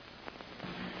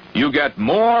You get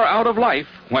more out of life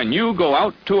when you go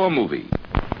out to a movie.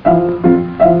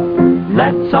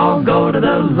 Let's all go to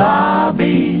the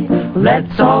lobby.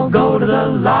 Let's all go to the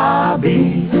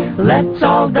lobby. Let's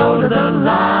all go to the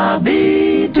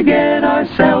lobby to get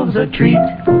ourselves a treat.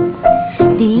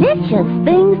 Delicious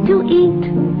things to eat.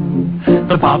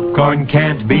 The popcorn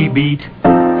can't be beat.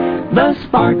 The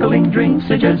sparkling drinks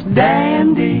are just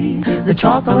dandy. The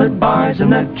chocolate bars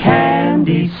and the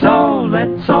candy. So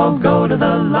let's all go to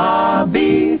the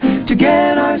lobby to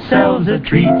get ourselves a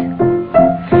treat.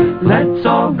 Let's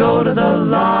all go to the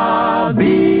lobby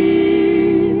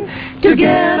to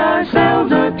get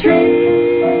ourselves a treat.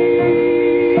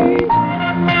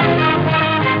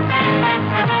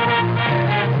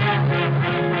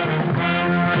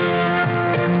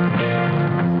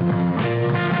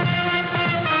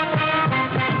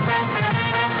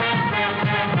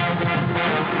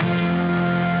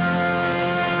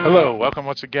 Hello, welcome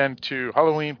once again to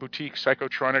Halloween Boutique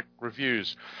Psychotronic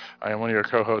Reviews. I am one of your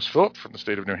co-hosts, Philip, from the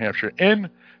state of New Hampshire in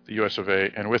the US of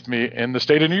A, and with me in the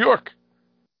state of New York.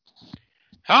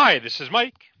 Hi, this is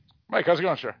Mike. Mike, how's it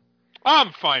going, sir?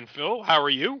 I'm fine, Phil. How are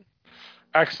you?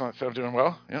 Excellent, I'm doing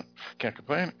well. Yep, can't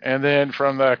complain. And then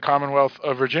from the Commonwealth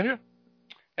of Virginia?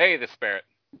 Hey, this is Barrett.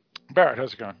 Barrett,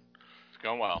 how's it going? It's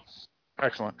going well.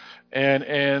 Excellent. And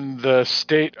in the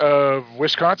state of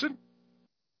Wisconsin?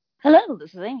 Hello,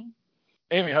 this is Amy.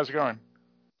 Amy, how's it going?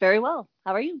 Very well.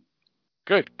 How are you?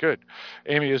 Good, good.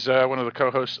 Amy is one of the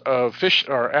co-hosts of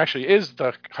actually is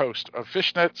the host of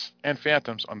Fishnets and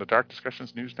Phantoms on the Dark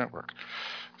Discussions News Network.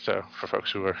 So, for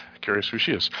folks who are curious who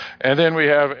she is. And then we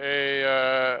have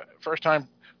a first-time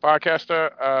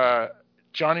podcaster,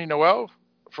 Johnny Noel.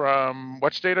 From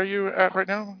what state are you at right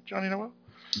now, Johnny Noel?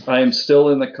 I am still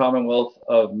in the Commonwealth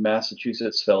of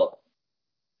Massachusetts, Philip.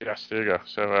 Yes, there you go.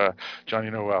 So Johnny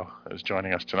Noel is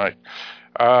joining us tonight.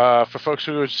 For folks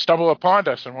who stumble upon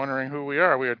us and wondering who we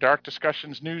are Dark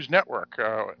Discussions News Network.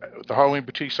 The Halloween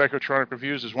Boutique Psychotronic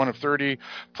Reviews is one of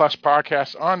 30-plus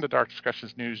podcasts on the Dark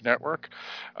Discussions News Network.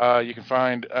 You can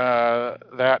find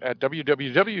that at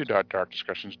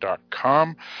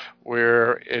www.darkdiscussions.com,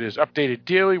 where it is updated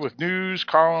daily with news,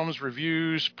 columns,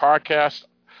 reviews, podcasts,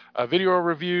 video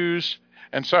reviews,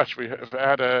 and such. We have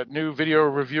had a new video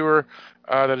reviewer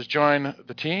that has joined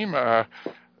the team, the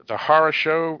horror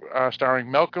show starring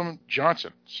Malcolm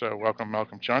Johnson. So welcome,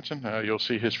 Malcolm Johnson. You'll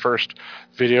see his first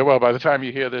video. Well, by the time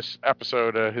you hear this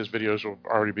episode, his videos will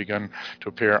already begun to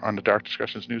appear on the Dark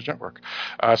Discussions News Network.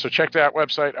 So check that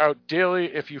website out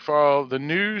daily if you follow the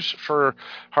news for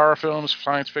horror films,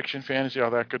 science fiction, fantasy,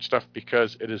 all that good stuff,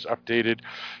 because it is updated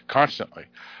constantly.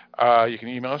 You can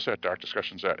email us at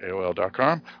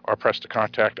darkdiscussions@aol.com or press the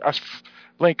contact us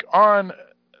link on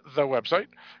the website,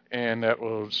 and that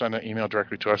will send an email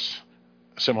directly to us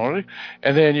similarly.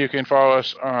 And then you can follow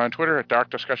us on Twitter at Dark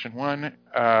Discussion 1,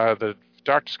 the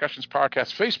Dark Discussions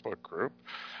Podcast Facebook group.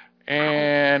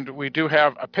 And we do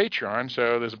have a Patreon,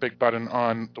 so there's a big button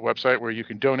on the website where you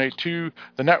can donate to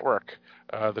the network.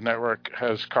 The network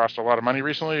has cost a lot of money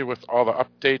recently with all the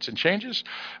updates and changes,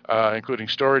 including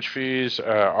storage fees,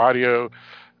 audio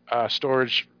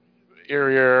storage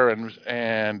area,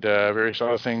 and various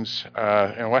other things.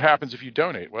 And what happens if you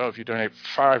donate? Well, if you donate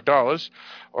 $5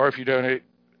 or if you donate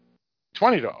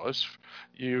 $20,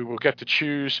 you will get to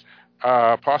choose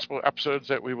possible episodes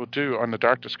that we will do on the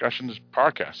Dark Discussions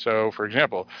podcast. So, for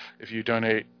example, if you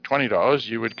donate $20,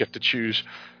 you would get to choose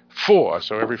 4,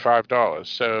 so every $5.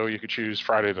 So you could choose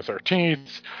Friday the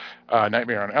 13th,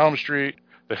 Nightmare on Elm Street,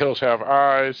 The Hills Have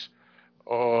Eyes,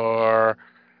 or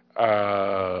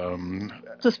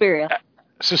Suspiria.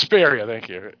 Suspiria, thank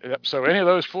you. So any of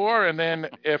those 4, and then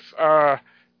if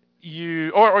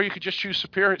you could just choose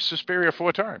Suspiria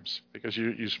 4 times because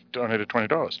you donated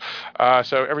 $20.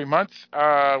 So every month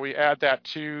we add that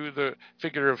to the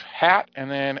figure of hat,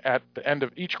 and then at the end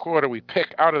of each quarter we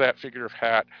pick out of that figure of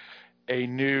hat a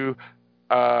new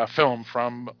film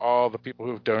from all the people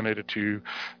who have donated to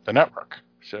the network.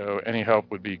 So any help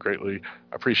would be greatly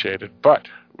appreciated. But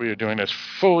we are doing this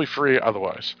fully free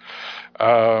otherwise.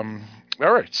 All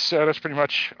right, so that's pretty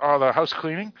much all the house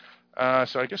cleaning.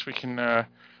 So I guess we can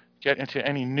get into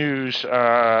any news.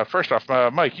 First off,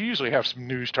 Mike, you usually have some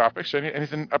news topics.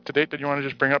 Anything up to date that you want to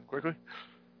just bring up quickly?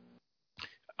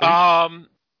 Have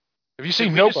you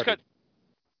seen Nobody?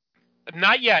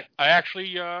 Not yet. I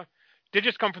actually did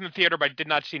just come from the theater, but I did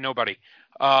not see Nobody.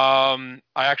 I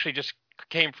actually just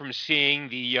came from seeing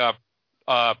the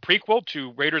prequel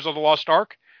to Raiders of the Lost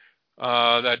Ark.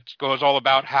 That goes all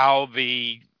about how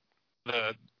the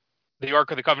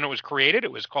Ark of the Covenant was created.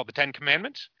 It was called the Ten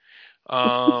Commandments.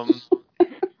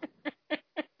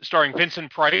 Starring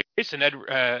Vincent Price and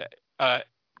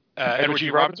Edward G.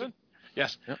 Robinson.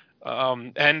 Yes. Yep.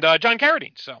 And John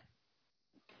Carradine. So.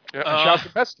 Yeah, and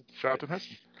Charlton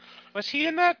Heston. Was he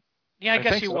in that? Yeah, I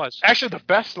guess think he so. was. Actually, the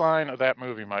best line of that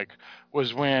movie, Mike,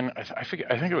 was when I think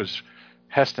it was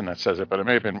Heston that says it, but it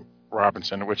may have been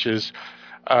Robinson, which is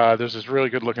there's this really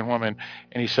good-looking woman,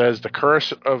 and he says the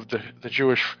curse of the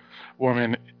Jewish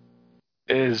woman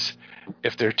is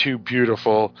if they're too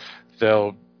beautiful,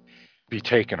 they'll be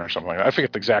taken or something like that. I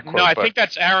forget the exact quote. No, I think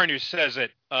that's Aaron who says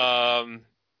it. Aaron?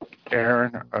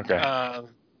 Okay. I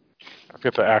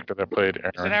forget the actor that played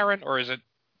Aaron. Is it Aaron or is it...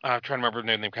 I'm trying to remember the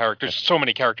name of the character. There's so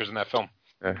many characters in that film.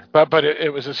 Yeah. But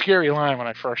it was a scary line when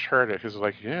I first heard it, because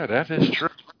like, yeah, that is true.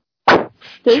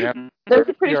 There's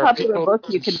a pretty popular book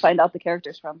you can find out the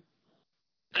characters from.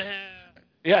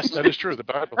 Yes, that is true. The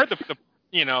Bible. I heard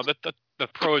the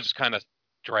prose kind of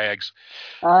drags.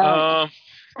 I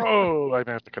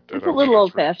may have to cut that. It's a little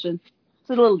old-fashioned. It's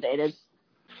a little dated.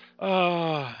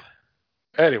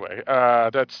 Anyway,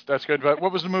 that's good. But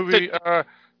what was the movie?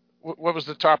 What was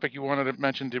the topic you wanted to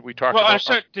mention? Did we talk about?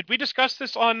 Well, did we discuss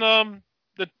this on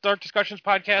the Dark Discussions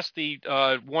podcast? The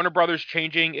Warner Brothers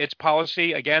changing its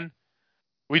policy again?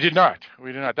 We did not.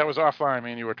 That was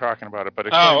offline. You were talking about it,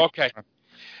 but okay.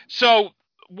 So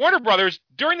Warner Brothers,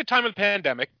 during the time of the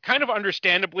pandemic, kind of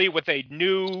understandably, with a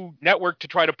new network to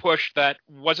try to push that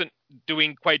wasn't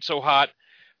doing quite so hot,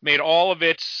 made all of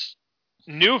its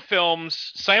new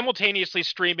films simultaneously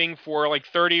streaming for like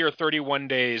 30 or 31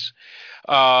 days.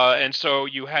 And so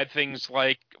you had things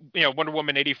like, Wonder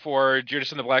Woman 84,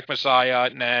 Judas and the Black Messiah,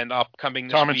 and upcoming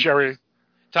this week,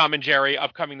 Tom and Jerry.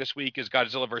 Upcoming this week is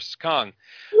Godzilla vs. Kong.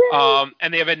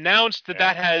 And they have announced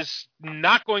that has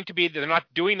not going to be, they're not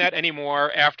doing that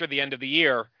anymore after the end of the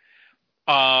year,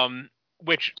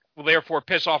 which will therefore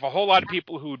piss off a whole lot of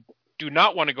people who do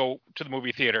not want to go to the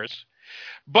movie theaters.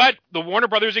 But the Warner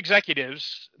Brothers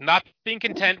executives, not being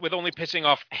content with only pissing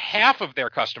off half of their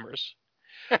customers,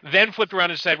 then flipped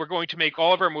around and said, we're going to make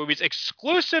all of our movies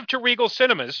exclusive to Regal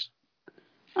Cinemas.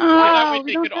 That way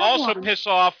they could also piss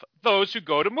off those who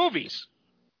go to movies.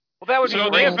 Well, that would be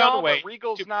great, but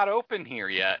Regal's not open here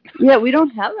yet. Yeah, we don't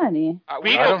have any.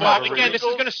 Again, this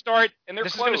is going to start.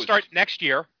 This is going to start next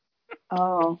year.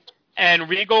 Oh. And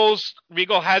Regal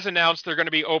has announced they're going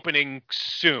to be opening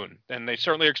soon, and they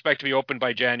certainly expect to be open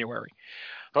by January.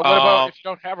 But what about if you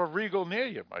don't have a Regal near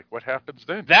you, Mike? What happens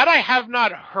then? That I have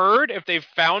not heard if they've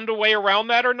found a way around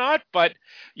that or not. But,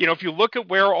 if you look at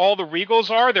where all the Regals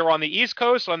are, they're on the East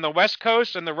Coast, on the West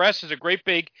Coast, and the rest is a great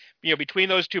big, between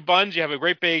those two buns, you have a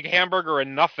great big hamburger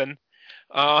and nothing.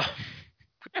 No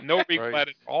Regal at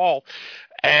all.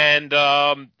 And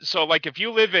so, like, if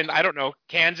you live in, I don't know,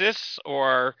 Kansas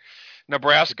or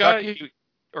Nebraska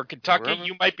or Kentucky,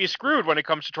 you might be screwed when it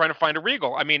comes to trying to find a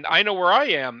Regal. I know where I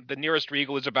am. The nearest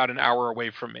Regal is about an hour away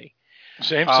from me.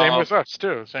 Same with us,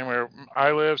 too. Same where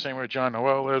I live, same where John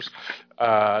Noel lives.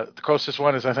 The closest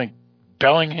one is, I think,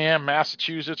 Bellingham,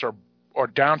 Massachusetts, or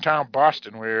downtown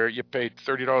Boston, where you paid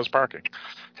 $30 parking.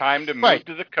 Time to move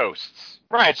to the coasts.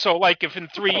 Right. So, like, if in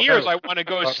 3 years I want to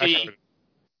go see...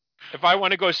 If I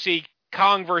want to go see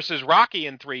Kong versus Rocky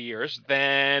in 3 years,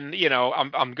 then,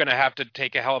 I'm going to have to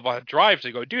take a hell of a drive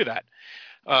to go do that.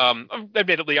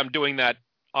 Admittedly, I'm doing that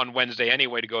on Wednesday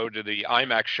anyway to go to the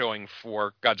IMAX showing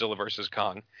for Godzilla versus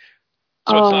Kong.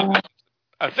 So it's not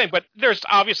a thing. But there's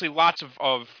obviously lots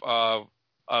of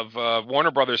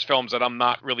Warner Brothers films that I'm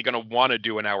not really going to want to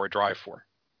do an hour drive for.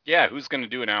 Yeah, who's going to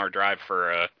do an hour drive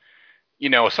for,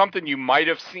 something you might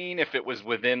have seen if it was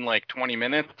within like 20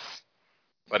 minutes?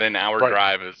 But an hour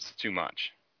drive is too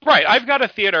much. Right. I've got a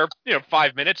theater,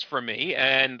 5 minutes from me,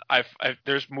 and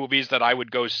there's movies that I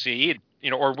would go see,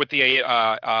 or with the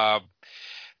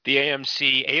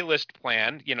AMC A-list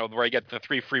plan, where I get the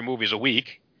 3 free movies a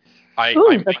week.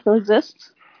 That still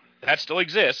exists? That still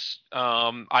exists.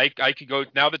 I could go,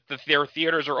 now that their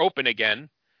theaters are open again,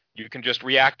 you can just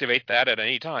reactivate that at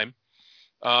any time.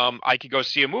 I could go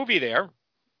see a movie there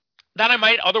that I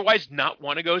might otherwise not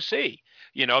want to go see.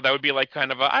 That would be like kind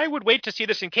of I would wait to see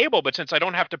this in cable, but since I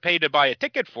don't have to pay to buy a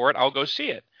ticket for it, I'll go see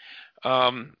it.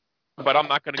 But I'm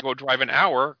not going to go drive an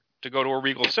hour to go to a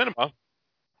Regal Cinema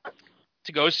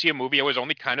to go see a movie I was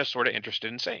only kind of sort of interested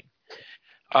in seeing.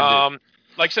 Like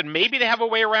I said, maybe they have a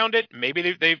way around it.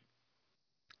 Maybe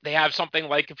they have something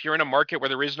like if you're in a market where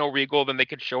there is no Regal, then they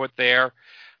could show it there.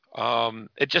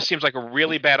 It just seems like a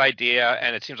really bad idea,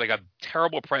 and it seems like a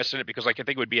terrible precedent because I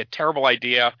think it would be a terrible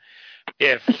idea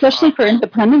especially for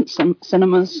independent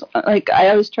cinemas. Like I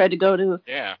always try to go to.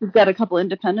 Yeah. We've got a couple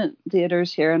independent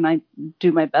theaters here, and I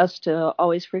do my best to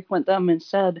always frequent them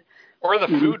instead. Or the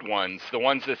food ones, the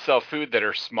ones that sell food that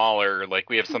are smaller. Like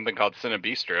we have something called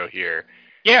Cinebistro here,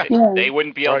 Yeah. They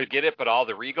wouldn't be able to get it, but all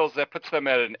the Regals, that puts them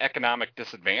at an economic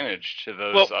disadvantage to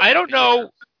those. Well, I don't know.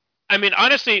 theaters. I mean,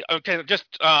 honestly, okay, just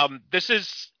this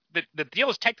is the deal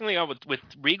is technically on with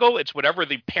Regal. It's whatever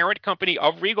the parent company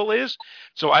of Regal is.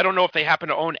 So I don't know if they happen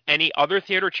to own any other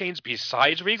theater chains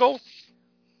besides Regal.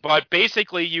 But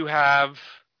basically, you have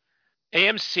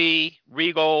AMC,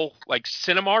 Regal, like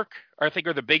Cinemark, I think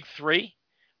are the big three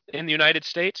in the United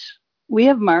States. We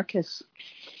have Marcus.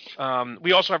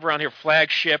 We also have around here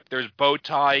Flagship. There's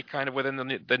Bowtie, kind of within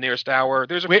the nearest hour.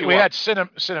 There's we had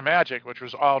Cinemagic, which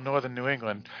was all northern New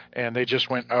England, and they just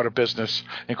went out of business,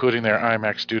 including their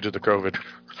IMAX due to the COVID.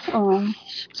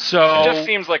 So it just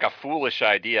seems like a foolish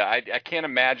idea. I can't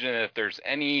imagine if there's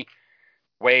any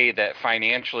way that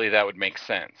financially that would make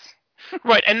sense.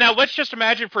 Right, and now let's just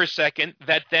imagine for a second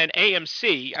that then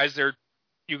AMC, as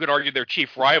you could argue their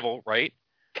chief rival, right,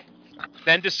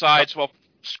 then decides, well,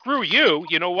 screw you,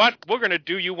 you know what, we're going to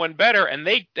do you one better, and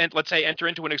let's say, enter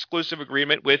into an exclusive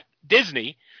agreement with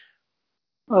Disney.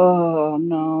 Oh,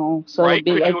 no. So right?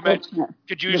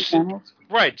 Could you see,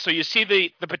 right, so you see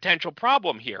the potential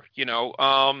problem here, you know.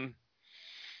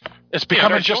 It's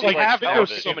becoming just like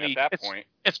so many, at that point.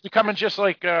 It's becoming just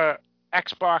like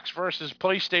Xbox versus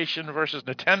PlayStation versus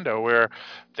Nintendo, where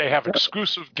they have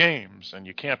exclusive games, and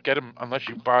you can't get them unless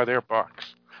you buy their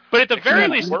box. But at the very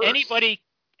least,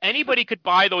 anybody could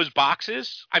buy those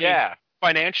boxes. I mean,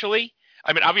 financially.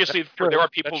 I mean, obviously, there are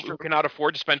people who cannot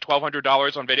afford to spend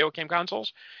 $1,200 on video game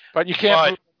consoles. But you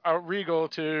can't move Regal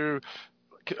to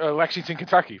Lexington,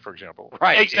 Kentucky, for example.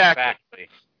 Right, exactly.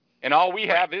 And all we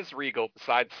have is Regal,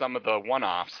 besides some of the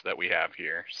one-offs that we have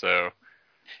here. So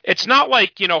it's not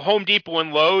like, you know, Home Depot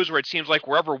and Lowe's, where it seems like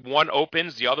wherever one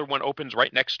opens, the other one opens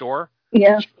right next door.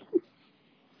 Yeah.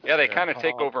 Yeah, they kind of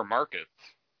take over markets.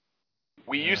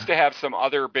 We used to have some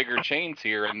other bigger chains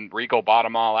here, and Regal bought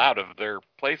them all out of their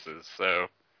places. So,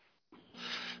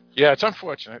 yeah, it's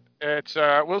unfortunate. It's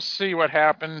we'll see what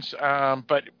happens.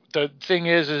 But the thing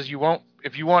is you won't,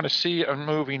 if you want to see a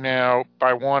movie now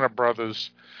by Warner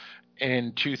Brothers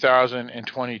in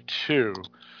 2022,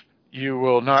 you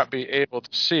will not be able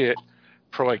to see it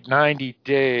for like 90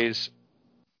 days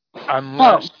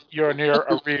unless you're near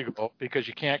a Regal, because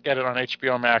you can't get it on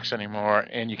HBO Max anymore,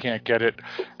 and you can't get it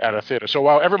at a theater. So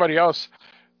while everybody else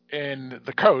in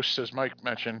the coast, as Mike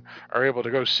mentioned, are able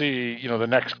to go see, you know, the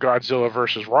next Godzilla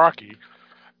versus Rocky,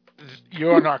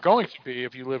 you're not going to be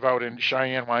if you live out in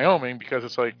Cheyenne, Wyoming, because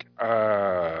it's like,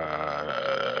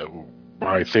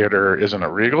 my theater isn't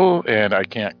a Regal, and I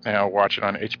can't now watch it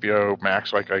on HBO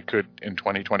Max like I could in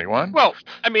 2021. Well,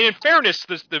 I mean, in fairness,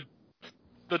 the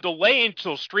delay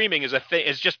until streaming is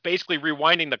just basically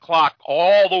rewinding the clock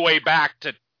all the way back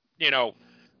to, you know,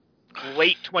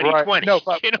 late 2020. Right. No,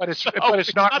 but, you know? but it's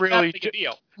not really that big a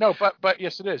deal. No, but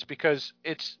yes, it is, because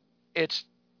it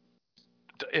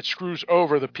screws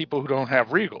over the people who don't have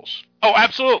Regals. Oh,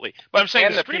 absolutely. But I'm saying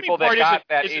and the people part that got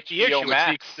that isn't the HBO issue.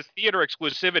 Max. It's the theater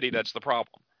exclusivity that's the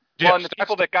problem. Well, and the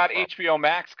people that got HBO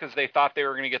Max because they thought they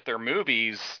were going to get their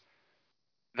movies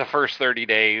the first 30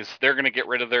 days, they're going to get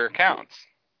rid of their accounts.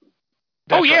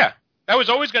 That's right. That was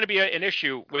always going to be an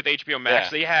issue with HBO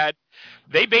Max. Yeah.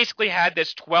 They basically had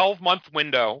this 12-month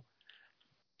window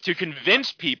to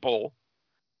convince people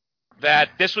that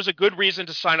this was a good reason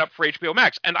to sign up for HBO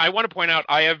Max. And I want to point out,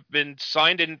 I have been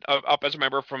signed up as a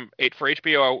member for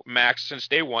HBO Max since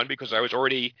day one, because I was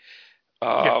already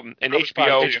an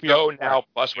HBO Go Now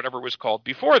Plus, whatever it was called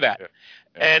before that. Yeah.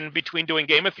 Yeah. And between doing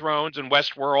Game of Thrones and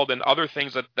Westworld and other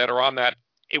things that are on that,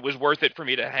 it was worth it for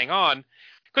me to hang on,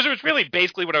 because it was really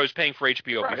basically what I was paying for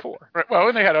HBO before. Right. Well,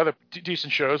 and they had other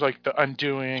decent shows like The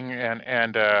Undoing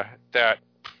and that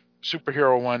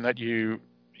superhero one that you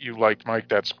liked, Mike,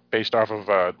 that's based off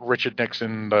of Richard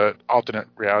Nixon, the alternate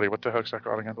reality. What the heck's that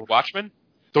called again? The Watchmen?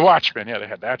 The Watchmen, yeah, they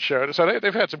had that show. So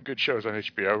they've had some good shows on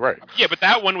HBO, right? Yeah, but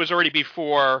that one was already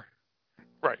before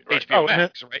HBO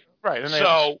Max, right? Right,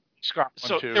 and Scott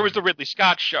one too. There was the Ridley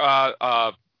Scott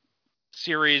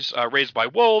series, Raised by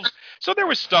Wolves. So there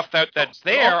was stuff that's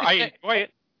there. I enjoy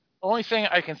it. The only thing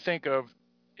I can think of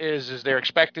is they're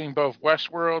expecting both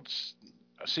Westworld's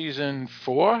season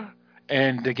 4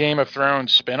 and the Game of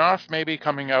Thrones spinoff maybe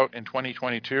coming out in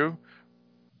 2022,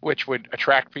 which would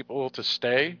attract people to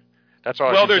stay. That's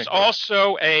all. Well, there's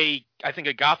also I think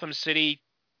a Gotham City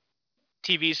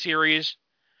TV series,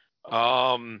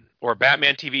 or a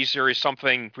Batman TV series,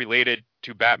 something related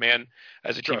to Batman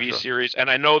as a TV series. And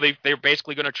I know they're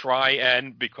basically going to try,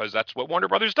 and because that's what Warner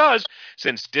Brothers does,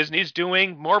 since Disney's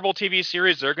doing Marvel TV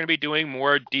series, they're going to be doing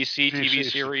more DC TV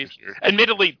series.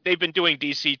 Admittedly, they've been doing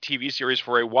DC TV series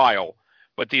for a while,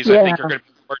 but these I think are going to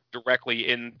be directly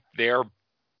in their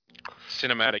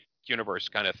cinematic universe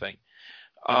kind of thing.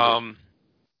 I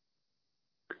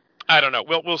don't know.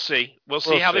 We'll see. We'll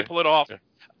see how they pull it off. Yeah.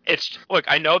 Look,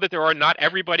 I know that not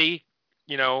everybody,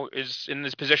 is in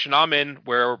this position I'm in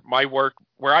where I work,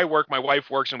 my wife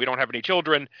works, and we don't have any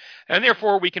children, and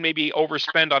therefore we can maybe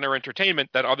overspend on our entertainment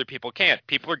that other people can't.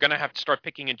 People are going to have to start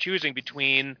picking and choosing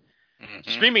between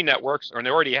streaming networks, or they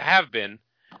already have been,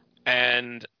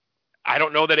 and I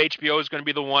don't know that HBO is going to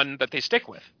be the one that they stick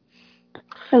with.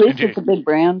 At least it's a big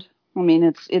brand. I mean,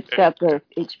 it's got the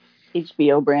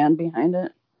HBO brand behind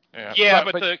it. Yeah,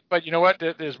 but you know what?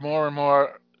 There's more and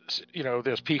more.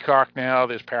 There's Peacock now.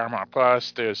 There's Paramount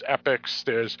Plus. There's Epix.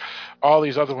 There's all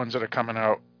these other ones that are coming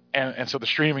out, and so the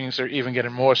streamings are even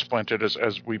getting more splintered,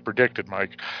 as we predicted,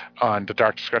 Mike, on the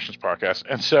Dark Discussions podcast.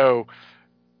 And so,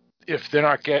 if they're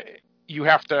not you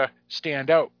have to stand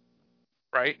out,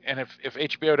 right? And if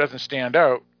HBO doesn't stand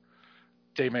out,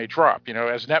 they may drop.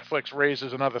 As Netflix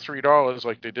raises another $3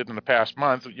 like they did in the past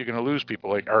month, you're going to lose people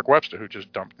like Eric Webster, who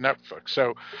just dumped Netflix.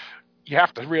 So you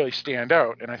have to really stand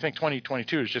out, and I think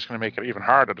 2022 is just going to make it even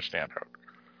harder to stand out.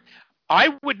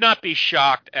 I would not be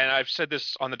shocked, and I've said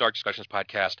this on the Dark Discussions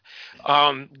podcast,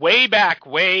 way back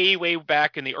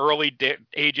in the early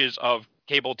ages of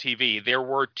cable TV, there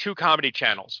were two comedy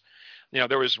channels.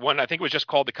 There was one, I think it was just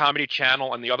called the Comedy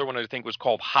Channel, and the other one I think was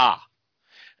called Ha.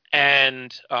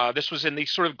 And this was in the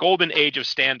sort of golden age of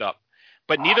stand-up.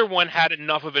 But neither one had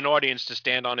enough of an audience to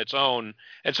stand on its own,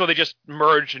 and so they just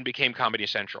merged and became Comedy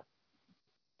Central.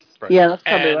 Right. Yeah, that's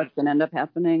probably what's going to end up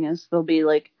happening, is there'll be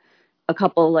like a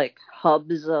couple like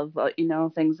hubs of,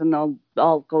 things, and they'll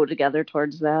all go together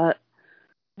towards that.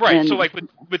 Right, and so like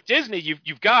with Disney,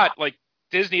 you've got, like,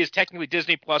 Disney is technically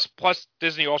Disney Plus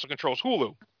Disney also controls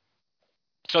Hulu.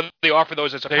 So they offer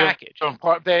those as a package.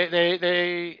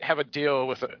 They have a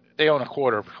deal they own a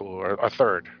quarter of Hulu, or a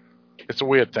third. It's a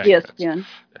weird thing. Yes, yeah.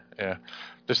 Yeah.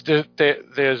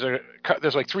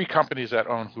 There's like three companies that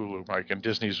own Hulu, Mike, and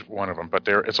Disney's one of them, but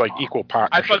it's like equal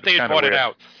partnership. I thought they had bought it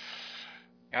out.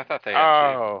 I thought they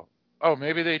had. Oh,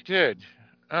 maybe they did.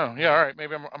 Oh, yeah, all right.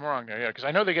 Maybe I'm wrong there. Yeah, because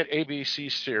I know they get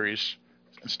ABC series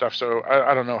and stuff, so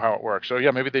I don't know how it works. So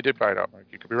yeah, maybe they did buy it out, Mike.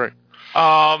 You could be right.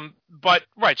 But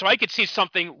right, so I could see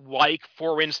something like,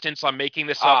 for instance, I'm making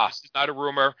this up. This is not a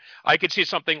rumor. I could see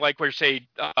something like where, say,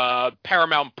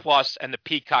 Paramount Plus and the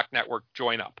Peacock network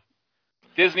join up.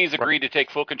 Disney's agreed to take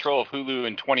full control of Hulu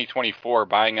in 2024,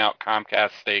 buying out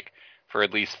Comcast's stake for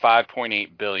at least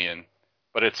 $5.8 billion.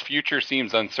 But its future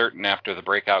seems uncertain after the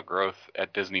breakout growth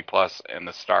at Disney Plus and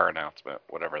the Star announcement,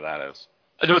 whatever that is.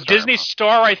 No, Disney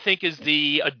Star, I think, is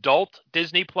the adult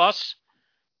Disney Plus.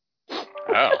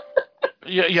 Oh.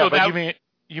 Yeah, so but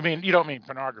you don't mean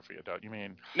pornography adult. You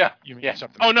mean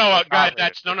something. Oh no, God,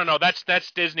 that's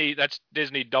Disney. That's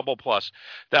Disney Double Plus.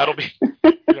 That'll be for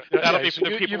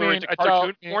the people who are into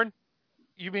cartoon porn.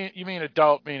 You mean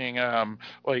adult, meaning not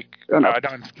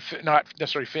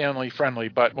necessarily family friendly,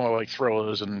 but more like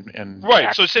thrillers and right.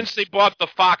 action. So since they bought the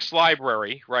Fox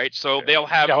library, right? So they'll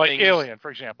have like things, Alien, for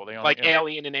example.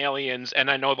 Alien and Aliens, and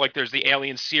I know like there's the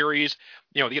Alien series.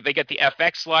 They get the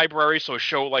FX library, so a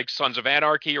show like Sons of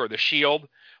Anarchy or The Shield.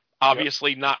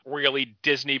 Obviously, not really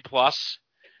Disney Plus.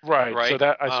 Right. So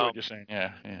that I see what you're saying.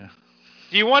 Yeah.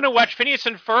 Do you want to watch Phineas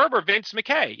and Ferb or Vince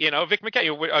McKay? Vic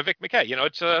McKay. Vic McKay.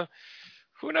 It's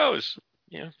who knows?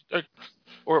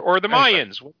 Or the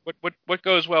Mayans. What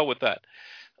goes well with that?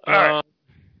 All right.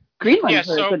 Greenland's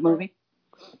a good movie.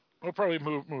 We'll probably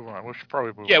move on. We should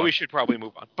probably move on. Yeah, we should probably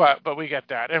move on. But we get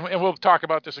that, and we'll talk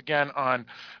about this again on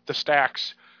the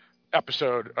Stacks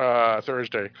episode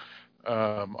Thursday.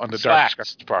 On the Dark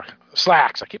Discussions podcast.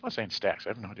 Slacks. I keep on saying Stacks. I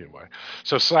have no idea why.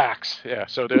 So Slacks. Yeah.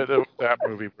 So that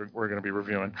movie we're going to be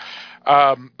reviewing.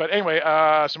 But anyway,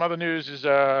 some other news is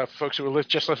folks who will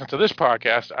just listen to this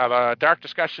podcast. Dark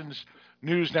Discussions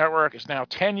News Network is now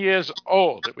 10 years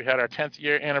old. We had our 10th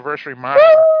year anniversary March.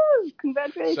 Woo!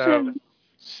 Congratulations.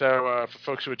 So for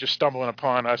folks who are just stumbling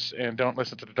upon us and don't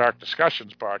listen to the Dark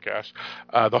Discussions podcast,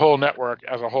 the whole network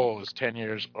as a whole is 10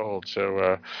 years old.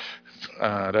 So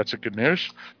that's a good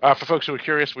news. For folks who are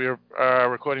curious, we are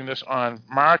recording this on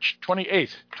March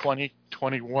 28th,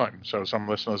 2021. So some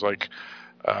listeners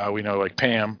we know like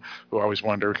Pam, who always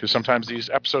wonder, because sometimes these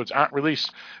episodes aren't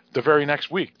released the very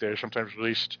next week. They're sometimes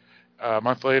released a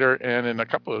month later, and in a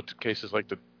couple of cases, like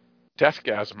the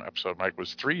Deathgasm episode, Mike,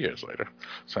 was 3 years later.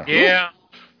 So yeah.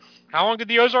 How long did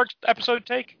the Ozark episode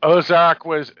take? Ozark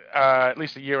was at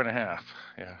least a year and a half.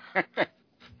 Yeah.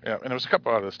 Yeah, and there was a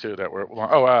couple others too that were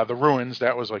long. The Ruins,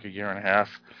 that was like a year and a half,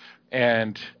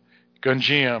 and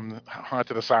Gungeum,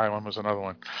 Haunted Asylum was another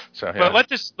one. So, yeah. But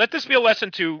let this be a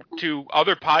lesson to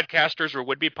other podcasters or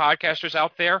would-be podcasters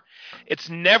out there. It's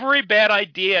never a bad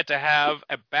idea to have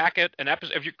an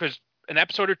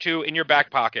episode or two in your back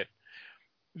pocket.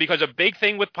 Because a big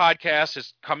thing with podcasts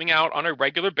is coming out on a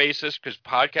regular basis, because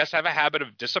podcasts have a habit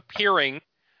of disappearing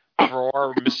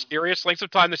for mysterious lengths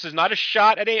of time. This is not a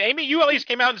shot at Amy. You at least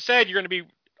came out and said you're going to be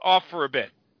off for a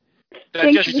bit.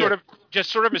 That just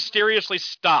sort of mysteriously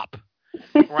stop.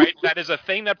 Right? That is a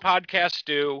thing that podcasts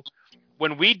do.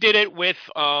 When we did it with,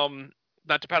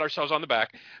 not to pat ourselves on the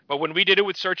back, but when we did it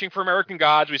with Searching for American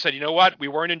Gods, we said, you know what? We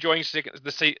weren't enjoying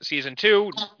the season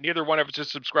 2. Neither one of us is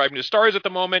subscribing to Stars at the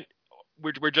moment.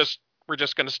 We're just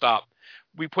going to stop.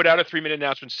 We put out a 3-minute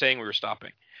announcement saying we were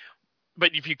stopping.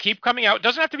 But if you keep coming out, it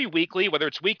doesn't have to be weekly, whether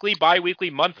it's weekly, bi-weekly,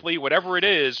 monthly, whatever it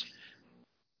is,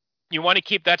 you want to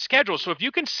keep that schedule. So if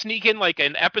you can sneak in like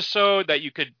an episode that you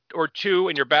could, or 2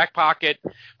 in your back pocket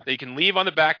that you can leave on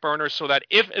the back burner, so that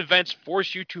if events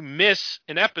force you to miss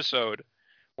an episode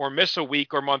or miss a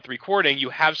week or month recording, you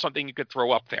have something you could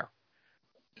throw up there.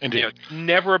 Indeed.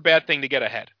 Never a bad thing to get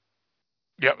ahead.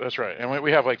 Yep, that's right. And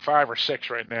we have like 5 or 6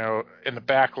 right now in the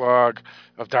backlog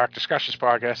of Dark Discussions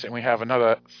podcasts, and we have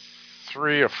another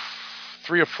 3 or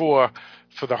 4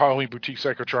 for the Halloween Boutique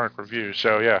Psychotronic review.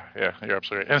 So yeah, you're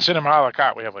absolutely right. And Cinema a la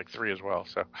carte, we have like 3 as well.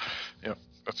 So yeah,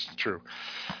 that's true.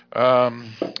 All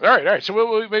right.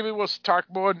 So maybe we'll talk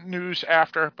more news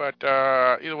after, but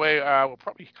either way, we'll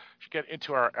probably should get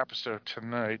into our episode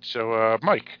tonight. So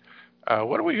Mike,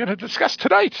 what are we going to discuss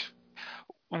tonight?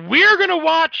 We're going to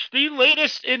watch the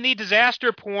latest in the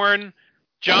disaster porn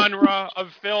genre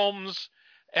of films,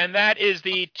 and that is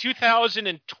the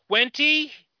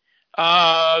 2020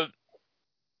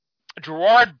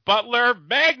 Gerard Butler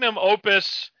magnum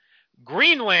opus,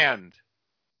 Greenland.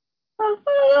 The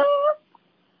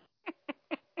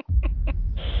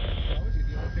only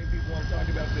thing people want to talk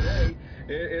about today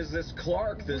is this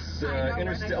Clark, this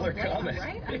interstellar comet.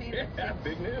 Right? I mean, yeah,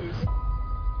 big news.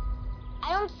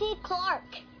 I don't see Clark.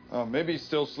 Oh, maybe he's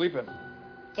still sleeping.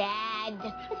 Dad.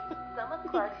 Some of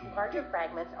Clark's larger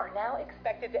fragments are now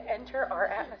expected to enter our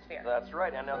atmosphere. That's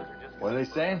right, and others are just... What are they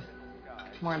saying?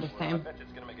 More of the same. I bet you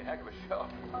it's going to make a heck of a show.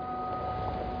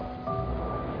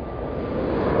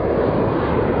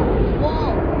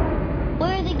 Whoa.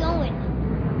 Where are they going?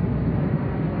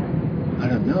 I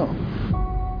don't know.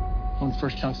 When the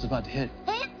first chunk is about to hit.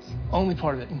 Hit? Only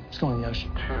part of it. It's going in the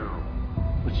ocean. 2.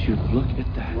 Would you look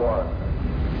at that? 1.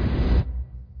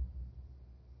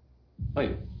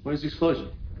 Wait, where's the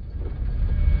explosion?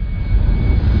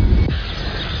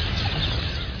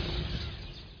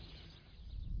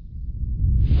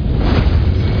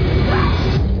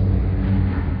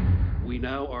 We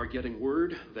now are getting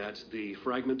word that the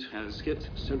fragment has hit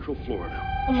Central Florida.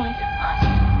 Oh my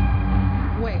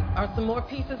God. Wait, are some more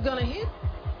pieces gonna hit?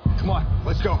 Come on,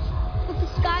 let's go. But the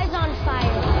sky's on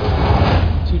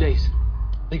fire. 2 days.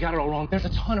 They got it all wrong. There's a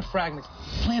ton of fragments.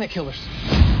 Planet killers.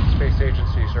 Space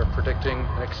agencies are predicting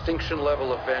an extinction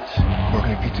level event. We're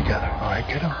gonna be together, all right,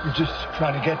 kiddo? We're just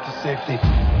trying to get to safety.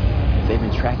 They've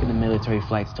been tracking the military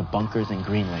flights to bunkers in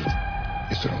Greenland.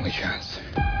 It's our only chance.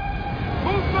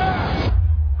 Move back!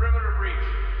 Perimeter breach.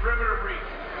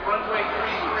 Runway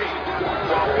 33.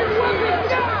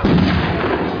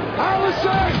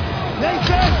 Allison!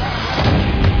 Nathan!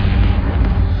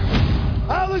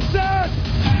 Allison!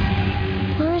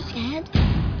 Where's Dad?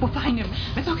 We'll find him.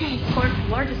 It's okay. Clark's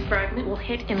largest fragment will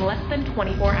hit in less than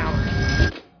 24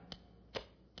 hours.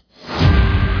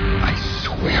 I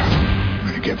swear, I'm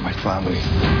gonna get my family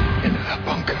into that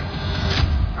bunker.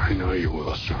 I know you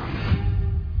will, son.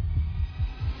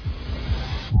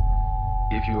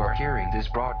 If you are hearing this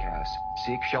broadcast,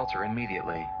 seek shelter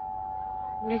immediately.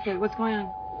 What is it? What's going on?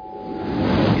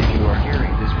 If you are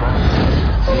hearing this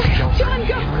broadcast, seek shelter John,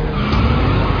 immediately.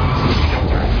 go! Seek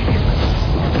shelter immediately.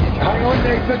 Hang on,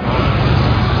 Nathan.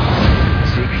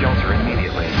 Seek shelter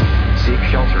immediately. Seek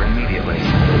shelter immediately.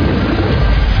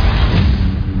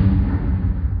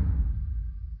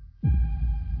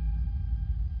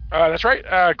 That's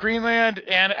right, Greenland.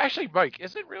 And actually, Mike,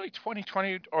 is it really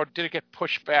 2020, or did it get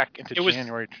pushed back into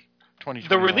January 2020?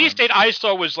 The release date I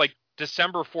saw was like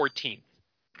December 14th.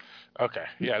 Okay,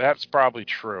 yeah, that's probably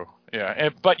true. Yeah,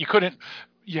 but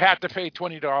you had to pay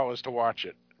 $20 to watch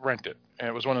it, rent it. And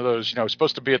it was one of those, it was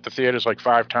supposed to be at the theaters like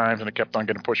 5 times, and it kept on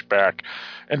getting pushed back.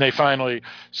 And they finally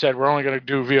said, we're only going to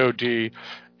do VOD.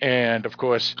 And, of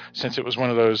course, since it was one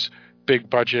of those big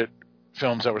budget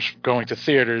films that was going to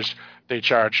theaters, they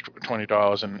charged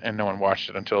 $20, and no one watched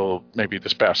it until maybe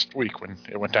this past week when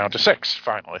it went down to $6,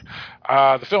 finally.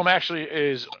 The film actually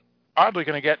is oddly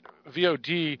going to get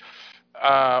VOD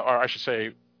or I should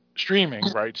say, streaming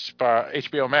rights by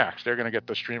HBO Max. They're going to get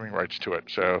the streaming rights to it.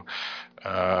 So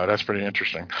that's pretty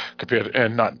interesting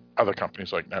and not other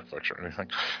companies like Netflix or anything.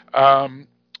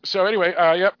 So anyway,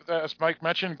 yep, as Mike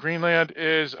mentioned, Greenland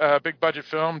is a big budget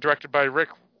film directed by Rick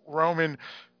Roman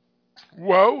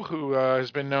Woe, who has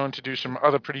been known to do some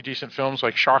other pretty decent films,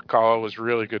 like Shock Collar was a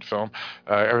really good film.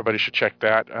 Everybody should check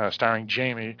that, starring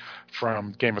Jaime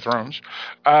from Game of Thrones.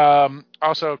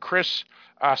 Also, Chris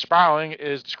Sparling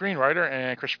is the screenwriter,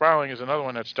 and Chris Sparling is another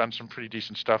one that's done some pretty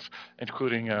decent stuff,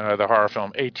 including the horror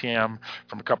film ATM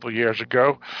from a couple of years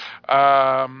ago.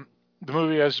 The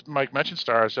movie, as Mike mentioned,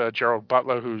 stars Gerald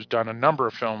Butler, who's done a number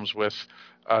of films with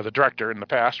the director in the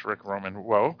past, Rick Roman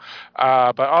Woe.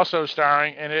 But also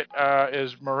starring in it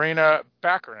is Morena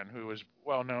Baccarin, who is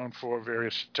well known for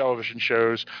various television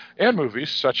shows and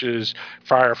movies, such as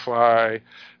Firefly.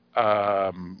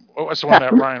 What's the one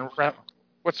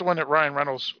that Ryan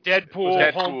Reynolds?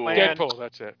 Deadpool. Homeland. Deadpool,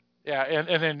 that's it. Yeah,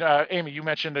 and then Amy, you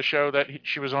mentioned a show that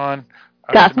she was on.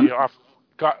 Gotham.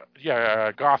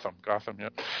 Gotham. Yeah.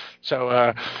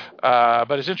 So,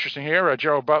 but it's interesting here.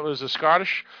 Gerald Butler is a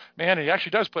Scottish man. He actually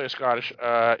does play a Scottish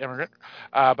immigrant.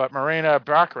 But Morena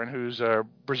Baccarin, who's a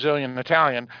Brazilian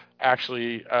Italian,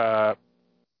 actually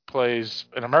plays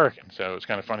an American. So it's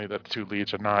kind of funny that the two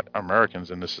leads are not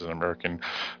Americans, and this is an American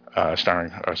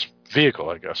starring vehicle,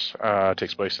 I guess.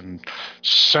 Takes place in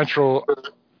central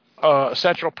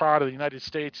part of the United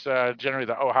States, generally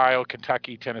the Ohio,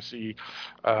 Kentucky, Tennessee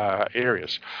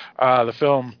areas. The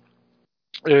film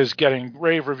is getting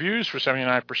rave reviews for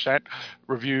 79%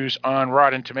 reviews on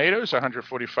Rotten Tomatoes,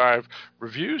 145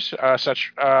 reviews.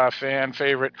 Such fan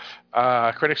favorite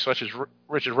critics such as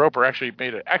Richard Roper actually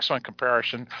made an excellent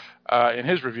comparison in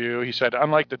his review. He said,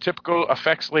 unlike the typical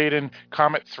effects-laden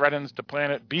comet threatens the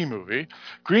planet B movie,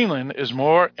 Greenland is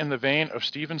more in the vein of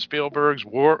Steven Spielberg's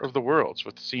War of the Worlds,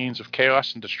 with scenes of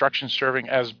chaos and destruction serving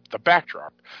as the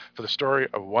backdrop for the story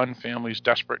of one family's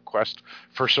desperate quest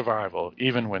for survival,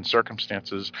 even when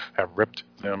circumstances have ripped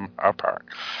them apart.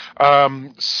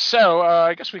 So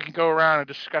I guess we can go around and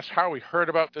discuss how we heard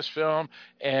about this film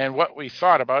and what we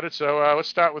thought about it. So let's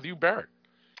start with you, Barrett.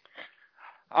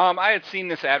 I had seen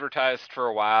this advertised for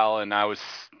a while, and I was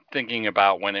thinking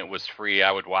about when it was free,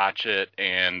 I would watch it,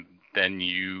 and then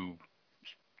you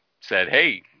said,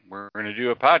 hey, we're going to do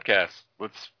a podcast.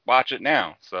 Let's watch it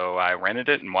now. So I rented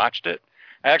it and watched it.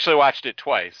 I actually watched it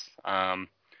twice to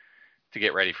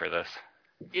get ready for this.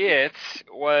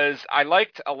 I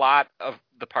liked a lot of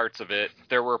the parts of it.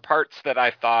 There were parts that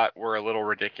I thought were a little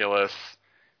ridiculous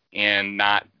and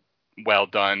not well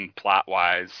done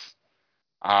plot-wise.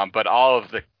 But all of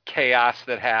the chaos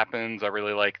that happens, I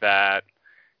really like that.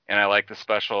 And I like the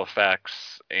special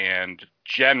effects. And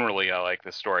generally, I like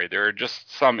the story. There are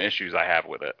just some issues I have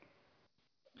with it.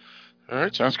 All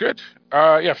right, sounds good.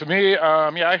 For me,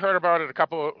 I heard about it a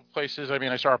couple of places. I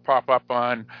mean, I saw it pop up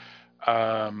on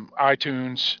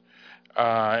iTunes.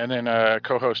 And then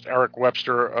co-host Eric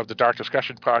Webster of the Dark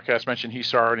Discussion podcast mentioned he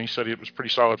saw it, and he said it was a pretty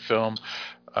solid film.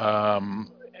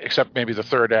 Except maybe the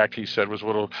third act, he said, was a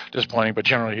little disappointing, but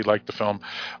generally he liked the film.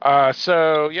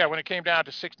 When it came down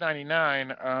to $6.99,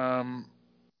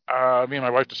 me and my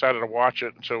wife decided to watch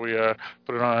it, and so we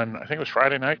put it on, I think it was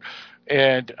Friday night.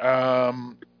 And,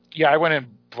 I went in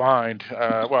blind.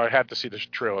 I had to see this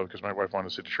trailer because my wife wanted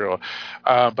to see the trailer.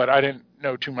 But I didn't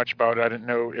know too much about it. I didn't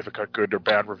know if it got good or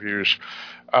bad reviews.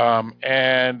 I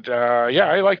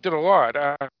liked it a lot.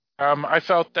 I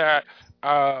felt that...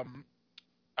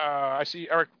 I see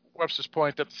Eric Webster's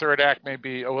point that the third act may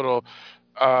be a little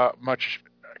much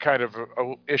kind of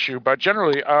a issue, but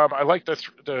generally I like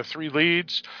the three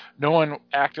leads. No one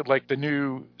acted like the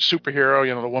new superhero.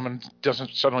 The woman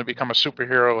doesn't suddenly become a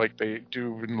superhero like they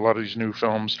do in a lot of these new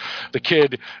films. The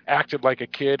kid acted like a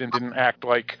kid and didn't act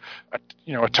like a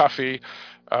toughie.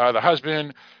 The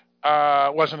husband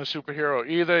wasn't a superhero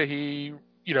either. He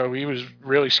was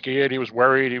really scared. He was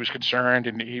worried. He was concerned,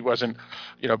 and he wasn't,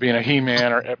 being a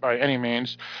he-man or by any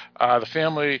means. The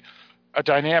family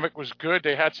dynamic was good.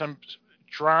 They had some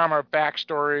drama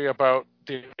backstory about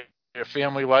their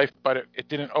family life, but it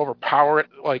didn't overpower it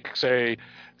like, say,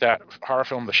 that horror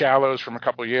film The Shallows from a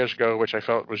couple of years ago, which I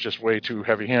felt was just way too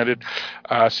heavy-handed.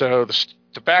 So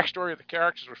the backstory of the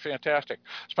characters were fantastic.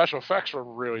 Special effects were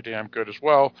really damn good as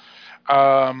well.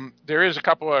 There is a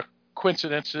couple of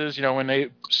coincidences, when they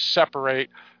separate,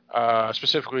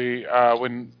 specifically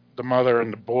when the mother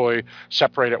and the boy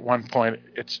separate at one point.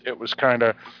 It was kind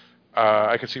of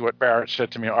I could see what Barrett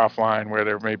said to me offline, where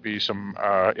there may be some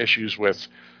issues with,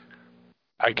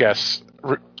 I guess,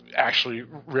 actually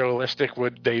realistic?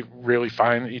 Would they really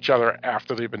find each other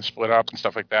after they've been split up and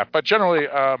stuff like that? But generally,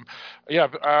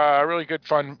 really good,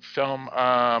 fun film.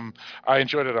 I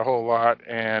enjoyed it a whole lot,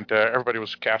 and everybody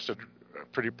was casted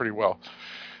pretty well.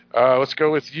 Let's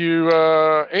go with you,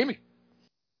 Amy.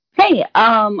 Hey,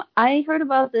 I heard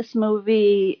about this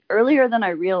movie earlier than I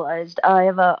realized. I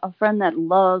have a friend that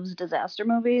loves disaster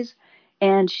movies,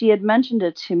 and she had mentioned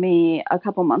it to me a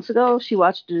couple months ago. She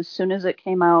watched it as soon as it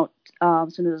came out,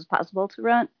 as soon as it was possible to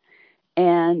rent,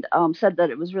 and said that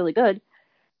it was really good,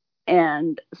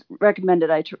 and recommended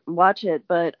I watch it.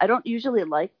 But I don't usually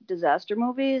like disaster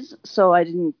movies, so I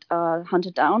didn't hunt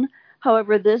it down.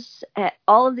 However,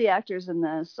 all of the actors in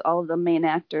this, all of the main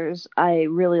actors, I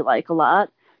really like a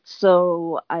lot.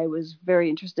 So I was very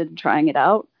interested in trying it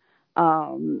out.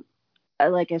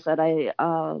 Like I said, I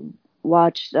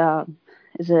watched,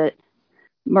 is it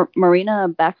Marina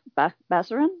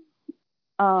Baccarin?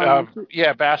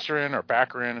 Baccarin or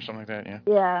Baccarin or something like that, yeah.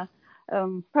 Yeah,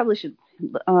 probably should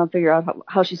figure out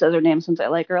how she says her name since I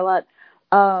like her a lot.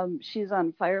 She's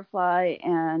on Firefly,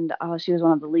 and she was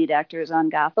one of the lead actors on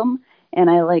Gotham, and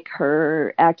I like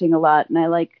her acting a lot, and I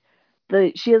like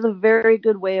she has a very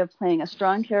good way of playing a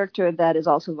strong character that is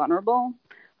also vulnerable,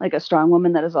 like a strong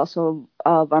woman that is also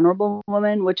a vulnerable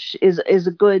woman, which is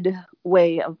a good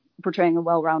way of portraying a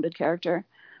well-rounded character.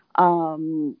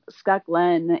 Scott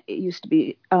Glenn used to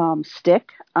be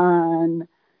Stick on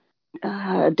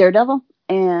Daredevil,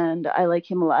 and I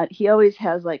like him a lot. He always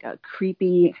has like a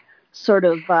creepy sort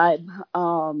of vibe.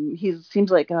 He seems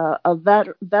like a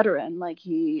veteran, like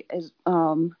he is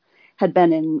had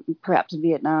been in perhaps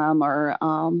Vietnam or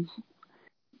one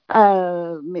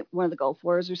of the Gulf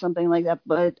Wars or something like that.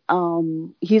 But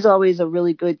he's always a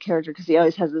really good character because he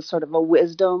always has this sort of a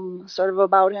wisdom sort of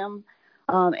about him.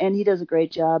 And he does a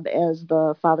great job as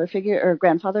the father figure or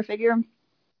grandfather figure.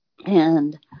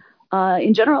 And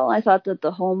in general, I thought that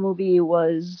the whole movie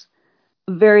was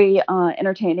very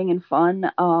entertaining and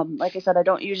fun. Like I said, I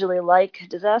don't usually like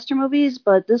disaster movies,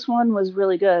 but this one was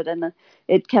really good, and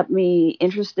it kept me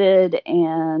interested.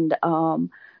 And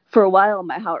for a while,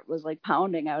 my heart was like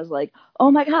pounding. I was like, oh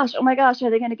my gosh, are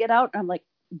they going to get out? And I'm like,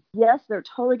 yes, they're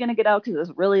totally going to get out because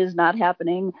this really is not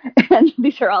happening. And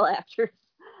these are all actors.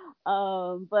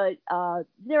 But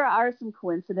there are some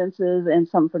coincidences and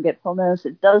some forgetfulness.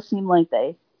 It does seem like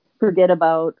they forget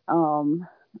about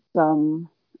some.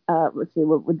 Let's see,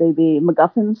 what would they be?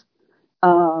 MacGuffins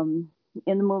in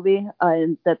the movie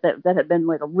that had been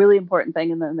like a really important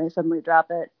thing, and then they suddenly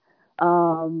drop it.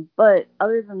 But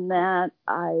other than that,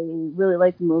 I really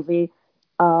like the movie.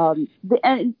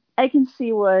 And I can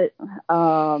see what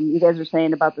you guys are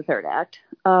saying about the third act,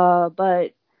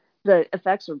 but the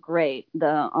effects are great.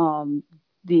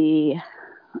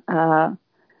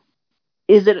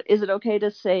 Is it okay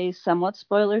to say somewhat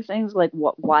spoiler things like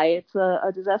why it's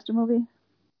a disaster movie?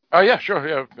 Yeah, sure.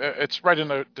 Yeah, it's right in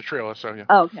the trailer. So yeah.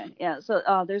 Oh, okay, yeah. So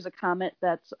there's a comet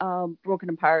that's broken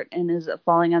apart and is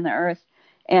falling on the Earth,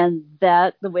 and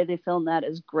the way they film that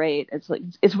is great.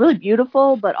 It's really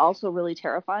beautiful, but also really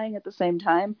terrifying at the same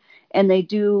time. And they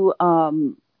do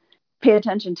pay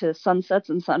attention to sunsets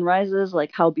and sunrises,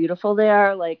 like how beautiful they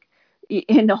are, like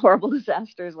in horrible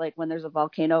disasters, like when there's a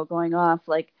volcano going off,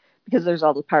 like because there's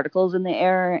all the particles in the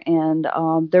air, and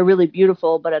they're really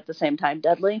beautiful, but at the same time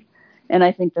deadly. And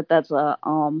I think that that's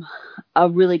a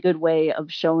really good way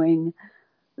of showing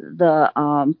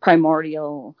the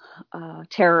primordial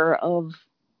terror of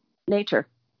nature.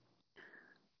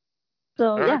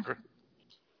 So, yeah.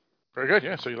 Very good.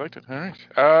 Yeah, so you liked it.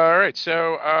 All right.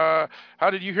 So how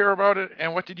did you hear about it,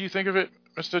 and what did you think of it,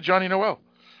 Mr. Johnny Noel?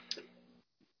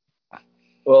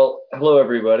 Well, hello,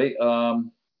 everybody.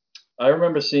 I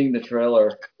remember seeing the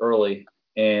trailer early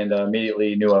and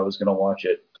immediately knew I was going to watch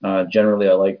it. Generally,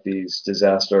 I like these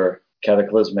disaster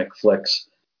cataclysmic flicks.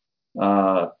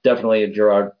 Definitely a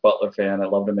Gerard Butler fan. I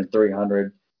loved him in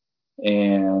 300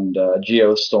 and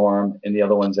Geostorm and the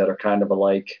other ones that are kind of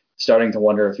alike. Starting to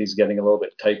wonder if he's getting a little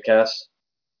bit typecast.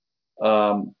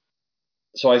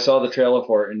 So I saw the trailer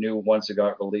for it and knew once it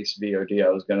got released VOD, I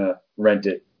was going to rent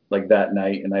it like that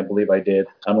night, and I believe I did.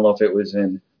 I don't know if it was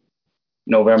in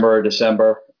November or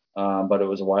December, but it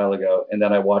was a while ago. And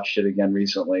then I watched it again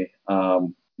recently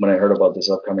when I heard about this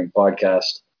upcoming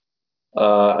podcast.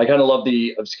 I kind of love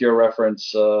the obscure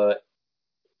reference,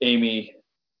 Amy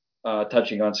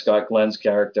touching on Scott Glenn's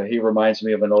character. He reminds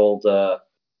me of an old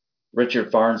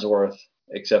Richard Farnsworth,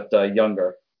 except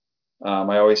younger.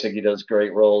 I always think he does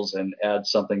great roles and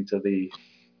adds something to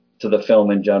the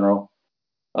film in general.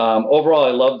 Overall,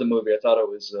 I loved the movie. I thought it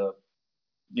was,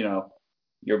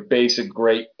 your basic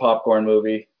great popcorn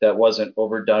movie that wasn't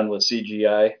overdone with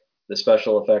CGI. The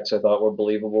special effects I thought were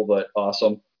believable but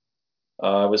awesome.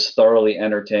 I was thoroughly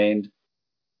entertained.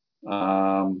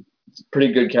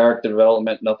 Pretty good character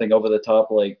development, nothing over the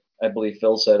top. Like I believe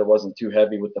Phil said, it wasn't too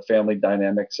heavy with the family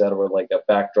dynamics that were like a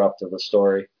backdrop to the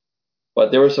story.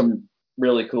 But there were some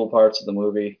really cool parts of the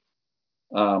movie.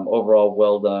 Overall,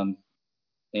 well done.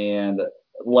 And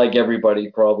like everybody,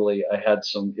 probably I had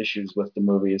some issues with the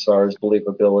movie as far as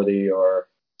believability or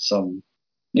some,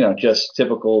 just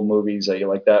typical movies that you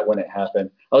like that when it happened.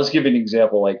 I'll just give you an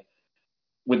example, like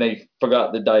when they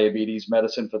forgot the diabetes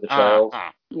medicine for the child.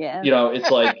 Yeah.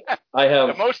 It's like I have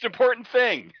the most important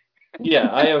thing. Yeah,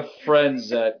 I have friends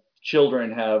that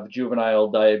children have juvenile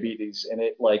diabetes, and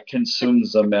it like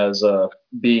consumes them as a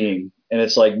being. And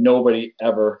it's like nobody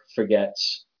ever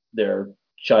forgets their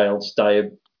child's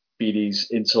diabetes,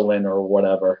 insulin, or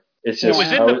whatever. It's just, it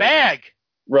was in the bag.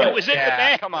 Right. It was in the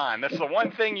bag. Come on, that's the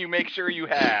one thing you make sure you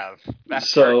have. That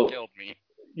So- part killed me.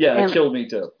 Yeah, it killed me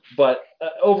too. But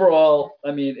overall,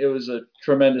 I mean, it was a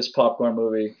tremendous popcorn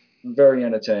movie. Very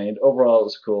entertained. Overall, it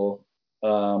was cool.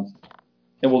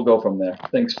 And we'll go from there.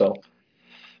 Thanks, Phil.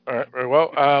 All right, very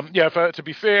well. To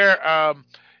be fair,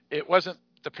 it wasn't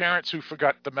the parents who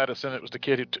forgot the medicine. It was the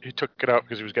kid who took it out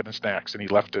because he was getting snacks and he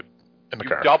left it in the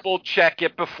car. Double check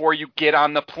it before you get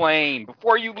on the plane,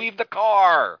 before you leave the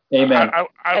car. Amen.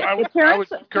 I would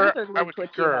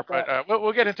concur, but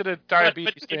we'll get into the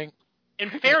diabetes thing. In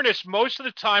fairness, most of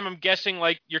the time I'm guessing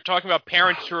like you're talking about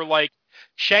parents who are like,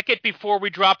 check it before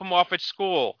we drop them off at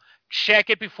school.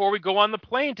 Check it before we go on the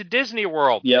plane to Disney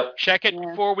World. Yep. Check it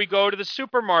before we go to the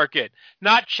supermarket.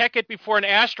 Not check it before an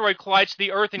asteroid collides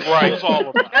the Earth and kills all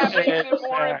of us. That makes it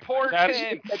more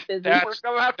important. We're going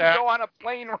to have to go on a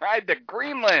plane ride to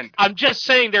Greenland. I'm just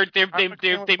saying they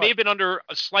may have been under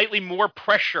a slightly more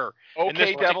pressure.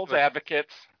 Okay, devil's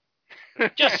advocates.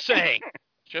 Just saying.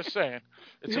 Just saying.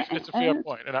 It's a fair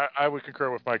point, and I would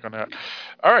concur with Mike on that.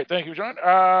 All right, thank you, John.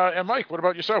 And Mike, what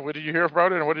about yourself? What did you hear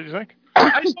about it, and what did you think?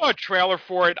 I saw a trailer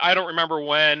for it. I don't remember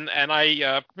when, and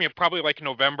probably like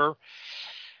November.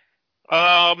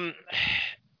 And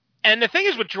the thing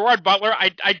is with Gerard Butler,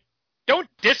 I don't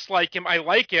dislike him. I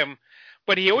like him,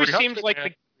 but he always seems like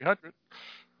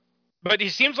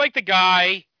the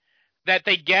guy that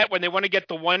they get when they want to get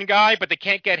the one guy, but they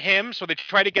can't get him, so they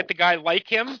try to get the guy like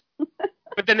him.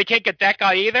 But then they can't get that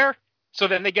guy either, so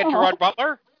then they get Gerard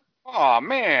Butler. Oh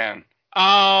man!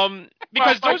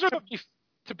 Because those are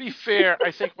to be fair,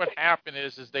 I think what happened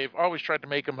is they've always tried to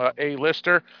make him a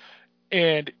A-lister,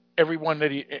 and everyone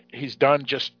that he's done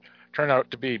just turned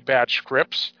out to be bad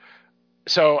scripts.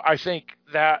 So I think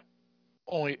that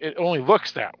it only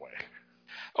looks that way.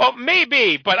 Oh,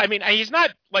 maybe, but I mean, he's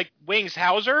not like Wings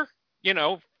Hauser,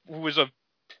 who was a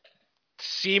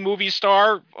C movie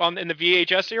star in the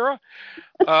VHS era.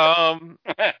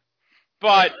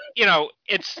 But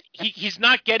he's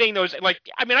not getting those. Like,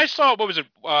 I mean, I saw what was it?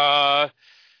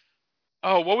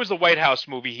 What was the White House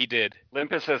movie he did?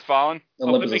 Olympus Has Fallen.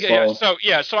 Olympus Has Fallen.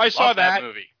 So I saw that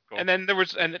movie. Cool. And then there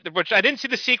was, which I didn't see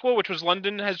the sequel, which was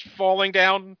London Has Fallen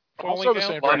Down.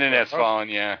 London Has Fallen,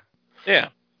 yeah. Yeah.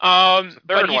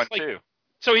 Third one too.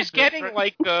 So he's getting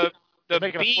like the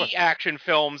B action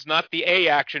films, not the A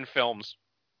action films.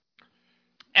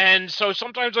 And so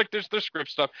sometimes like there's the script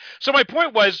stuff. So my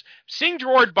point was, seeing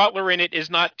Gerard Butler in it is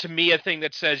not to me a thing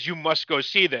that says you must go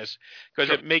see this, because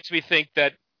it makes me think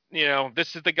that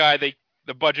this is the guy the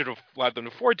budget allowed them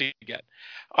to afford to get.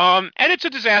 And it's a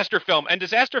disaster film, and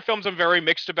disaster films I'm very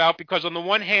mixed about, because on the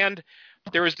one hand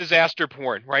there is disaster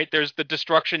porn, right? There's the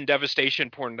destruction, devastation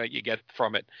porn that you get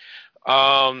from it.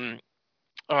 I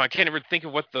can't even think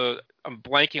of I'm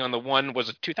blanking on the one. Was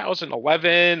it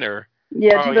 2011 or?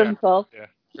 Yeah, 2012. Yeah.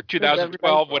 Or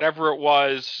 2012, whatever it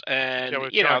was, and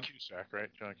with John Cusack, right?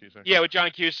 John Cusack. Yeah, with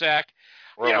John Cusack.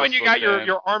 And you got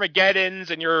your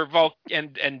Armageddons and your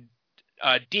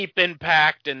Deep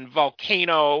Impact and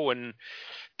Volcano and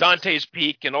Dante's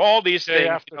Peak and all these Day things.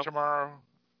 After Tomorrow.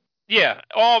 Yeah,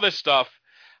 all this stuff,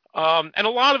 and a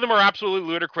lot of them are absolutely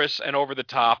ludicrous and over the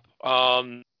top.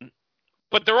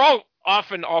 But they're all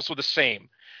often also the same.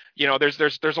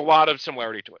 There's a lot of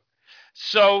similarity to it.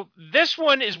 So this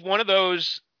one is one of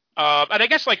those, and I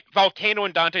guess like Volcano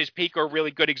and Dante's Peak are a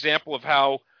really good example of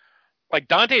how, like,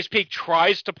 Dante's Peak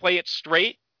tries to play it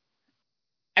straight,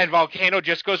 and Volcano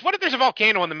just goes, "What if there's a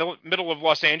volcano in the middle of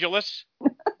Los Angeles?"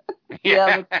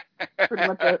 Yeah, that's pretty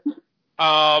much it.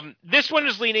 This one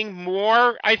is leaning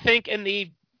more, I think, in the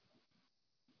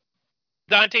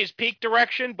Dante's Peak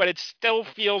direction, but it still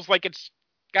feels like it's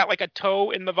got like a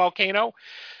toe in the volcano.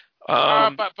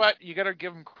 But you got to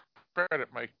give them credit,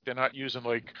 Mike. They're not using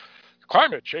like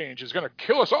climate change is going to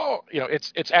kill us all.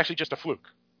 It's actually just a fluke.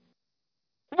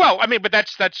 Well, I mean, but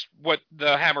that's what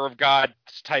the Hammer of God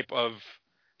type of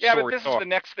Yeah, but stories this is are. the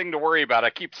next thing to worry about. I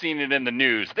keep seeing it in the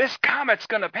news. This comet's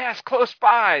going to pass close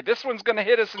by. This one's going to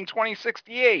hit us in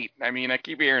 2068. I mean, I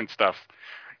keep hearing stuff.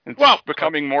 It's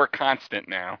becoming more constant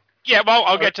now. Yeah, well,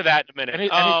 I'll get to that in a minute.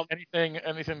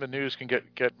 Anything the news can get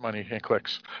money and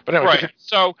clicks. But anyway, right.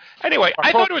 So anyway,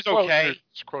 I thought it was okay. News,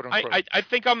 quote unquote. I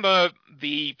think I'm the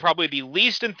probably the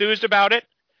least enthused about it.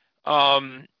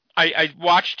 I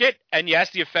watched it, and yes,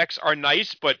 the effects are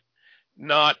nice, but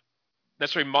not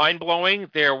necessarily mind blowing.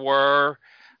 There were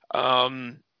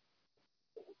there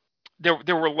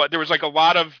was like a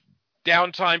lot of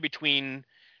downtime between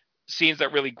scenes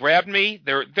that really grabbed me.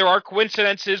 There are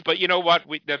coincidences, but you know what?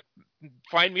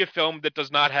 Find me a film that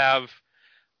does not have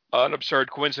an absurd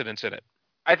coincidence in it.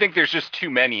 I think there's just too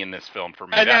many in this film for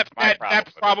me. And that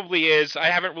probably is.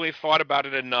 I haven't really thought about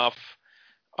it enough.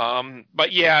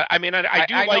 But yeah, I mean, I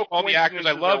do like all the actors.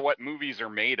 I love what movies are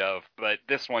made of, but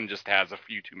this one just has a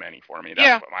few too many for me.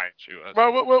 That's what my issue is.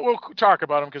 Well, we'll talk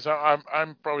about them because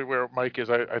I'm probably where Mike is.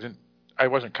 I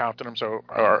wasn't counting them,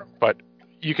 but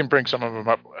you can bring some of them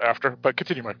up after. But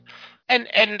continue, Mike.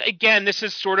 And again, this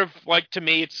is sort of like, to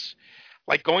me, it's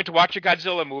like going to watch a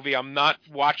Godzilla movie. I'm not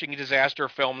watching disaster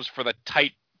films for the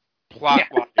tight plot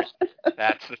lines.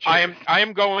 That's the truth. I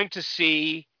am going to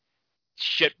see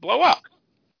shit blow up.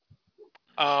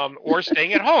 Or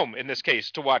staying at home, in this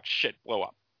case, to watch shit blow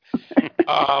up.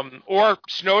 Or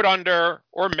snowed under,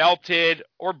 or melted,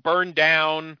 or burned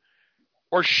down,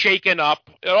 or shaken up.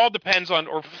 It all depends on,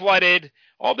 or flooded.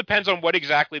 All depends on what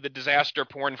exactly the disaster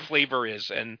porn flavor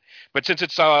is. But since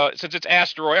it's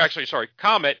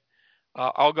comet,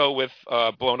 I'll go with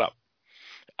blown up.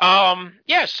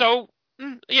 So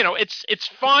it's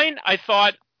fine. I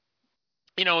thought,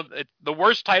 the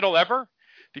worst title ever.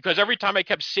 Because every time I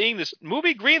kept seeing this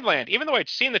movie, Greenland, even though I'd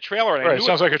seen the trailer, and I knew it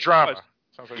sounds like a drama.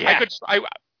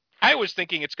 I was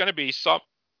thinking it's going to be some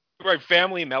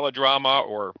family melodrama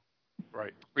or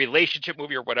relationship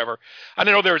movie or whatever. And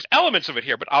I know there's elements of it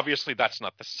here, but obviously that's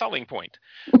not the selling point.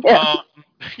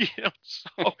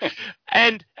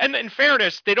 And in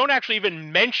fairness, they don't actually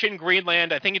even mention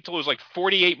Greenland. I think until it was like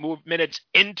 48 minutes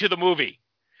into the movie.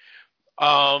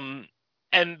 And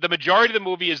the majority of the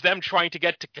movie is them trying to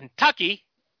get to Kentucky.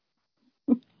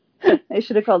 They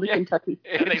should have called it Kentucky.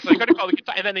 And they could have called it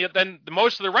Kentucky. And then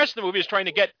most of the rest of the movie is trying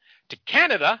to get to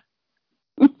Canada.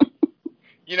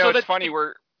 It's funny.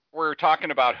 We're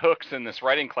talking about hooks in this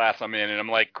writing class I'm in, and I'm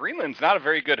like, Greenland's not a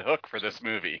very good hook for this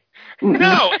movie.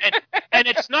 No, and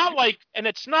it's not like,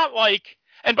 and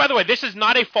by the way, this is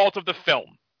not a fault of the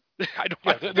film. I'm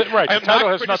not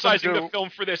criticizing the film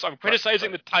for this. I'm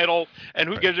criticizing the title, and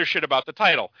who gives a shit about the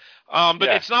title. But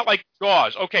it's not like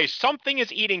Jaws. Okay, something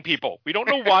is eating people. We don't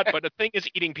know what, but a thing is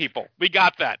eating people. We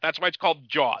got that. That's why it's called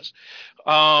Jaws.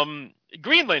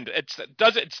 Greenland,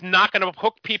 it's not going to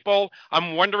hook people.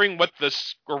 I'm wondering what the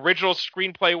original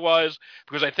screenplay was,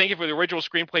 because I think if the original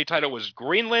screenplay title was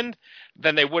Greenland,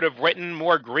 then they would have written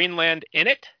more Greenland in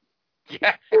it.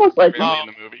 Yeah, in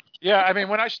the movie. Yeah, I mean,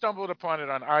 when I stumbled upon it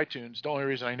on iTunes, the only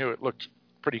reason I knew it looked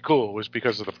pretty cool was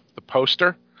because of the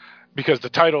poster, because the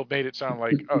title made it sound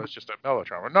like, oh, it's just a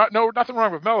melodrama. Nothing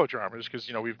wrong with melodramas, because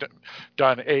we've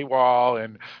done AWOL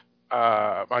and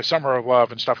My Summer of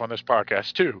Love and stuff on this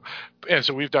podcast too, and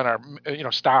so we've done our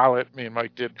Starlet. Me and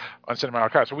Mike did on Cinema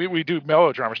Archive, so we do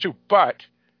melodramas too. But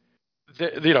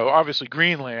obviously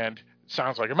Greenland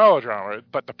sounds like a melodrama,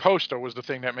 but the poster was the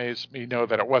thing that made me know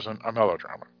that it wasn't a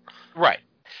melodrama. Right.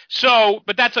 So,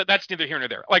 but that's neither here nor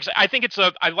there. Like, I think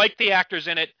I like the actors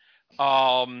in it,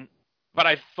 but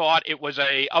I thought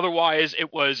otherwise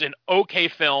it was an okay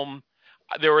film.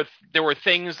 There were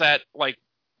things that, like,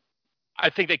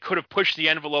 I think they could have pushed the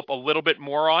envelope a little bit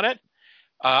more on it.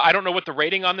 I don't know what the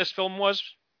rating on this film was.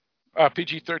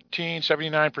 PG-13,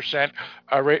 79%.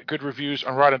 Good reviews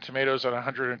on Rotten Tomatoes at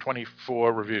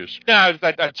 124 reviews. No,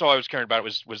 that's all I was caring about.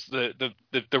 Was the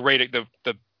rating,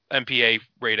 the MPA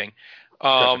rating.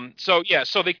 So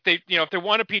they if they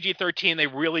want a PG-13, they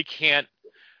really can't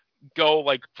go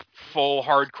like full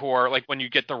hardcore. Like when you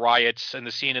get the riots and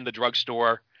the scene in the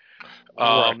drugstore.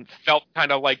 Felt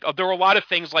kind of like there were a lot of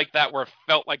things like that where it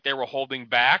felt like they were holding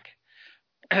back.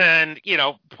 And,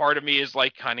 part of me is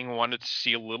like kind of wanted to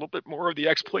see a little bit more of the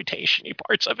exploitation-y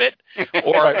parts of it.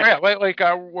 Or like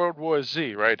World War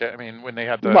Z, right? I mean, when they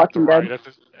had the riot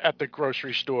at the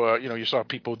grocery store, you saw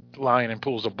people lying in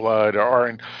pools of blood or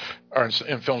in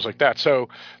films like that. So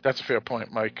that's a fair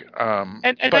point, Mike.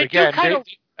 But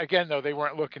again, though, they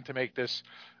weren't looking to make this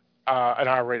an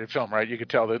R-rated film, right? You could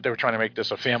tell that they were trying to make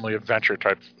this a family adventure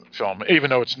type film, even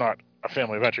though it's not a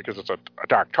family adventure because it's a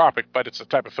dark topic, but it's the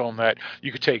type of film that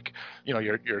you could take, your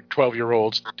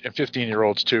 12-year-olds and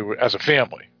 15-year-olds to as a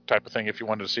family type of thing if you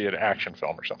wanted to see an action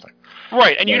film or something.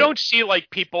 Right, and you don't see like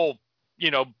people,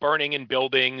 burning in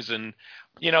buildings, and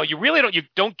you really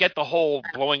don't get the whole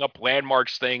blowing up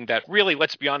landmarks thing that really,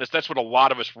 let's be honest, that's what a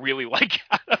lot of us really like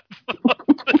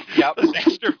out of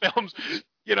disaster films.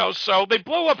 So they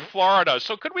blew up Florida.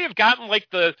 So could we have gotten like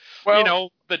the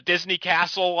Disney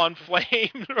castle on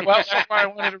flame? Well, that's why I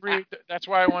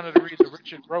wanted to read the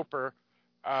Richard Roper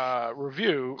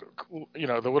review.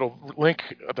 The little link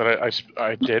that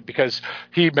I did, because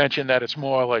he mentioned that it's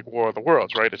more like War of the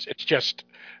Worlds, right? It's just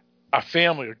a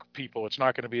family of people. It's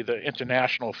not going to be the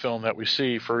international film that we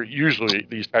see for usually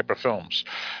these type of films.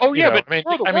 Oh yeah, but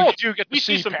War of the Worlds, you get to we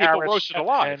see some Paris people roasted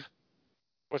alive.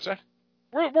 What's that?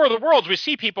 War of the Worlds, we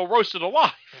see people roasted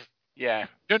alive. Yeah.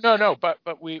 No. But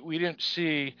we didn't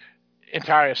see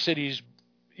entire cities,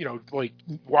 like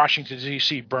Washington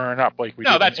D.C. burn up like we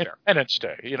did that's in Independence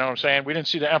Day. You know what I'm saying? We didn't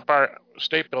see the Empire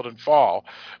State Building fall,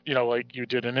 like you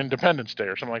did in Independence Day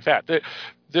or something like that.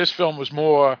 This film was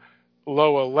more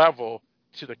lower level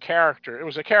to the character. It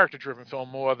was a character-driven film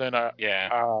more than a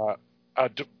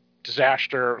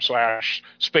disaster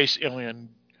 / space alien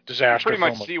disaster. You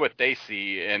pretty much see what they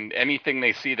see, and anything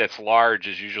they see that's large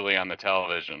is usually on the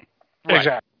television. Right.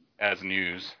 Exactly. As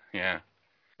news. Yeah.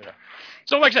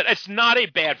 So, like I said, it's not a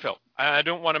bad film. I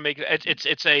don't want to make it.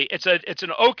 It's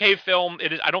an okay film.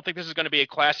 It is. I don't think this is going to be a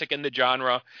classic in the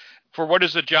genre. For what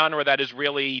is a genre that is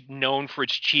really known for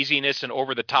its cheesiness and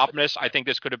over the topness, I think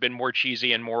this could have been more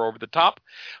cheesy and more over the top,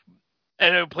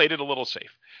 and it played it a little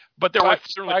safe. But there were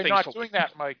certainly things. By not doing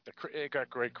that, Mike, it got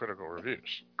great critical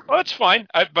reviews. Well, that's fine.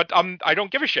 But I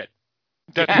don't give a shit.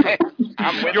 You're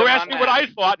asking what I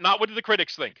thought, not what did the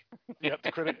critics think. Yeah,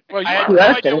 the critic. Well, I had no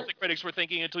idea what the critics were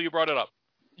thinking until you brought it up.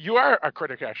 You are a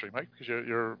critic, actually, Mike, because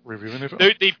you're reviewing the film.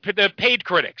 The paid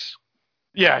critics.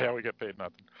 Yeah, we get paid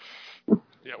nothing.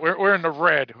 Yeah, we're in the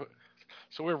red,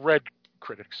 so we're red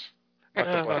critics. Not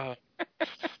the black.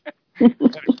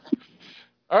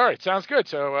 All right, sounds good.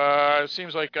 So it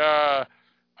seems like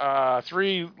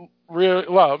 3 real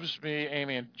loves, me,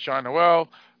 Amy, and Sean Noel,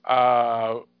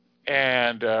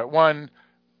 and 1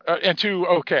 and 2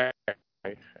 okay,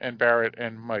 and Barrett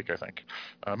and Mike, I think.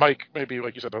 Mike maybe,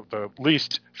 like you said, the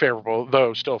least favorable,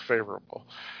 though still favorable.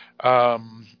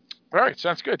 All right,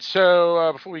 sounds good.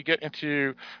 So before we get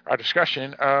into our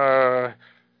discussion, Barrett,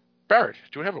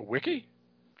 do we have a wiki?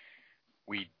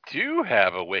 We do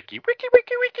have a wiki.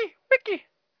 Wiki.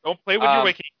 Don't play with your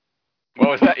wiki. What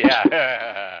was that?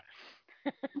 Yeah.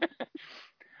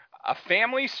 A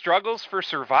family struggles for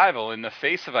survival in the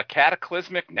face of a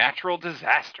cataclysmic natural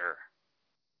disaster.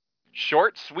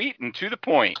 Short, sweet, and to the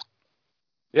point.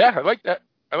 Yeah, I like that.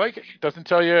 I like it. Doesn't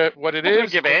tell you what it is.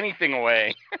 Doesn't give anything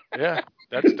away. Yeah,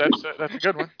 that's a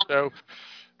good one. So,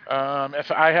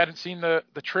 if I hadn't seen the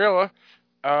trailer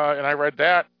and I read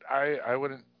that, I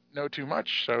wouldn't know too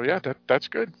much. So yeah, that's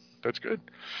good. That's good.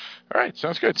 All right,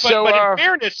 sounds good. But in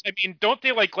fairness, I mean, don't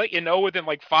they let you know within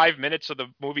 5 minutes of the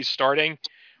movie starting,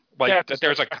 that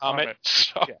there's a comet?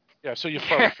 So. Yeah. So you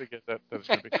probably figured that it's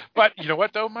going to be. But you know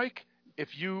what though, Mike?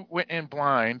 If you went in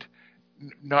blind,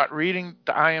 not reading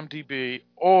the IMDb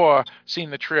or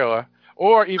seeing the trailer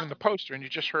or even the poster, and you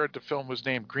just heard the film was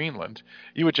named Greenland,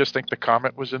 you would just think the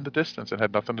comet was in the distance and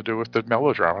had nothing to do with the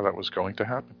melodrama that was going to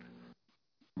happen.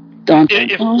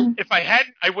 If I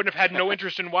hadn't, I would have had no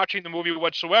interest in watching the movie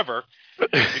whatsoever,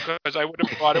 because I would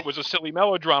have thought it was a silly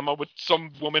melodrama with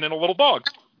some woman and a little dog.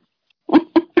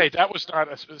 Hey, that was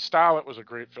not a style. It was a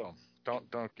great film.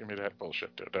 Don't give me that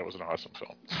bullshit, dude. That was an awesome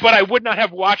film. But I would not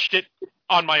have watched it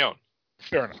on my own.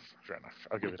 Fair enough.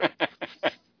 I'll give you that.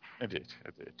 Indeed.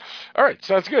 All right,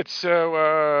 sounds good.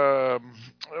 So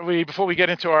before we get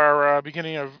into our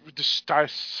beginning of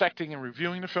dissecting and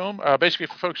reviewing the film, basically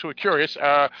for folks who are curious,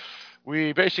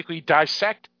 we basically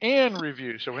dissect and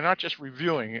review. So we're not just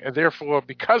reviewing, and therefore,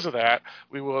 because of that,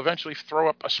 we will eventually throw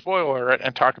up a spoiler alert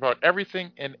and talk about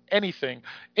everything and anything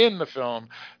in the film,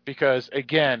 because,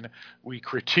 again, we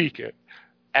critique it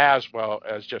as well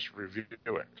as just review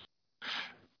it.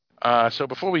 So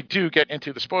before we do get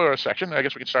into the spoiler section, I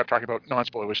guess we can start talking about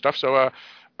non-spoiler stuff. So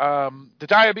the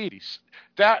diabetes,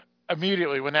 that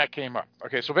immediately when that came up.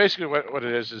 Okay, so basically what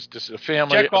it is just a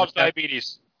family. Chekhov's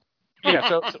diabetes. Yeah,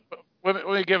 so let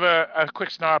me give a quick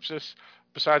synopsis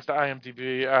besides the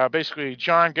IMDb. Basically,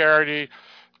 John Garrity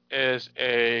is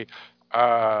a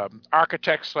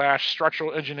architect /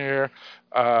 structural engineer.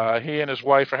 He and his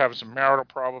wife are having some marital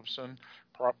problems.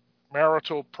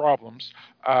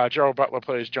 Gerald Butler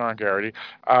plays John Garrity.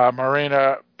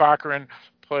 Marina Baccarin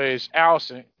plays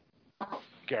Allison.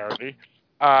 Garrity,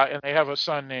 and they have a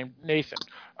son named Nathan.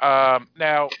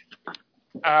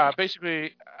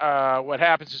 Basically, what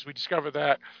happens is we discover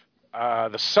that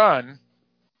the son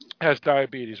has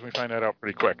diabetes. We find that out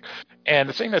pretty quick. And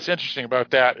the thing that's interesting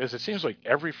about that is it seems like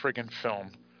every friggin'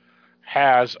 film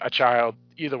has a child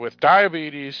either with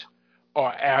diabetes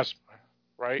or asthma,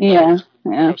 right? Yeah.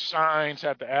 Signs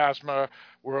had the asthma.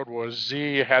 World War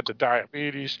Z had the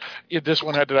diabetes. This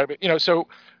one had the diabetes. So.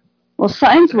 Well,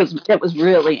 Signs was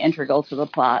really integral to the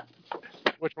plot.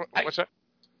 What's that?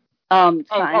 Signs.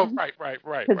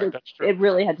 Right. That's true. It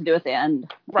really had to do with the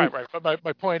end. Right. But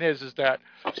my point is that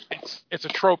it's a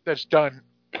trope that's done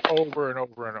over and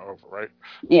over and over, right?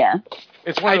 Yeah.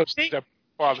 It's one of those things that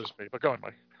bothers me. But go on,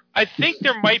 Mike. I think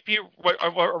there might be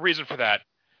a reason for that.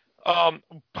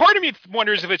 Part of me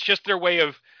wonders if it's just their way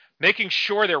of making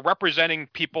sure they're representing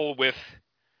people with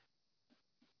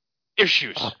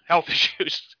issues, health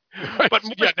issues. But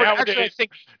nowadays, I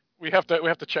think we have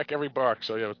to check every box.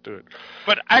 So yeah, let's do it.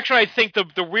 But actually, I think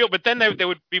the real. But then they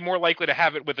would be more likely to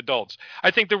have it with adults.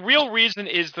 I think the real reason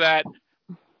is that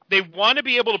they want to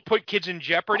be able to put kids in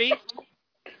jeopardy.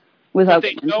 Without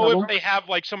they know if they have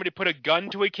like somebody put a gun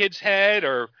to a kid's head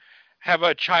or have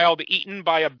a child eaten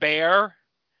by a bear,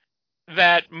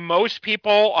 that most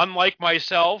people, unlike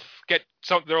myself, there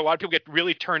are a lot of people get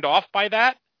really turned off by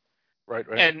that. Right.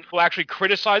 And will actually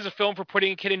criticize a film for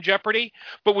putting a kid in jeopardy.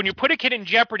 But when you put a kid in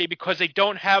jeopardy because they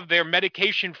don't have their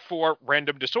medication for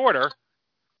random disorder,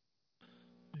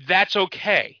 that's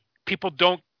okay. People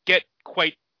don't get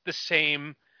quite the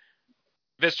same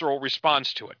visceral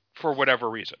response to it for whatever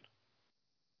reason.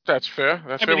 That's fair.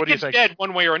 What do you think? Dead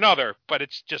one way or another, but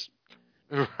it's just.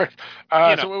 Right.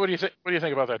 So what do you think? What do you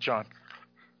think about that, John?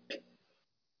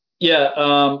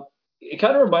 Yeah. It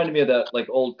kind of reminded me of that like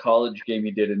old college game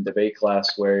you did in debate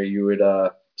class where you would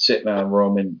sit in a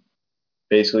room and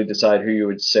basically decide who you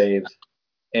would save,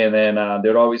 and then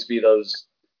there would always be those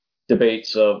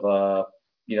debates of the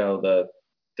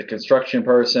construction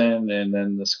person and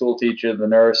then the school teacher, the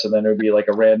nurse, and then there would be like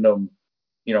a random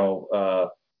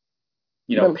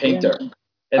painter.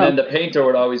 And then the painter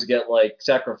would always get like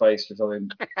sacrificed or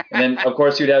something. And then of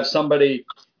course you'd have somebody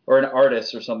or an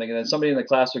artist or something, and then somebody in the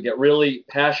class would get really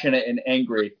passionate and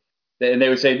angry, and they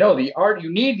would say, "No,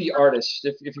 you need the artist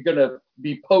if you're going to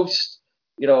be post,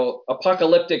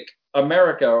 apocalyptic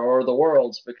America or the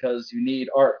world's, because you need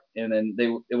art." And then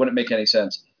it wouldn't make any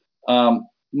sense.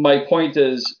 My point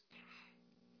is,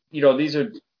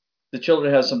 the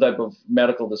children have some type of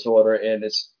medical disorder, and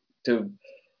it's to,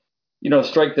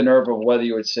 strike the nerve of whether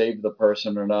you would save the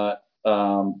person or not.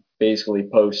 Basically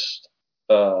post.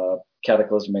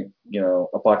 Cataclysmic,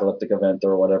 apocalyptic event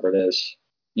or whatever it is.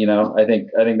 I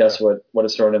think that's what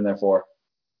it's thrown in there for.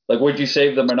 Like, would you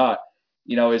save them or not?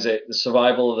 Is it the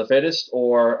survival of the fittest,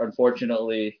 or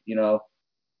unfortunately, you're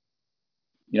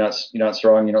not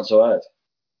strong, you don't survive.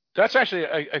 That's actually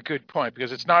a good point,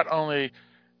 because it's not only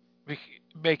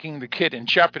making the kid in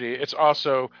jeopardy, it's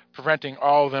also preventing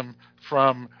all of them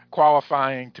from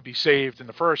qualifying to be saved in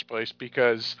the first place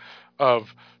because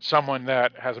of someone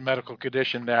that has a medical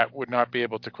condition that would not be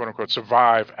able to, quote unquote,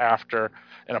 survive after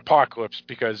an apocalypse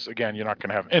because, again, you're not going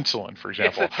to have insulin, for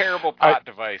example. It's a terrible plot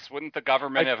device. Wouldn't the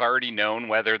government have already known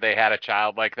whether they had a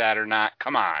child like that or not?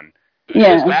 Come on.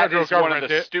 Yeah. That is one of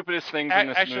the stupidest things in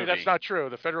this movie. Actually, that's not true.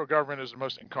 The federal government is the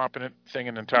most incompetent thing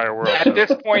in the entire world. At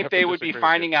this point, they would be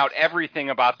finding out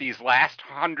everything about these last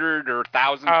 100 or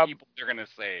 1,000 people they're going to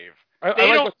save.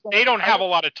 They don't have a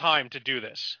lot of time to do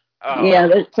this. Yeah,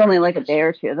 it's only like a day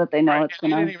or two that they know it's going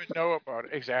to. They didn't even know about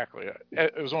it. Exactly.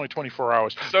 It was only 24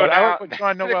 hours. So now, the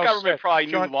government probably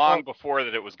knew long before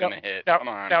that it was going to hit. Come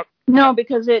on. No,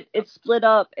 because it split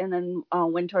up and then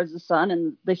went towards the sun,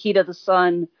 and the heat of the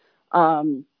sun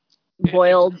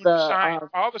boiled the...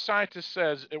 all the scientists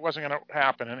says it wasn't going to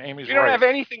happen, and Amy's right. We don't have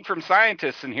anything from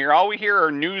scientists in here. All we hear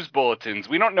are news bulletins.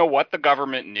 We don't know what the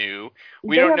government knew.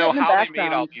 We don't know how they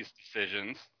made all these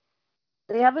decisions.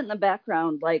 They have it in the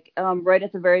background, like right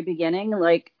at the very beginning.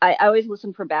 Like I always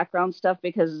listen for background stuff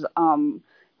because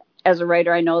as a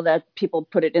writer, I know that people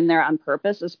put it in there on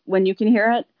purpose when you can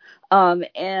hear it.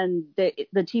 And the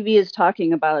TV is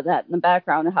talking about that in the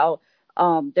background, how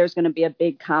there's going to be a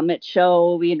big comet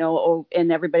show,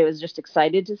 and everybody was just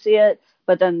excited to see it.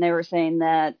 But then they were saying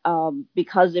that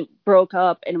because it broke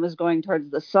up and it was going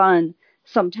towards the sun,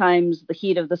 sometimes the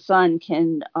heat of the sun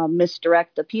can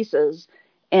misdirect the pieces.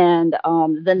 And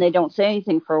then they don't say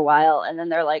anything for a while, and then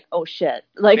they're like, "Oh shit!"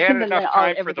 Like, they had enough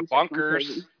time for the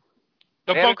bunkers.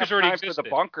 The bunkers already exist. The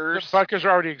bunkers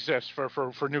already exist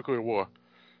for nuclear war.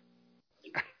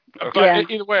 Okay.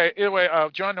 But either way,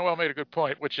 John Noel made a good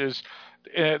point, which is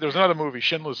There was another movie,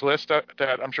 Schindler's List, that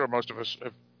I'm sure most of us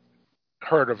have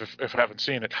heard of if haven't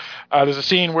seen it. There's a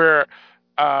scene where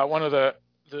one of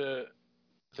the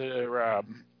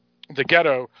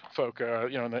ghetto folk,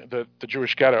 the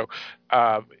Jewish ghetto,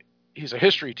 he's a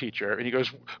history teacher, and he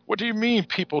goes, "What do you mean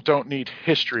people don't need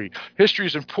history? History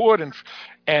is important."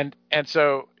 And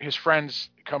so his friends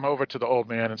come over to the old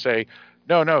man and say,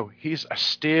 No, he's a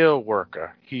steel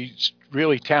worker. He's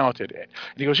really talented. And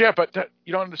he goes, "Yeah, but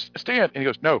you don't understand." And he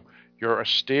goes, "No, you're a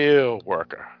steel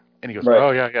worker." And he goes, Right.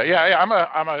 "Oh yeah.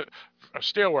 I'm a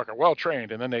steel worker, well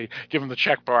trained." And then they give him the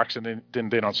checkbox, and then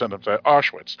they don't send him to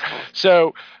Auschwitz.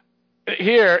 So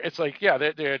here it's like, yeah,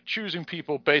 they're choosing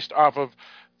people based off of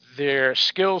their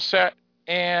skill set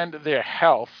and their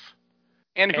health.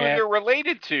 And who you're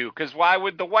related to, because why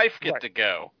would the wife get to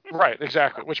go? Right,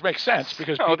 exactly, which makes sense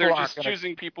because No, people they're aren't just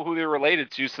choosing people who they're related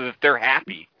to so that they're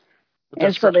happy.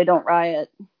 And so they don't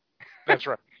riot. That's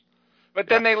right. But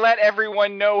then they let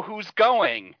everyone know who's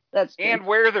going. That's true. And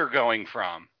where they're going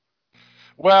from.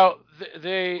 Well,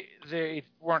 they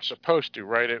weren't supposed to,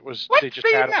 right? It was What? they just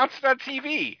They had announced it on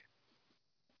TV.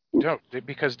 No,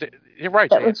 because you're right.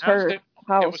 That they was her announced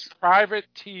house. It was private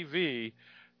TV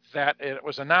that it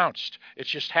was announced. It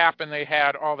just happened they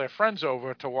had all their friends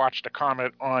over to watch the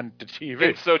comet on the TV.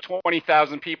 And so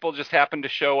 20,000 people just happened to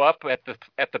show up at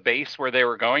the base where they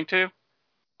were going to.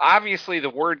 Obviously, the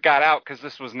word got out because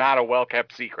this was not a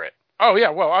well-kept secret. Oh yeah,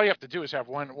 well, all you have to do is have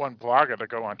one blogger to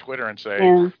go on Twitter and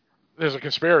say there's a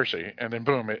conspiracy, and then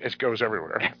boom, it goes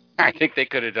everywhere. I think they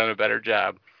could have done a better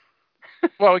job.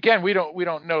 Well, again, we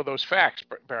don't know those facts,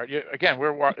 Barrett.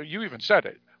 You even said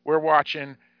it. We're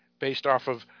watching based off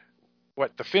of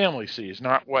what the family sees,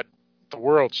 not what the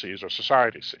world sees or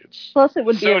society sees. Plus, it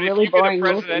would be a really boring if you get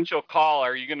a presidential call,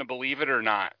 are you going to believe it or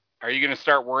not? Are you going to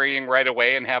start worrying right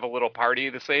away and have a little party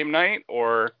the same night,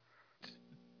 or?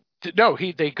 No,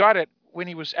 they got it when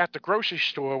he was at the grocery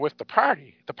store with the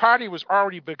party. The party was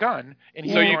already begun, and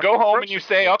so you go home and you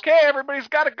say, "Okay, everybody's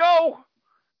got to go.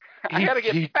 I got to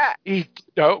get fat." Dude,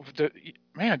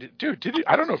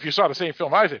 I don't know if you saw the same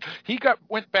film I did. He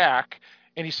went back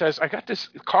and he says, "I got this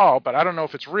call, but I don't know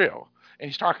if it's real." And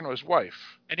he's talking to his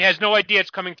wife, and he has no idea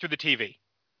it's coming through the TV.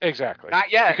 Exactly.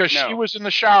 Not yet, because no. she was in the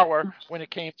shower when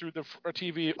it came through the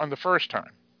TV on the first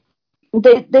time.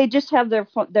 They just have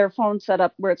their phone set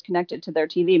up where it's connected to their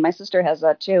TV. My sister has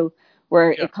that too,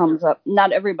 where it comes up.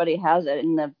 Not everybody has it,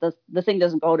 and the thing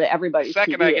doesn't go to everybody's The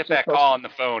second TV. I get that call on the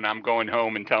phone, I'm going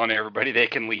home and telling everybody they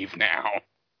can leave now.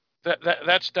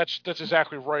 That's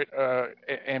exactly right,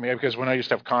 Amy. Because when I used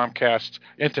to have Comcast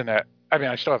internet, I mean,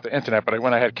 I still have the internet, but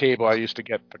when I had cable, I used to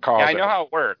get the calls. Yeah, I know how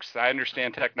it works. I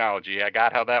understand technology. I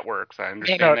got how that works. I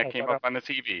understand that came up on the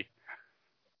TV.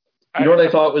 You know what I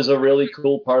thought was a really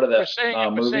cool part of that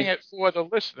movie? movie? Saying it for the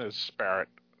listeners, Barrett,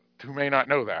 who may not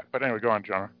know that. But anyway, go on,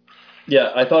 John.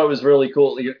 Yeah, I thought it was really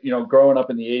cool. You know, growing up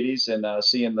in the 80s and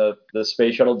seeing the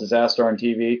space shuttle disaster on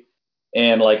TV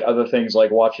and like other things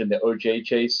like watching the OJ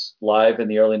chase live in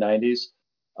the early 90s.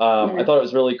 I thought it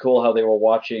was really cool how they were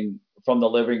watching from the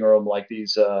living room like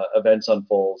these events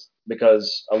unfold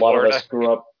because a lot of us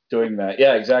grew up doing that.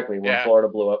 Yeah, exactly. When Florida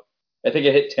blew up. I think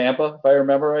it hit Tampa, if I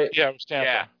remember right. Yeah, it was Tampa.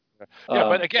 Yeah.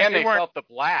 But again, they felt the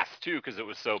blast too because it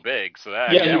was so big. So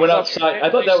that you went outside. I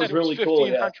thought that was really cool.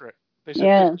 Yeah. They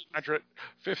said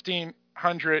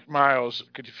 1,500 miles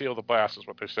could you feel the blast is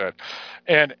what they said.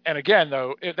 And again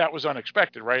though, that was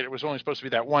unexpected, right? It was only supposed to be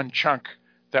that one chunk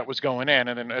that was going in,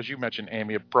 and then as you mentioned,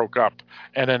 Amy, it broke up,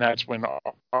 and then that's when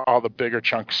all the bigger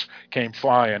chunks came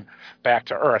flying back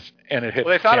to Earth, and it hit.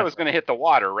 Well, they thought it was going to hit the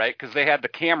water, right? Because they had the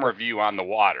camera view on the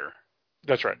water.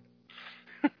 That's right.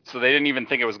 So they didn't even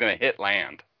think it was going to hit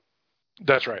land.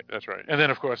 That's right. And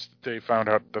then, of course, they found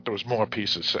out that there was more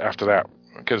pieces after that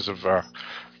because of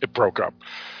it broke up.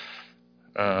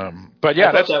 But yeah,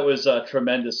 I thought that was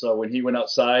tremendous. Though when he went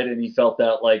outside and he felt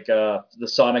that like the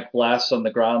sonic blast on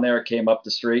the ground there came up the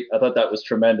street. I thought that was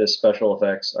tremendous special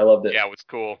effects. I loved it. Yeah, it was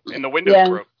cool. And the windows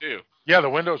broke too. Yeah, the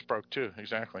windows broke too.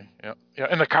 Exactly. Yeah.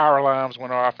 And the car alarms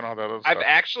went off and all that other stuff. I've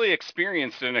actually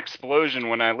experienced an explosion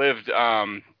when I lived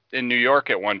in New York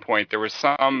at one point. There was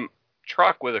some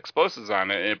truck with explosives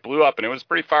on it, and it blew up, and it was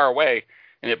pretty far away,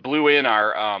 and it blew in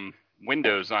our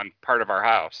windows on part of our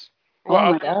house. Well,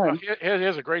 oh my God.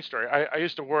 Here's a great story. I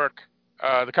used to work,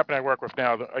 the company I work with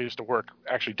now, I used to work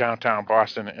actually downtown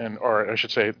Boston, or I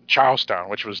should say Charlestown,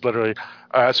 which was literally,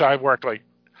 so I worked like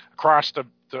across the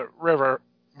river,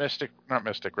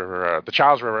 the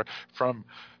Charles River from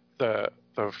where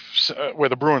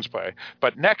the Bruins play.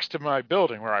 But next to my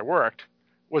building where I worked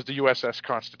was the USS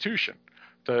Constitution,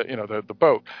 the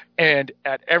boat. And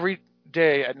at every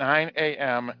day at 9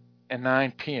 a.m. and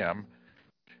 9 p.m.,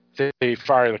 they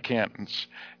fire the cannons.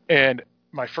 And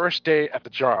my first day at the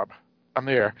job, I'm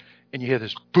there, and you hear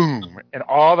this boom, and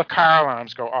all the car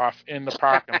alarms go off in the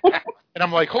parking lot. And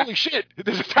I'm like, holy shit,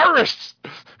 there's terrorists!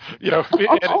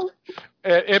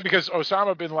 And because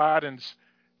Osama bin Laden's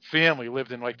family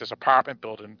lived in like this apartment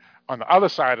building on the other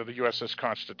side of the USS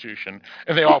Constitution,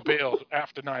 and they all bailed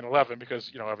after 9/11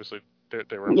 because, obviously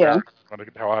they were Americans, wanted to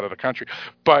get the hell out of the country.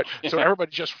 But so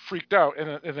everybody just freaked out,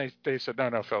 and they said,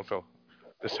 no, Phil,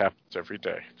 this happens every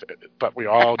day. But we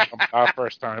all jumped our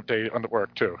first time day on the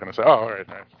work too. And I said, all right.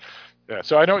 Yeah,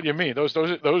 so I know what you mean.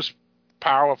 Those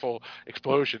powerful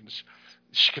explosions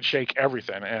can shake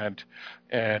everything, and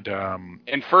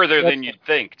further than you'd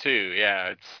think too.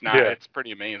 Yeah, it's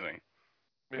pretty amazing.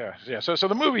 Yeah. So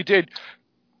the movie did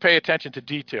pay attention to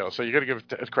detail, so you got to give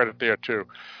it credit there too.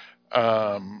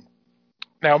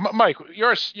 Now, Mike,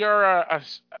 you're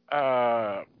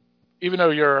even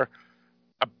though you're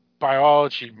a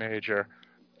biology major,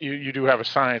 you do have a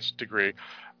science degree.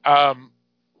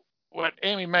 What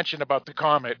Amy mentioned about the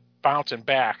comet bouncing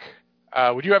back,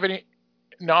 would you have any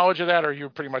knowledge of that, or are you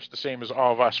pretty much the same as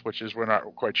all of us, which is we're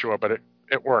not quite sure, but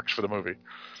it works for the movie?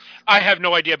 I have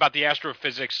no idea about the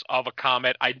astrophysics of a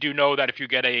comet. I do know that if you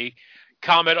get a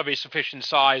comet of a sufficient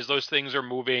size, those things are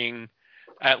moving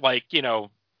at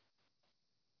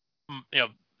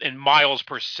in miles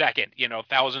per second,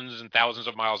 thousands and thousands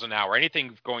of miles an hour.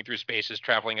 Anything going through space is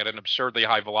traveling at an absurdly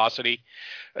high velocity.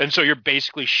 And so you're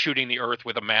basically shooting the Earth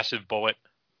with a massive bullet.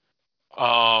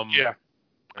 Yeah.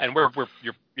 And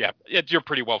you're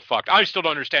pretty well fucked. I still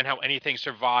don't understand how anything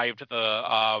survived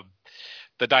the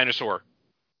dinosaur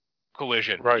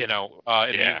collision, right.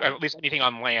 At least anything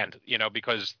on land,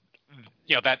 because,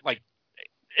 that, like,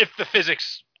 if the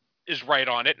physics is right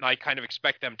on it, and I kind of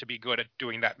expect them to be good at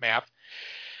doing that math,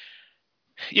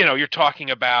 you're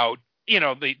talking about,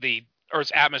 the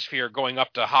Earth's atmosphere going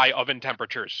up to high oven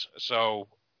temperatures. So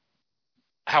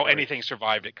how anything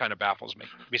survived, it kind of baffles me,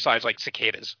 besides, like,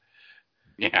 cicadas.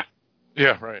 Yeah.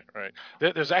 Yeah, right.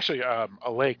 There's actually a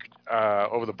lake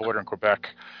over the border in Quebec,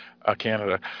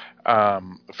 Canada.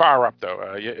 Far up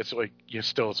though, it's like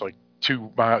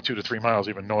 2 to 3 miles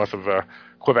even north of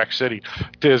Quebec City.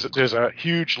 There's a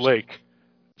huge lake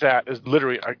that is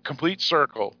literally a complete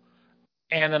circle,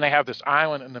 and then they have this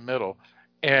island in the middle,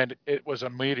 and it was a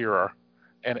meteor,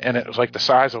 and it was like the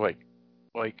size of like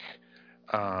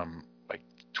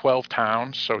 12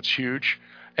 towns, so it's huge.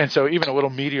 And so even a little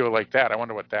meteor like that, I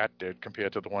wonder what that did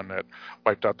compared to the one that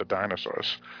wiped out the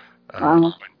dinosaurs.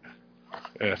 Yeah,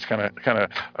 it's kind of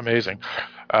amazing.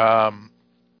 Now,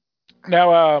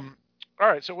 all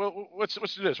right, so let's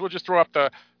do this. We'll just throw up the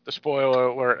spoiler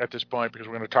alert at this point because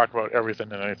we're going to talk about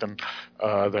everything and anything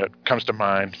that comes to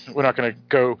mind. We're not going to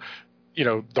go,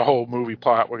 the whole movie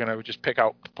plot. We're going to just pick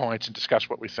out points and discuss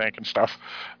what we think and stuff.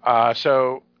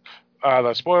 So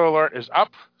the spoiler alert is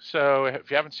up. So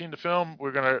if you haven't seen the film,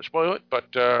 we're going to spoil it, but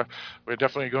we're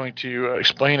definitely going to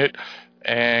explain it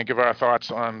and give our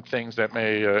thoughts on things that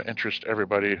may interest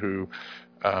everybody who,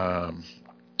 will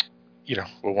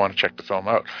want to check the film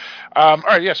out. All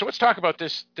right, yeah. So let's talk about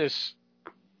this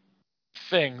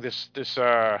thing, this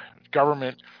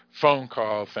government phone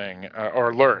call thing,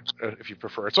 or alert, if you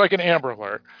prefer. It's like an Amber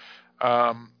Alert,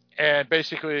 and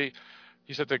basically,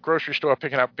 he's at the grocery store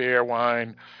picking up beer,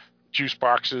 wine, juice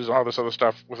boxes, all this other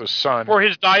stuff with his son. For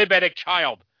his diabetic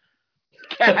child.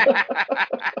 Yeah,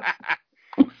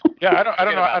 I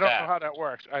don't know how that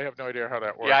works. I have no idea how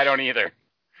that works. Yeah, I don't either.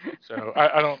 So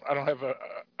I don't have a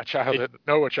child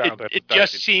It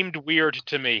just seemed weird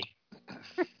to me.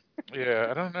 Yeah,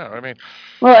 I don't know. I mean,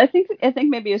 well, I think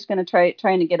maybe he was going to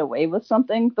trying to get away with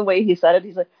something. The way he said it,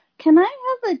 he's like, "Can I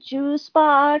have a juice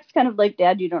box?" Kind of like,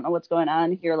 "Dad, you don't know what's going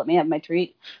on here. Let me have my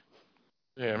treat."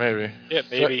 Yeah, maybe. Yeah,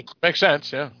 maybe. So, makes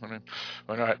sense. Yeah, I mean,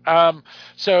 why not?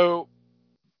 So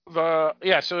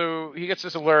he gets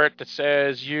this alert that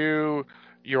says you,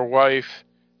 your wife,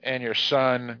 and your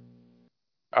son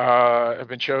have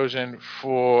been chosen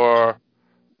for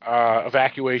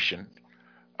evacuation.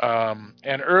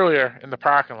 And earlier in the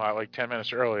parking lot, like 10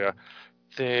 minutes earlier,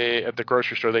 at the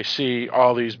grocery store, they see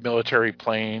all these military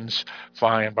planes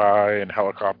flying by and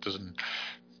helicopters and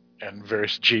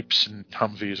various Jeeps and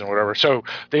Humvees and whatever. So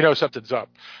they know something's up.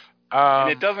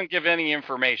 And it doesn't give any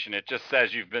information. It just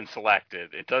says you've been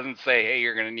selected. It doesn't say, hey,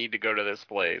 you're going to need to go to this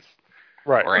place.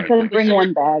 Right. It says bring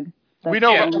one bag. We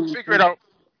know.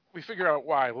 We figure out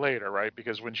why later, right?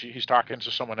 Because when he's talking to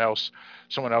someone else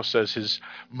says his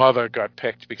mother got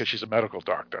picked because she's a medical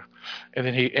doctor. And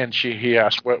then he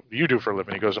asked, what do you do for a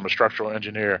living? He goes, I'm a structural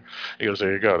engineer. He goes,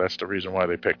 there you go. That's the reason why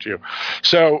they picked you.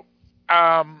 So,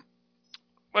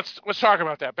 let's talk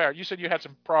about that, Barrett. You said you had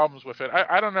some problems with it.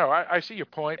 I don't know. I see your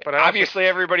point, but obviously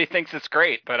everybody thinks it's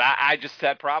great, but I just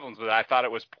had problems with it. I thought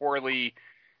it was poorly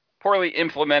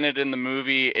implemented in the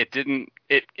movie.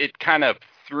 It kind of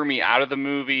threw me out of the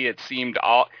movie. It seemed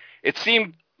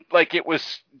like it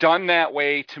was done that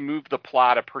way to move the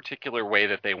plot a particular way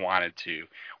that they wanted to,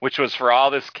 which was for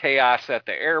all this chaos at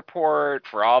the airport,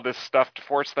 for all this stuff to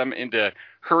force them into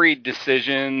hurried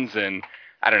decisions, and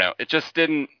I don't know. It just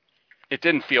didn't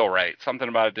feel right. Something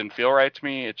about it didn't feel right to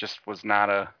me. It just was not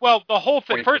a... Well, the whole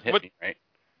thing... First, right?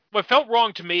 What felt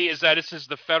wrong to me is that this is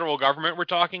the federal government we're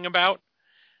talking about,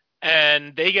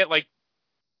 and they get like...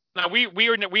 Now, we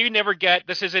never get...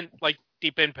 This isn't like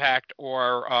Deep Impact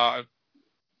or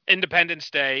Independence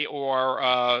Day or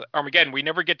Armageddon. We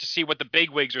never get to see what the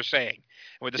bigwigs are saying,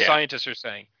 what the scientists are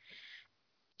saying.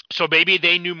 So maybe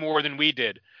they knew more than we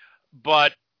did.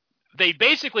 But they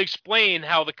basically explain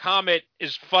how the comet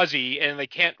is fuzzy and they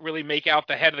can't really make out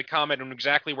the head of the comet and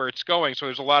exactly where it's going. So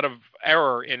there's a lot of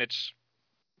error in its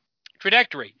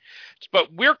trajectory.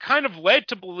 But we're kind of led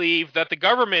to believe that the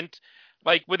government,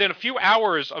 like within a few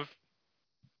hours of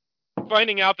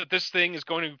finding out that this thing is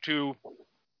going to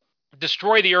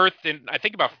destroy the Earth in, I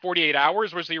think, about 48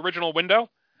 hours was the original window,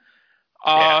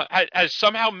 has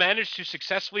somehow managed to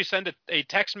successfully send a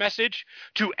text message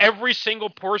to every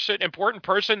single important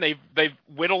person they've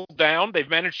whittled down. They've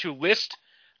managed to list,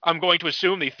 I'm going to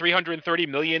assume, the 330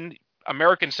 million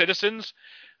American citizens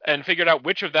and figured out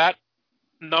which of that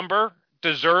number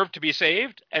deserve to be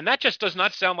saved. And that just does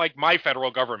not sound like my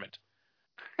federal government.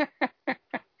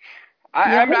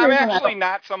 I'm actually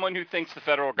not someone who thinks the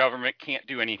federal government can't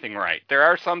do anything right. There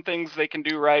are some things they can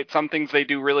do right, some things they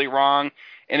do really wrong,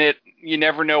 and you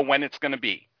never know when it's going to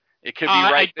be. It could be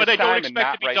right this time and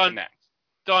not right the next.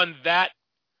 Done that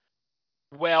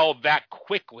well that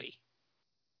quickly.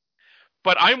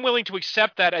 But I'm willing to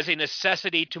accept that as a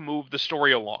necessity to move the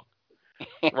story along.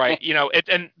 Right?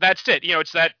 And that's it.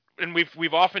 It's that, and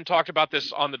we've often talked about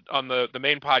this on the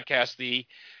main podcast, the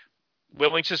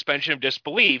willing suspension of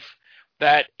disbelief,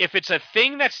 that if it's a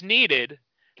thing that's needed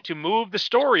to move the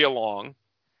story along,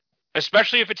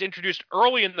 especially if it's introduced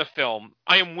early in the film,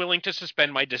 I am willing to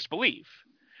suspend my disbelief.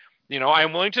 I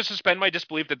am willing to suspend my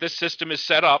disbelief that this system is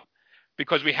set up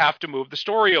because we have to move the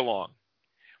story along.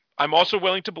 I'm also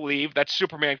willing to believe that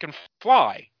Superman can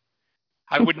fly.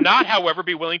 I would not, however,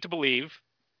 be willing to believe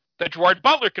that Gerard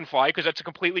Butler can fly, because that's a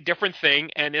completely different thing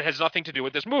and it has nothing to do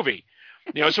with this movie.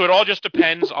 So it all just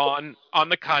depends on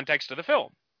the context of the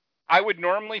film. I would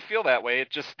normally feel that way.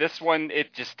 This one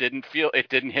just didn't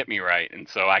hit me right. And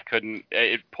so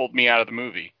it pulled me out of the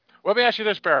movie. Well, let me ask you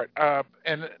this, Barrett,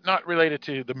 and not related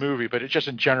to the movie, but it's just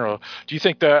in general. Do you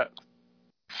think the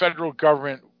federal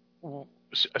government,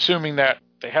 assuming that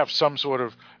they have some sort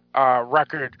of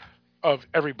record of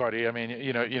everybody? I mean,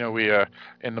 we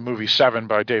in the movie Seven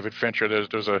by David Fincher,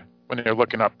 there's when they're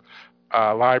looking up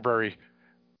library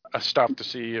stuff to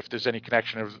see if there's any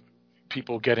connection of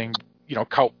people getting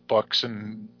cult books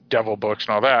and devil books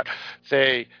and all that.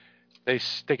 They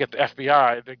get the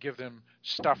FBI. They give them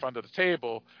stuff under the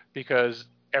table because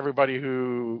everybody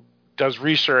who does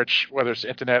research, whether it's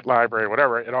internet, library,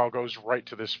 whatever, it all goes right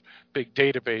to this big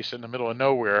database in the middle of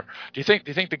nowhere. Do you think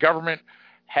the government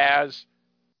has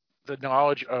the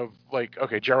knowledge of, like,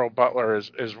 okay, Gerald Butler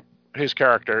is his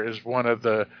character is one of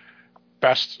the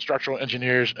best structural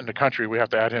engineers in the country. We have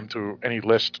to add him to any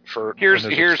list for... Here's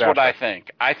what I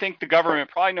think. I think the government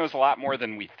probably knows a lot more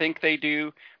than we think they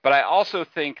do, but I also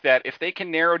think that if they can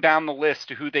narrow down the list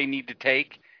to who they need to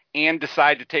take and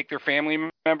decide to take their family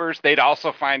members, they'd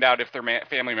also find out if their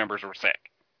family members were sick.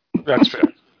 That's fair.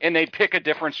 And they'd pick a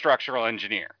different structural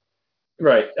engineer.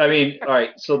 Right. I mean, all right,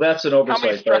 so that's an oversight. How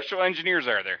many structural engineers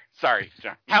are there? Sorry,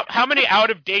 John. How many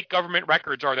out-of-date government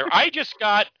records are there? I just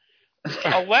got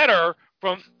a letter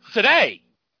from today.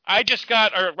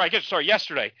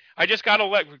 Yesterday. I just got a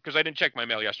letter, because I didn't check my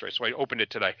mail yesterday, so I opened it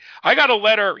today. I got a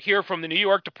letter here from the New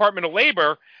York Department of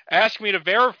Labor asking me to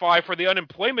verify for the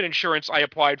unemployment insurance I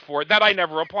applied for that I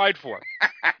never applied for.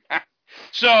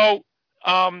 So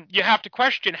you have to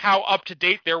question how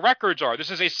up-to-date their records are.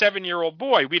 This is a 7-year-old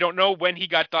boy. We don't know when he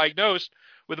got diagnosed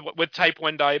with type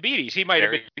 1 diabetes. He might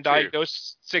have been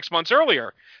diagnosed 6 months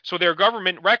earlier. So their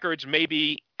government records may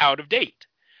be out of date.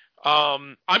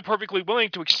 I'm perfectly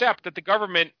willing to accept that the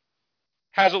government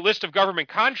has a list of government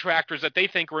contractors that they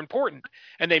think are important,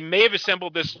 and they may have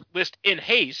assembled this list in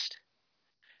haste,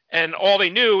 and all they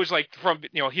knew is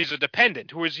he's a dependent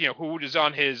who is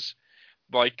on his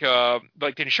like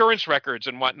insurance records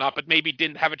and whatnot, but maybe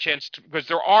didn't have a chance to, because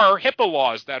there are HIPAA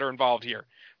laws that are involved here.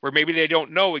 where maybe they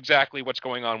don't know exactly what's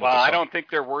going on. Well, with the I sun. don't think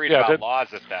they're worried about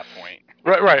laws at that point.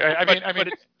 Right.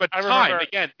 But I time remember,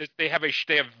 again. They have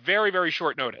very, very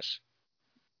short notice.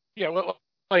 Yeah, well,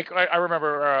 like I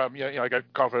remember, I got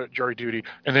called for jury duty,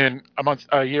 and then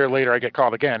a year later, I get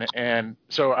called again, and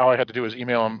so all I had to do was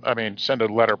email them. Send a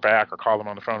letter back or call them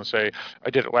on the phone and say I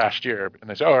did it last year, and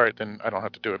they say, all right, then I don't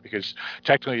have to do it because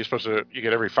technically you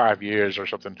get every 5 years or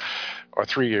something, or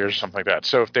 3 years, something like that.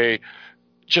 So if they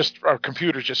our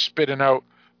computers just spitting out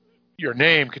your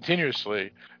name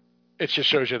continuously, it just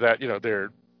shows you that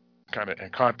they're kind of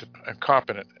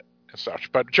incompetent and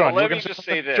such. But John, let me just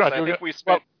say this: John, I think we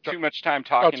spent too much time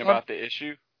talking about the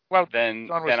issue. Then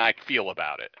I feel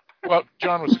about it. Well,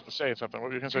 John was saying something. What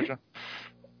were you going to say, John?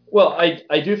 Well,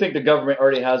 I do think the government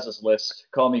already has this list.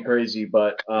 Call me crazy,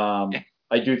 but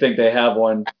I do think they have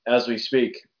one as we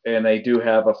speak, and they do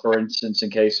have for instance, in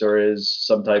case there is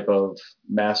some type of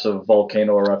massive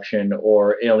volcano eruption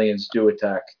or aliens do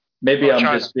attack. Maybe I'm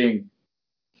China. just being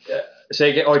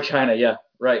say again. Or China, yeah,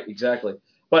 right, exactly.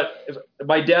 But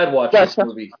my dad watched this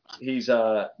movie.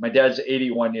 My dad's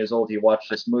 81 years old. He watched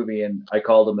this movie, and I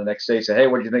called him the next day. Said, "Hey,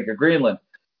 what do you think of Greenland?"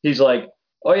 He's like,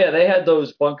 "Oh yeah, they had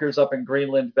those bunkers up in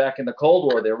Greenland back in the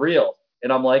Cold War. They're real."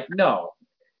 And I'm like, "No."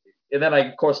 And then I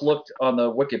of course looked on the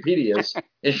Wikipedias,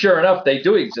 and sure enough, they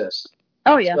do exist.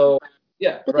 Oh yeah. So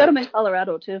yeah, they got them in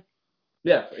Colorado too.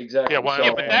 Yeah, exactly.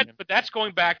 But that's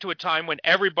going back to a time when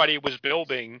everybody was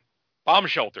building bomb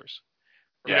shelters.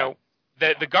 You know,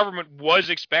 the government was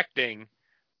expecting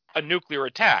a nuclear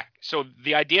attack. So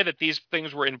the idea that these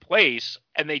things were in place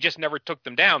and they just never took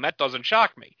them down, that doesn't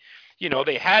shock me.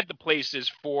 They had the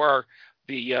places for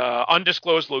the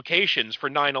undisclosed locations for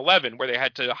 9/11 where they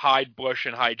had to hide Bush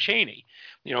and hide Cheney.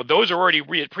 Those are already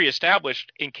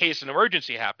pre-established in case an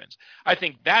emergency happens. I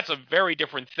think that's a very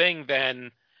different thing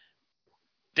than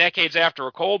decades after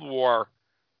a Cold War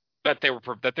that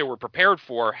they were prepared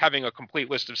for, having a complete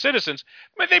list of citizens.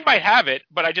 They might have it,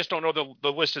 but I just don't know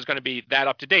the list is going to be that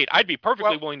up to date. I'd be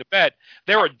perfectly willing to bet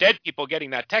there are dead people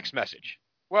getting that text message.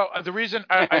 Well, the reason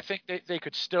I think they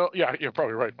could still, yeah, you're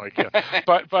probably right, Mike. Yeah,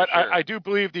 but sure. I do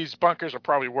believe these bunkers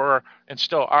probably were and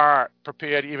still are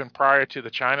prepared even prior to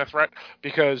the China threat,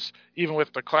 because even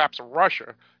with the collapse of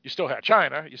Russia, you still had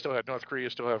China, you still had North Korea, you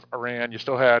still have Iran, you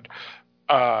still had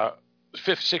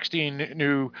 16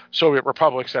 new Soviet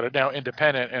republics that are now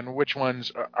independent, and which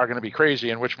ones are going to be crazy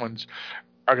and which ones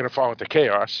are going to fall into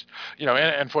chaos. And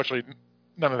unfortunately,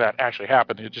 none of that actually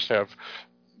happened. You just have.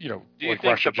 Do you like think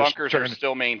Russia the bunkers are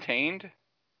still maintained?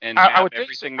 And I would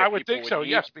think so. I would think so.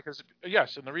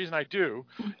 Yes, and the reason I do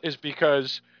is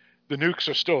because the nukes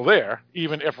are still there,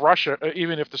 even if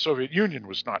the Soviet Union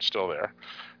was not still there,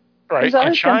 right? There's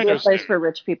always going to be a place for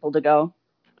rich people to go.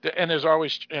 And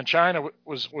China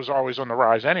was always on the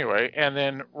rise anyway, and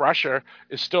then Russia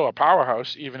is still a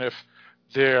powerhouse, even if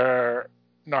they're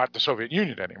not the Soviet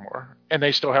Union anymore, and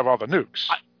they still have all the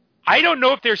nukes. I don't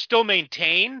know if they're still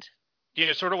maintained.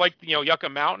 Sort of like, Yucca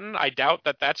Mountain. I doubt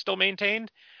that that's still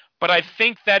maintained. But I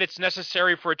think that it's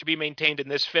necessary for it to be maintained in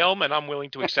this film, and I'm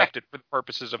willing to accept it for the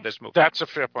purposes of this movie. That's a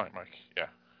fair point, Mike. Yeah.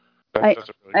 I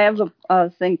have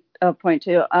a point,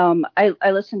 too.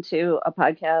 I listened to a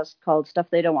podcast called Stuff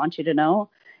They Don't Want You to Know,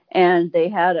 and they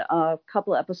had a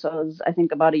couple episodes, I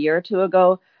think about a year or two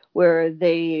ago, where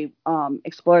they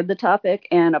explored the topic,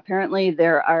 and apparently they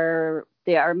are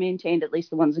maintained, at least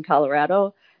the ones in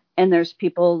Colorado. And there's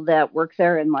people that work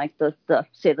there in like the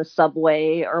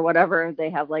subway or whatever. They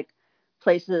have like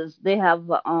places. They have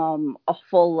a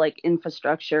full like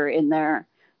infrastructure in there,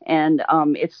 and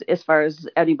it's, as far as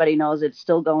anybody knows, it's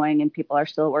still going, and people are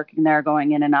still working there,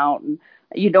 going in and out. And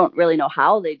you don't really know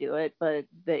how they do it, but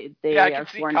they I can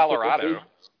see Colorado.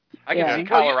 I can see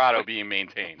Colorado being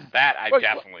maintained. That I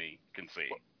definitely can see.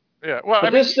 Yeah, well,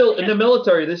 but there's still in the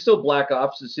military. There's still black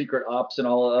ops and secret ops and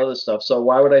all the other stuff. So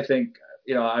why would I think?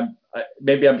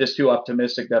 Maybe I'm just too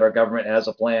optimistic that our government has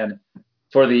a plan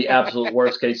for the absolute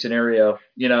worst case scenario,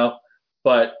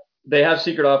 but they have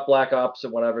secret ops, black ops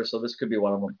and whatever. So this could be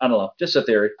one of them. I don't know. Just a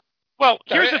theory. Well,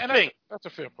 here's the thing. That's a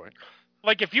fair point.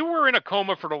 Like if you were in a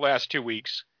coma for the last 2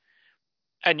 weeks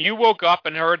and you woke up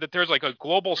and heard that there's like a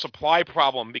global supply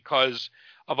problem because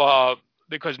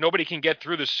nobody can get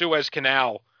through the Suez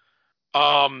Canal,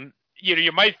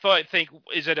 you might think,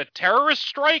 is it a terrorist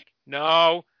strike?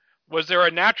 No. Was there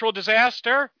a natural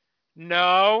disaster?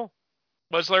 No.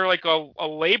 Was there like a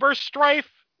labor strife?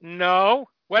 No.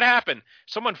 What happened?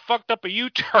 Someone fucked up a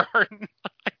U-turn.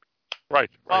 Right.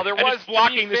 Well, there was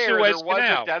blocking the Suez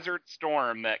Canal. A desert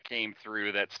storm that came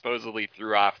through that supposedly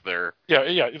threw off their.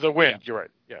 Yeah, the wind. Yeah. You're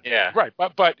right. Yeah. Right,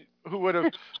 but who would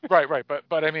have? right.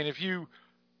 But I mean, if you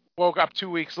woke up 2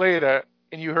 weeks later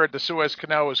and you heard the Suez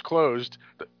Canal was closed,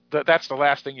 that's the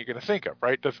last thing you're going to think of,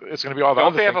 right? It's going to be all the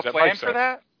Don't other they things have a that plan Mike for said.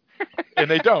 that? And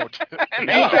they don't. And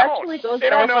It actually goes They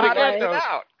don't back know to how to why- get it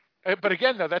out. But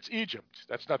again, though, that's Egypt.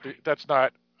 That's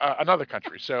not another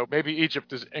country. So maybe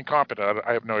Egypt is incompetent.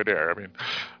 I have no idea. I mean,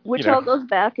 Which all goes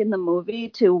back in the movie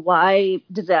to why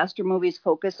disaster movies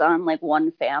focus on like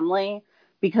one family.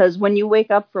 Because when you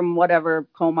wake up from whatever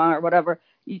coma or whatever,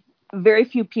 very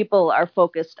few people are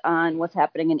focused on what's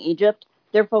happening in Egypt.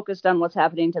 They're focused on what's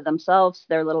happening to themselves,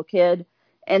 their little kid,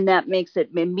 and that makes it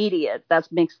immediate.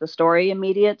 That makes the story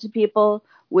immediate to people,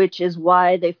 which is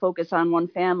why they focus on one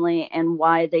family and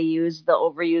why they use the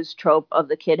overused trope of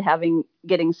the kid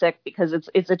getting sick, because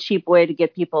it's a cheap way to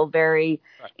get people very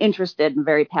interested and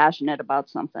very passionate about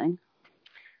something.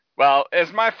 Well,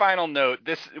 as my final note,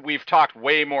 we've talked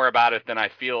way more about it than I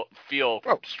feel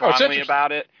strongly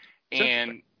about it,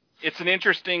 and it's an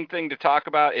interesting thing to talk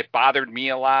about. It bothered me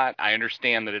a lot. I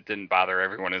understand that it didn't bother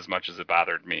everyone as much as it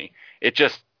bothered me. It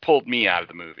just pulled me out of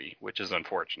the movie, which is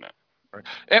unfortunate.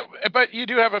 Right. But you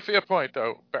do have a fair point,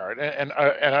 though, Barrett, and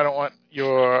I don't want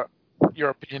your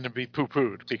opinion to be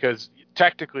poo-pooed, because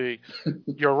technically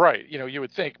you're right. You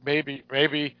would think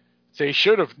maybe they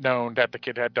should have known that the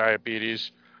kid had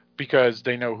diabetes because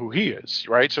they know who he is,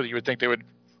 right? So you would think they would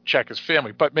check his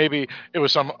family, but maybe it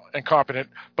was some incompetent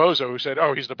bozo who said,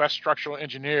 "Oh, he's the best structural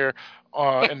engineer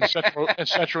in the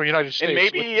central United States." And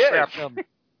maybe he is.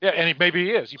 Yeah, and maybe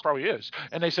he is. He probably is.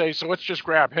 And they say, so let's just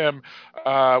grab him.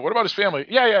 What about his family?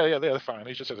 Yeah, they're fine.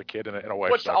 He's just as a kid and a wife.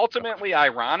 What's ultimately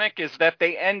ironic is that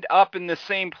they end up in the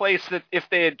same place that if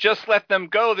they had just let them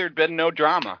go, there'd been no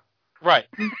drama. Right.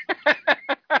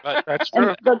 That's true.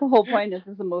 And the whole point is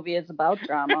the movie is about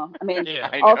drama. I mean,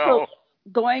 I also know.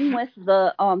 going with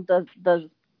the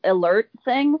alert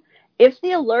thing, if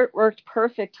the alert worked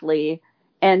perfectly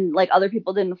and like other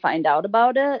people didn't find out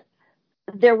about it,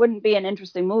 there wouldn't be an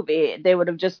interesting movie. They would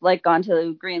have just like gone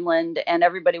to Greenland and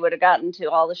everybody would have gotten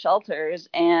to all the shelters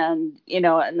and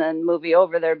then movie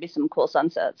over, there'd be some cool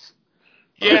sunsets.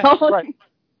 Yeah, right.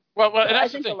 Well, and I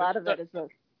that's think the thing. a lot of it is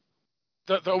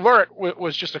the alert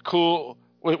was just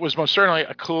was most certainly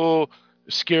a cool,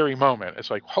 scary moment. It's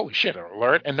like, holy shit, an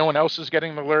alert, and no one else is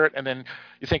getting the alert, and then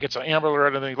you think it's an Amber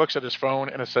Alert, and then he looks at his phone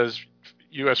and it says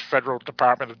U.S. Federal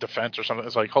Department of Defense or something.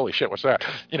 It's like, holy shit, what's that?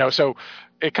 So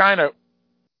it kind of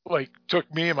like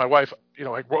took me and my wife,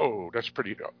 like, whoa, that's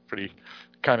pretty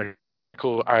kind of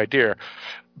cool idea.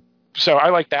 So I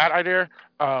like that idea.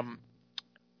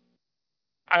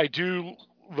 I do,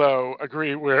 though,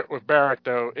 agree with Barrett,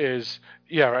 though, is,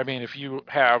 I mean, if you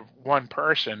have one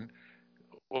person,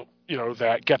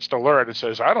 that gets the alert and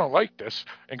says, I don't like this,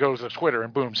 and goes to Twitter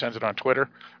and boom, sends it on Twitter,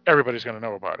 everybody's going to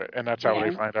know about it. And that's how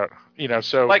they find out,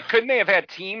 so. Like, couldn't they have had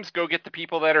teams go get the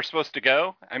people that are supposed to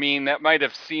go? I mean, that might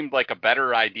have seemed like a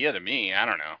better idea to me. I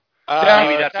don't know.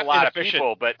 Maybe that's a lot of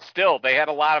people, but still, they had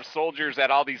a lot of soldiers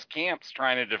at all these camps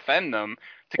trying to defend them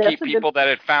to keep people that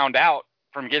had found out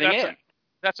from getting in.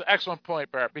 That's an excellent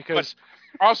point, Barrett, because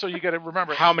also you got to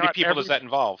remember how many people does that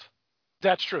involve?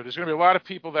 That's true. There's going to be a lot of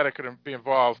people that are going to be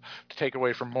involved to take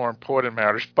away from more important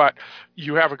matters. But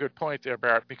you have a good point there,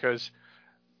 Barrett, because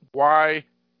why,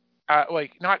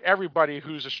 not everybody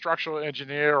who's a structural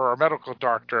engineer or a medical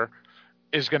doctor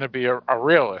is going to be a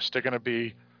realist. They're going to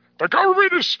be, the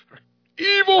government is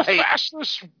evil,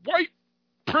 fascist, white,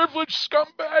 privileged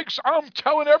scumbags. I'm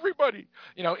telling everybody.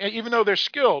 Even though they're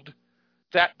skilled,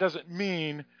 that doesn't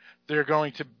mean they're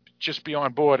going to just be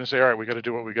on board and say, all right, we got to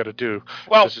do what we got to do.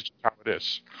 Well, this is how it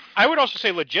is. I would also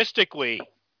say logistically,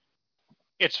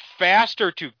 it's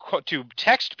faster to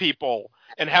text people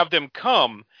and have them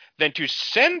come than to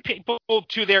send people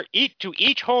to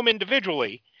each home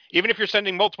individually. Even if you're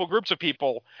sending multiple groups of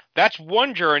people, that's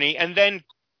one journey, and then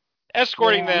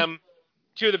escorting them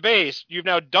to the base, you've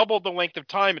now doubled the length of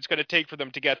time it's going to take for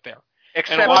them to get there.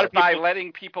 Except by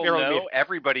letting people know,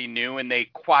 everybody knew, and they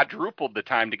quadrupled the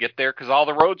time to get there because all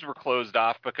the roads were closed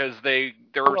off because there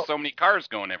were so many cars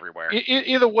going everywhere.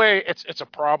 Either way, it's a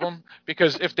problem,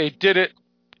 because if they did it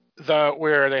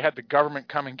where they had the government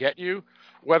come and get you,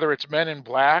 whether it's Men in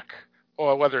Black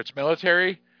or whether it's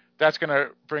military, that's going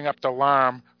to bring up the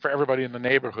alarm for everybody in the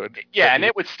neighborhood. Yeah, and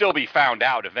it would still be found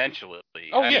out eventually.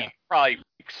 I mean, probably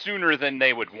sooner than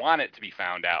they would want it to be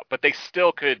found out, but they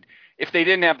still could. If they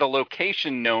didn't have the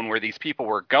location known where these people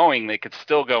were going, they could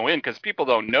still go in because people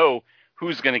don't know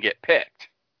who's going to get picked.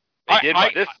 They did by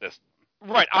this system.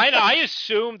 Right. I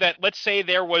assume that, let's say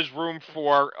there was room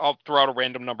for, I'll throw out a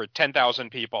random number, 10,000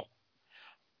 people.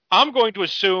 I'm going to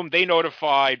assume they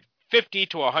notified 50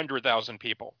 to 100,000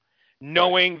 people,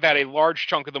 knowing that a large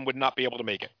chunk of them would not be able to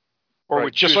make it. Or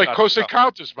would just like Close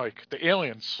Encounters, Mike, the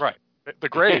aliens. Right. The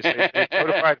Greys. They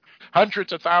notified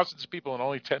hundreds of thousands of people and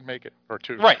only 10 make it, or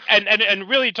 2. Right, and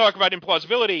really talk about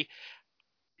implausibility.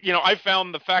 I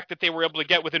found the fact that they were able to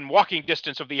get within walking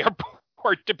distance of the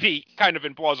airport to be kind of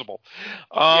implausible.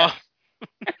 I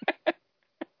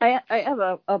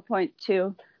have a point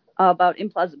too about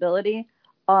implausibility.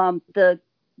 The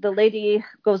lady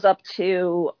goes up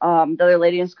to the other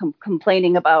lady and is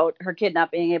complaining about her kid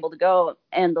not being able to go,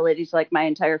 and the lady's like, my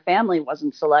entire family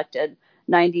wasn't selected.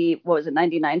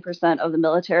 99% of the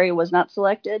military was not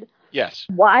selected. Yes.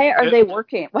 Why are they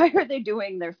working? Why are they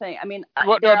doing their thing? I mean,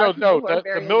 no.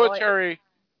 The military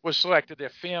was selected. Their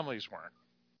families weren't.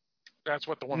 That's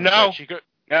what the woman said.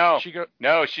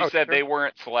 She said they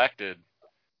weren't selected.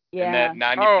 Yeah. And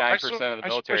that 99% of the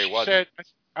military wasn't.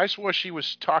 I swore she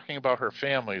was talking about her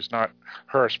families, not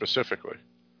her specifically.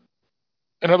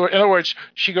 In other words,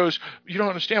 she goes, you don't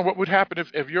understand what would happen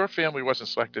if your family wasn't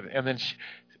selected. And then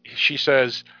she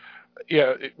says,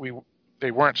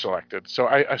 they weren't selected. So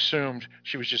I assumed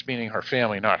she was just meaning her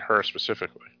family, not her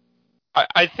specifically.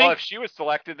 I think well, if she was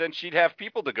selected, then she'd have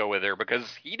people to go with her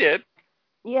because he did.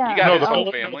 Yeah. He got his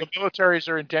whole family. The militaries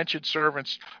are indentured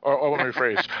servants, or let me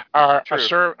rephrase, are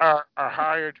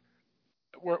hired,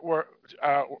 were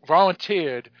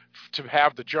volunteered to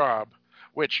have the job,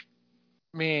 which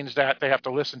means that they have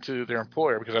to listen to their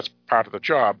employer because that's part of the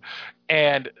job.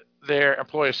 And their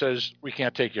employer says, we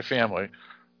can't take your family.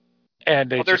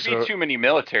 And there'd be too many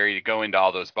military to go into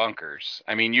all those bunkers.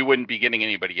 I mean, you wouldn't be getting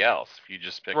anybody else if you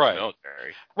just picked the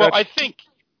military. Well, I think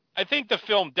the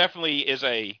film definitely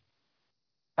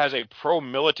has a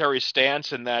pro-military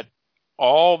stance in that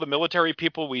all the military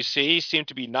people we see seem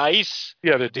to be nice.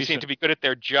 Yeah, they seem to be good at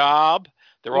their job.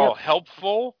 They're all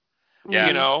helpful.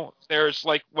 Yeah. There's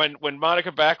like when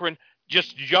Monica Baccarin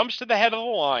just jumps to the head of the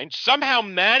line, somehow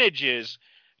manages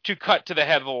to cut to the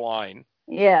head of the line.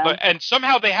 Yeah. And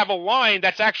somehow they have a line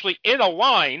that's actually in a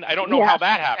line. I don't know how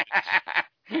that happens.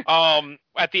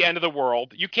 At the end of the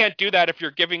world. You can't do that if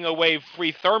you're giving away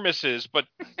free thermoses, but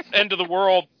end of the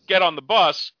world, get on the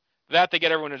bus. That they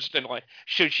get everyone in line.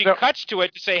 She cuts to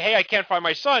it to say, hey, I can't find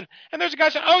my son. And there's a guy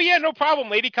saying, oh, yeah, no problem,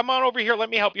 lady. Come on over here. Let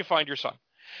me help you find your son.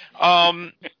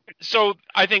 So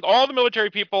I think all the military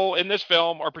people in this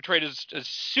film are portrayed as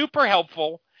super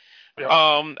helpful,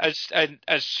 as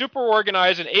super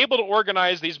organized and able to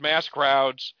organize these mass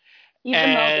crowds.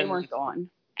 Even though they weren't gone.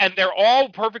 And they're all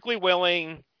perfectly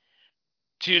willing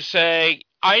to say,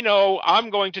 I know I'm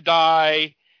going to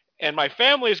die and my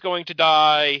family is going to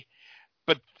die,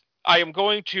 but I am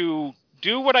going to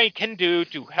do what I can do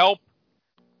to help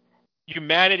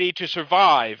humanity to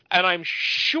survive. And I'm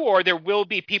sure there will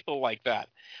be people like that.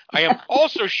 I am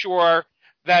also sure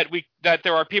that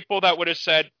there are people that would have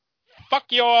said, fuck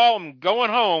y'all, I'm going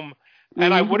home.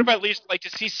 And I would have at least liked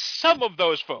to see some of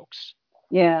those folks.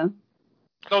 Yeah.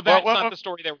 So that's not the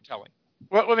story they were telling.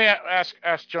 Well, let me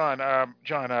ask John.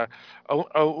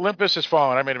 Olympus Has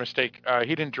Fallen. I made a mistake.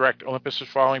 He didn't direct Olympus Has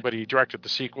Fallen, but he directed the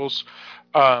sequels.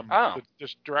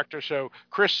 This director. So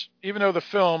Chris, even though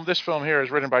this film here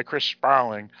is written by Chris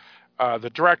Sparling,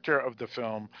 the director of the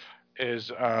film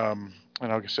is, and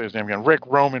I'll say his name again, Rick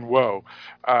Roman Woe.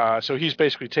 So he's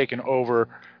basically taken over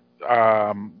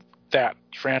that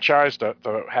franchise, the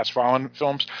Has Fallen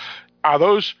films. Are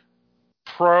those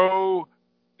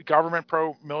pro-government,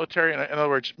 pro-military? In other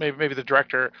words, maybe the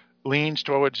director leans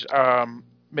towards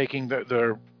making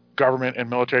the government and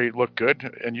military look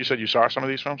good. And you said you saw some of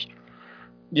these films?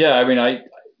 Yeah, I mean,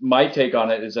 my take on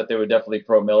it is that they were definitely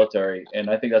pro-military, and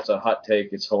I think that's a hot take.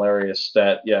 It's hilarious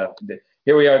that,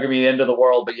 here we are going to be the end of the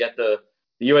world, but yet the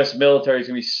U.S. military is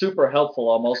going to be super helpful,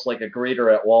 almost like a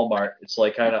greeter at Walmart. It's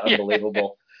like kind of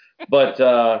unbelievable. But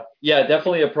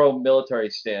definitely a pro-military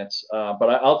stance. But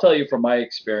I'll tell you from my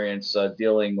experience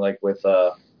dealing with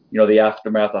the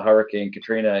aftermath of Hurricane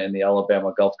Katrina in the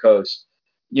Alabama Gulf Coast.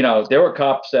 There were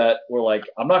cops that were like,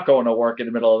 I'm not going to work in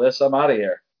the middle of this. I'm out of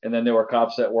here. And then there were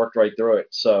cops that worked right through it.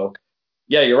 So,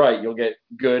 yeah, you're right. You'll get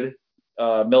good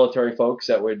military folks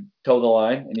that would toe the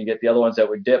line, and you get the other ones that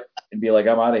would dip and be like,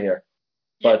 I'm out of here.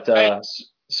 But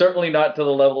certainly not to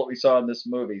the level that we saw in this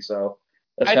movie. So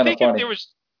that's kind of funny.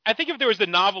 I think if there was the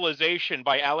novelization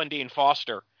by Alan Dean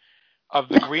Foster of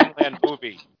the Greenland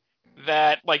movie,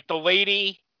 that like the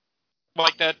lady,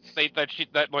 like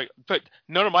but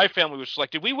none of my family was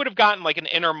selected. We would have gotten like an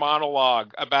inner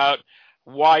monologue about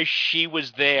why she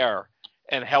was there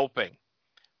and helping.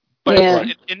 But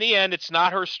in the end, it's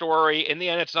not her story. In the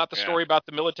end, it's not the story about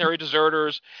the military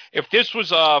deserters. If this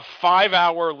was a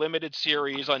 5-hour limited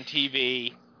series on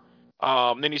TV,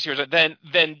 miniseries,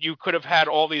 then you could have had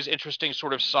all these interesting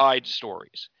sort of side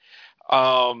stories.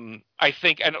 I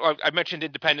think, and I mentioned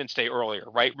Independence Day earlier,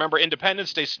 right? Remember,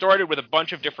 Independence Day started with a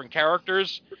bunch of different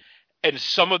characters, and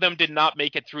some of them did not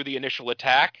make it through the initial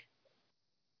attack,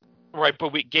 right?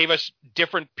 But we gave us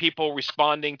different people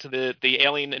responding to the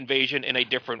alien invasion in a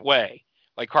different way,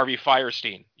 like Harvey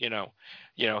Fierstein.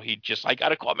 He just, I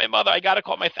gotta call my mother, I gotta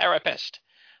call my therapist.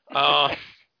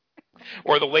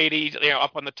 Or the lady,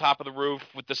 up on the top of the roof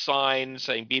with the sign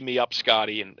saying "Beam me up,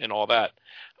 Scotty," and all that.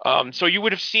 So you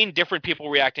would have seen different people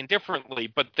reacting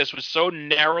differently, but this was so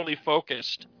narrowly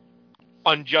focused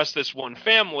on just this one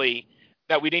family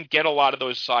that we didn't get a lot of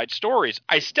those side stories.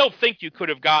 I still think you could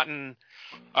have gotten,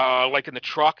 like in the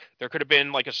truck, there could have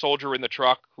been like a soldier in the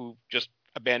truck who just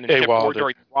abandoned ship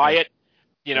during the riot.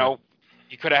 You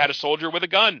could have had a soldier with a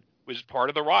gun was part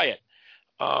of the riot.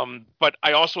 But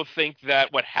I also think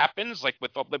that what happens, like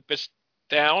with Olympus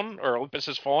Down or Olympus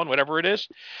Has Fallen, whatever it is,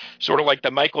 sort of like the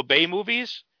Michael Bay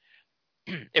movies,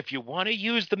 if you want to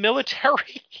use the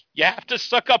military, you have to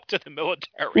suck up to the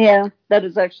military. Yeah, that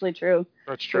is actually true.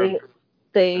 That's true.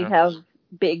 They have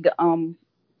big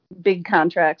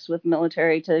contracts with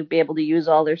military to be able to use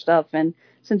all their stuff, and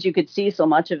since you could see so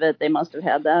much of it, they must have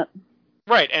had that.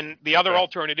 Right, and the other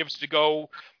alternative is to go,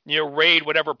 raid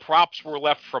whatever props were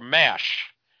left from MASH.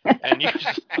 And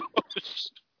use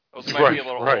those might be a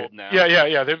little old now.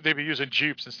 Yeah. They'd be using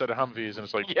Jeeps instead of Humvees, and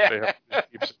it's like they have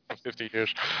Jeeps for 50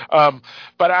 years.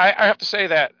 But I have to say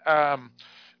that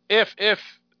if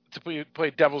to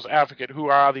play devil's advocate, who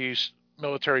are these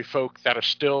military folk that are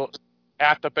still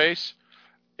at the base?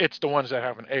 It's the ones that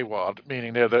have an AWOL,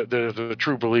 meaning they're the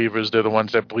true believers. They're the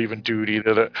ones that believe in duty.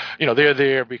 They're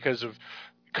there because of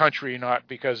country, not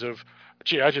because of,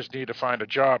 gee, I just need to find a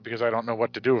job because I don't know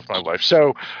what to do with my life.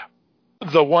 So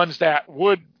the ones that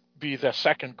would be the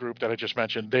second group that I just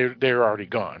mentioned, they're already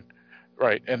gone,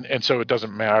 right? And so it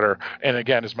doesn't matter. And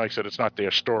again, as Mike said, it's not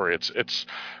their story. It's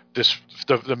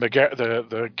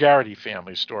the Garrity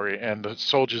family story, and the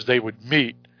soldiers they would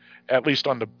meet, at least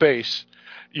on the base,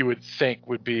 you would think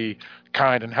would be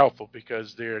kind and helpful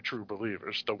because they're true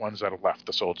believers, the ones that are left,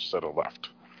 the soldiers that are left.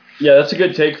 Yeah, that's a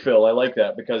good take, Phil. I like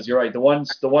that because you're right. The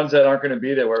ones that aren't going to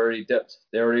be there were already dipped.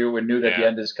 They already knew that the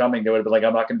end is coming. They would have been like,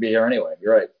 I'm not going to be here anyway.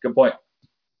 You're right. Good point.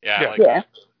 Yeah.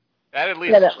 That at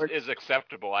least is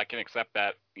acceptable. I can accept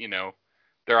that,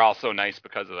 they're all so nice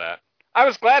because of that. I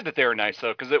was glad that they were nice,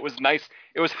 though, because it was nice.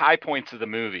 It was high points of the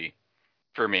movie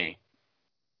for me.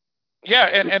 Yeah,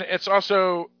 and it's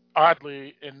also,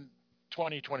 oddly, in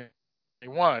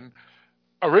 2021,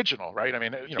 original, right? I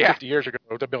mean, 50 years ago,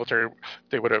 the military,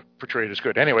 they would have portrayed as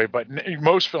good anyway, but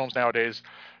most films nowadays,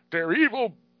 they're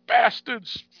evil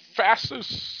bastards,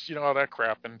 fascists, all that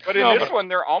crap. But in this one,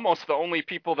 they're almost the only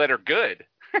people that are good.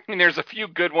 I mean, there's a few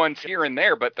good ones here and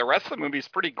there, but the rest of the movie is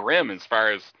pretty grim as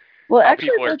far as how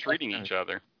people are treating each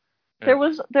other.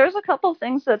 There's a couple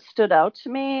things that stood out to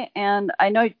me, and I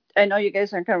know you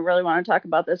guys aren't going to really want to talk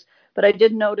about this, but I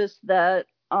did notice that,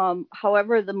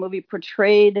 however the movie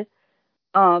portrayed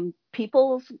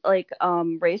people's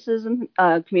races and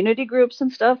community groups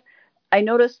and stuff, I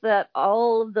noticed that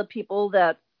all of the people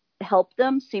that helped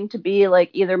them seemed to be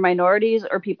like either minorities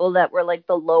or people that were like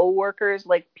the low workers,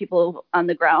 like people on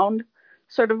the ground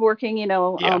sort of working,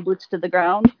 boots to the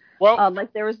ground. Well,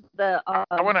 like there was the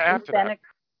I want to add to that.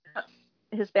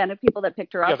 Hispanic people that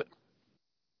picked her up.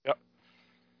 Yeah.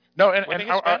 No, and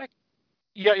Hispanic?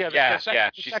 Yeah,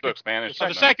 she spoke Spanish.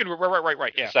 The second group,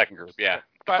 right. Yeah. The second group, yeah.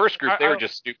 The first group, they were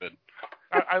just stupid.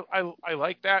 I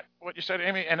like that, what you said,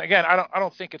 Amy. And again, I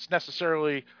don't think it's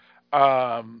necessarily,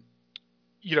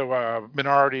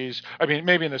 minorities. I mean,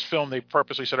 maybe in this film they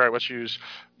purposely said, all right, let's use,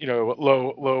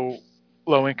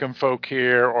 low income folk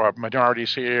here or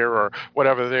minorities here or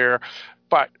whatever there.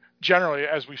 But generally,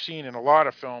 as we've seen in a lot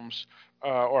of films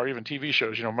or even TV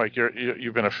shows, Mike,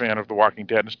 you've been a fan of The Walking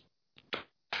Dead.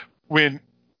 When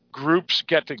groups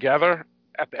get together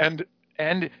at the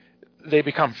end, they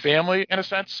become family in a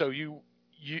sense. So you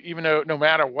even though no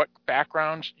matter what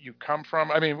backgrounds you come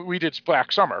from, I mean, we did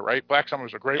Black Summer, right? Black Summer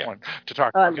was a great one to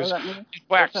talk about because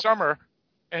Black Summer,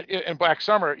 in Black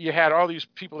Summer, you had all these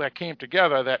people that came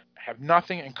together that have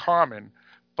nothing in common,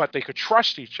 but they could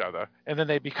trust each other, and then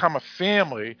they become a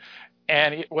family.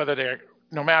 And whether they're,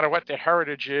 no matter what their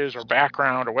heritage is or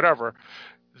background or whatever,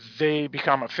 they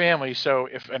become a family. So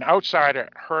if an outsider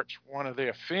hurts one of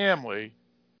their family,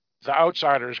 the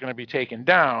outsider is going to be taken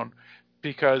down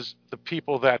because the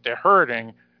people that they're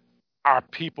hurting are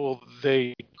people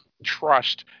they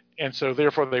trust, and so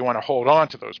therefore they want to hold on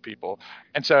to those people.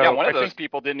 And so one of those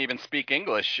people didn't even speak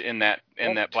English in that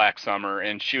Black Summer,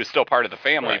 and she was still part of the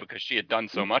family because she had done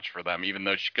so much for them, even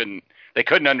though they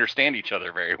couldn't understand each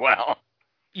other very well.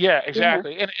 Yeah,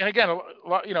 exactly. And again,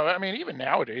 even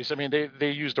nowadays,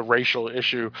 they use the racial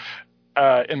issue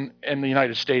in the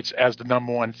United States as the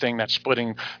number one thing that's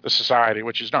splitting the society,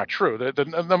 which is not true. The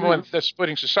number one that's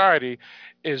splitting society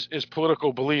is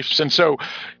political beliefs, and so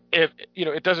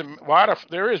it doesn't.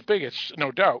 There is bigots,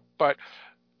 no doubt, but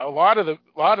a lot of the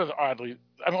oddly.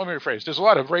 Let me rephrase. There's a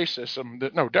lot of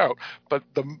racism, no doubt, but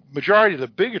the majority of the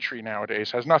bigotry nowadays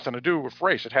has nothing to do with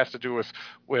race. It has to do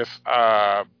with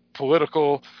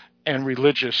political and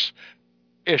religious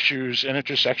issues and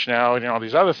intersectionality and all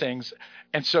these other things.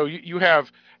 And so you have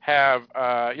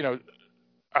a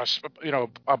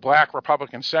black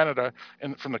Republican senator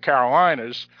from the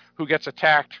Carolinas who gets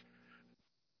attacked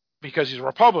because he's a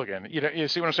Republican. You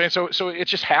see what I'm saying? So it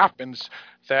just happens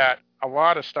that a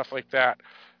lot of stuff like that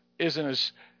isn't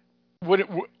as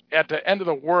at the end of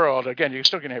the world. Again, you're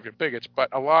still going to have your bigots, but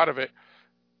a lot of it,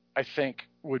 I think,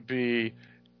 would be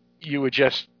you would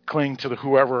just cling to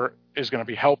whoever is going to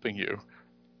be helping you.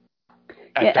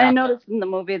 I noticed in the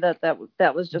movie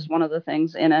that was just one of the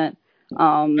things in it.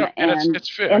 It's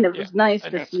fair. And it was nice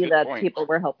to see that people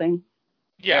were helping.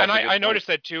 Yeah, and I noticed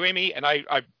that too, Amy. And I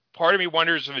part of me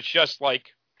wonders if it's just like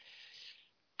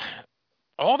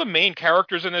all the main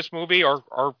characters in this movie are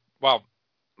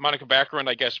Monica Baccarin,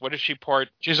 I guess. What is she part?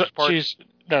 She's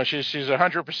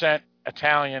 100%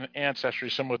 Italian ancestry,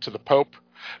 similar to the Pope,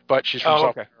 but she's from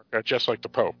South America, just like the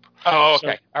Pope. Oh,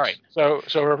 okay. All right. So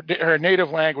her native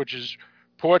language is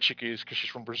Portuguese because she's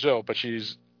from Brazil, but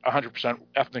she's 100%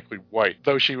 ethnically white.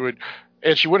 Though she wouldn't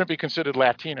be considered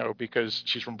Latino because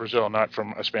she's from Brazil, not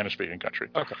from a Spanish-speaking country.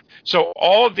 Okay. So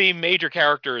all of the major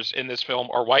characters in this film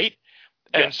are white,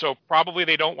 and so probably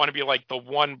they don't want to be like the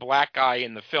one black guy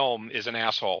in the film is an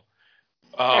asshole.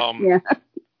 Right.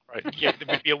 Yeah, it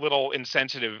would be a little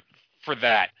insensitive for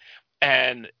that.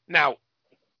 And now,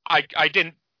 I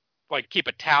didn't keep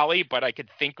a tally, but I could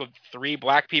think of 3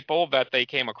 black people that they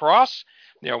came across.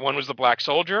 One was the black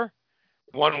soldier,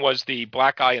 one was the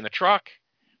black guy in the truck,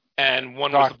 and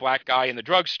one was the black guy in the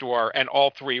drugstore, and all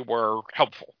 3 were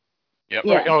helpful. Yep.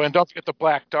 Yeah. Oh, and don't forget the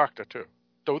black doctor too.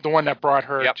 The one that brought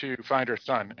her to find her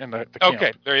son in the camp.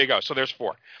 Okay, there you go. So there's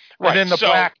 4. Right. And then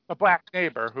the black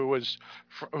neighbor who was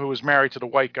married to the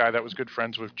white guy that was good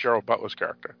friends with Gerald Butler's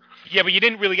character. Yeah, but you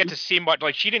didn't really get to see much.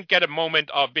 She didn't get a moment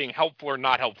of being helpful or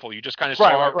not helpful. You just kind of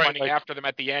saw her running after them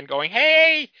at the end, going,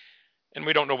 "Hey!" And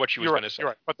we don't know what she was going to say. You're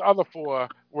right. But the other 4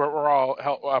 were all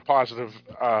positive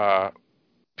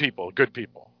people, good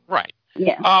people. Right.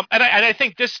 Yeah. And I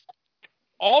think this,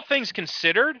 all things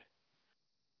considered,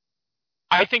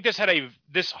 I think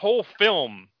this whole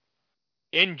film,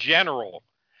 in general,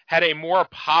 had a more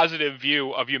positive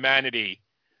view of humanity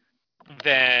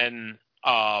than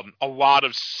a lot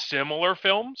of similar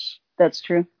films. That's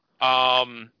true.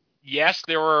 Yes,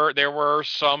 there were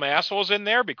some assholes in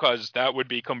there because that would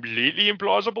be completely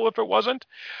implausible if it wasn't.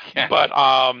 Yeah. But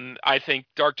I think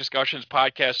Dark Discussions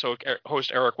podcast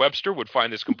host Eric Webster would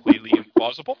find this completely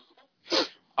implausible.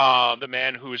 The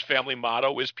man whose family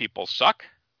motto is "People suck."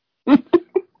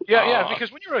 Yeah,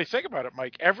 because when you really think about it,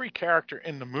 Mike, every character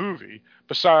in the movie,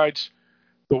 besides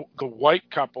the white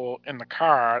couple in the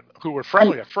car who were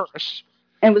friendly at first,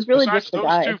 and was really besides just the those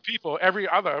guy. 2 people, every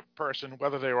other person,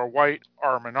 whether they were white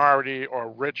or a minority or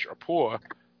rich or poor,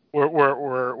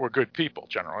 were good people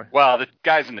generally. Well, the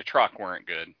guys in the truck weren't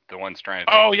good. The ones trying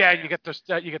to. Oh yeah, you get those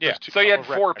 2. So you had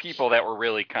 4 people that were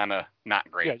really kind of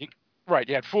not great. Yeah, right.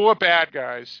 You had 4 bad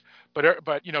guys, but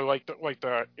like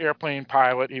the airplane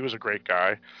pilot, he was a great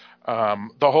guy.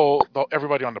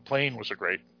 Everybody on the plane was a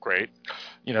great.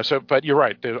 So, but you're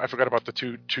right. I forgot about the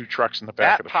two trucks in the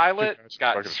back. That pilot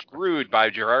got screwed by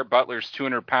Gerard Butler's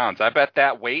 200 pounds. I bet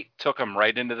that weight took him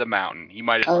right into the mountain. He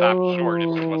might have stopped short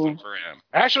if it wasn't for him.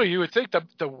 Actually, you would think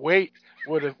the weight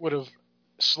would have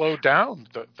slowed down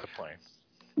the plane.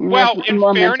 Well, in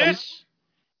fairness,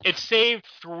 it saved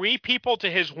 3 people to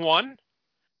his 1.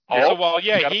 So while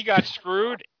he got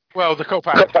screwed. Well, the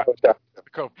co-pilot.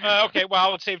 Okay,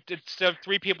 well, it saved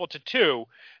 3 people to 2,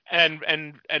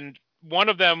 and one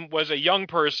of them was a young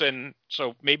person,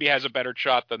 so maybe has a better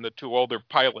shot than the 2 older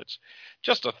pilots.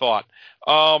 Just a thought.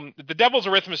 The devil's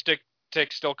arithmetic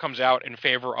still comes out in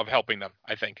favor of helping them,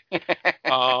 I think.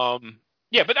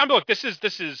 Yeah, but look, this is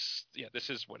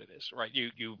what it is, right?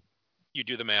 You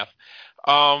do the math.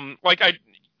 A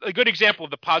good example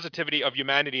of the positivity of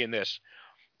humanity in this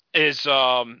is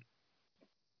the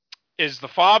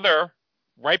father,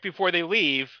 right before they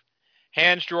leave,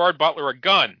 hands Gerard Butler a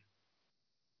gun.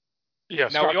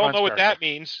 Yes. Now, we all know what that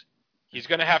means. He's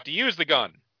going to have to use the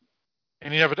gun.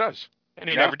 And he never does.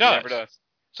 Never does.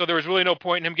 So there was really no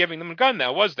point in him giving them a gun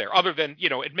now, was there? Other than,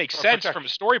 it makes sense from a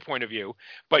story point of view.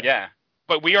 But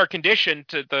But we are conditioned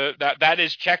to that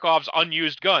is Chekhov's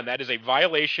unused gun. That is a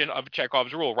violation of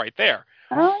Chekhov's rule right there.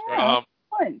 Oh,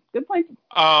 yeah. Good point.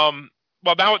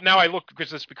 Well, now I look,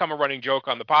 because it's become a running joke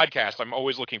on the podcast. I'm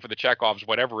always looking for the Chekhov's,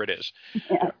 whatever it is.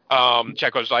 Yeah.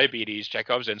 Chekhov's diabetes,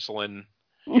 Chekhov's insulin.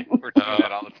 We're doing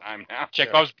that all the time now.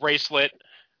 Chekhov's bracelet.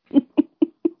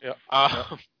 Yeah.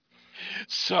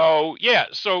 So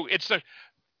it's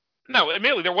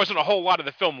admittedly there wasn't a whole lot of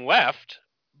the film left,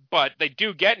 but they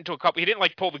do get into a couple. He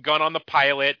didn't pull the gun on the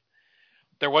pilot.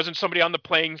 There wasn't somebody on the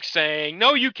plane saying,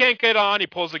 "No, you can't get on." He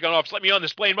pulls the gun off. "Let me on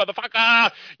this plane, motherfucker!"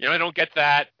 I don't get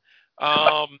that.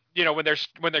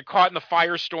 When they're caught in the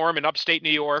firestorm in upstate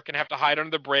New York and have to hide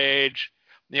under the bridge.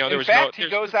 In fact, he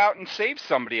goes out and saves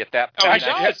somebody at that point.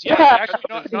 Oh, he does. Yeah,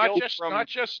 actually, not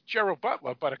just Gerald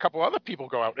Butler, but a couple other people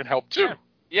go out and help too.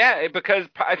 Yeah, because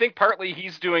I think partly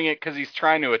he's doing it because he's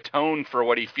trying to atone for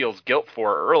what he feels guilt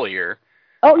for earlier.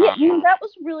 Oh yeah, that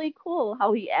was really cool.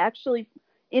 How he actually,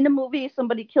 in a movie,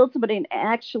 somebody killed somebody and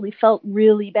actually felt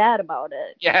really bad about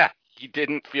it. Yeah, he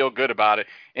didn't feel good about it,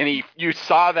 and you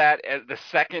saw that as the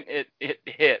second it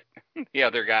hit the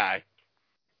other guy.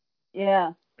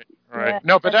 Yeah. Right. Yeah.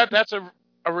 No, but that's a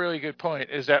really good point.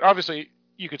 Is that obviously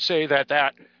you could say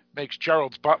that makes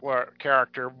Gerald Butler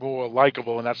character more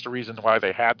likable, and that's the reason why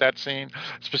they had that scene,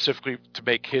 specifically to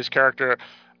make his character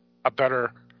a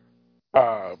better,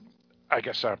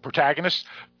 protagonist.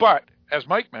 But as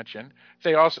Mike mentioned,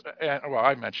 they also,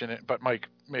 I mentioned it, but Mike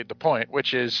made the point,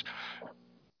 which is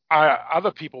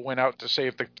other people went out to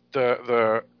save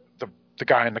the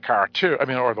guy in the car too. I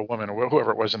mean, or the woman or whoever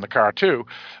it was in the car too,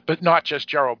 but not just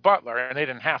Gerald Butler, and they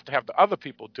didn't have to have the other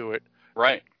people do it.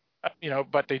 Right.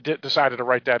 But they decided to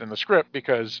write that in the script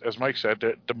because, as Mike said,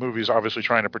 the movie's obviously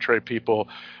trying to portray people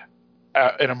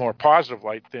in a more positive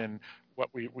light than what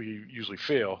we usually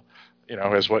feel.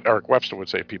 As what Eric Webster would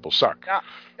say, people suck. Now,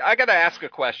 I got to ask a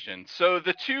question. So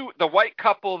the white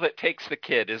couple that takes the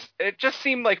kid, it just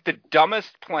seemed like the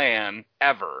dumbest plan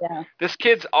ever. Yeah. This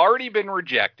kid's already been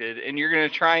rejected, and you're going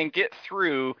to try and get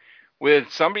through with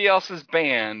somebody else's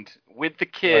band with the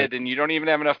kid, and you don't even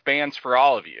have enough bands for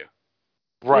all of you.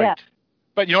 Right. Yeah.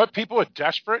 But you know what? People are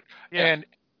desperate, and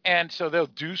so they'll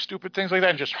do stupid things like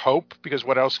that and just hope, because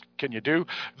what else can you do?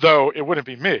 Though it wouldn't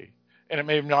be me. And it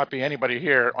may not be anybody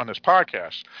here on this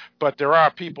podcast, but there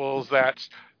are people that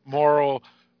moral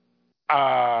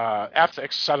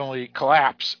ethics suddenly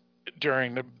collapse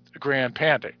during the Grand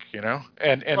Panic,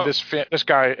 And this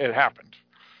guy, it happened.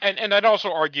 And I'd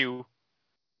also argue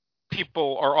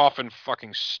people are often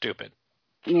fucking stupid.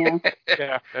 Yeah.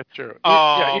 Yeah, that's true.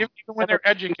 Even when they're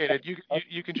educated,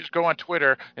 you can just go on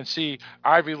Twitter and see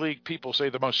Ivy League people say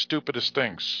the most stupidest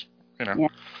things, Yeah.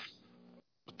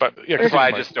 But that's why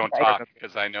I just don't talk,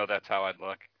 because I know that's how I'd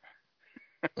look.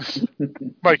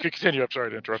 Mike, continue. I'm sorry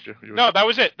to interrupt you. No, that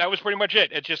was it. That was pretty much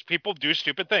it. It's just people do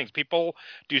stupid things. People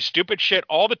do stupid shit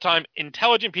all the time.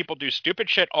 Intelligent people do stupid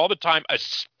shit all the time,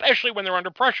 especially when they're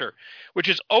under pressure, which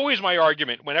is always my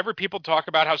argument. Whenever people talk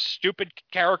about how stupid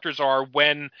characters are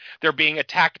when they're being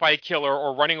attacked by a killer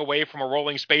or running away from a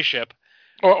rolling spaceship,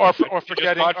 or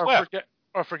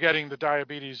forgetting the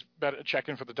diabetes,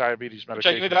 checking for the diabetes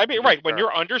medication. Right. When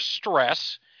you're under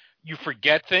stress, you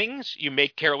forget things, you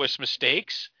make careless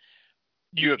mistakes.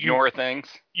 You ignore things.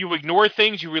 You ignore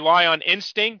things. You rely on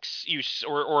instincts. You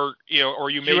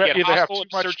may get hostile in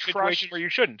certain situations where you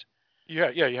shouldn't.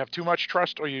 Yeah. You have too much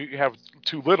trust, or you have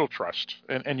too little trust,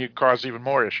 and you cause even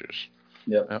more issues.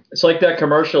 Yeah. It's like that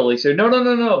commercial. They say,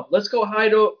 no. Let's go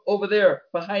hide over there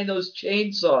behind those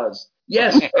chainsaws.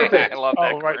 Yes, perfect. I love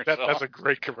that commercial. Right. That's a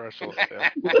great commercial. Yeah.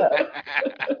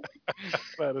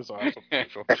 That is awesome.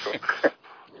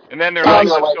 And then they're like,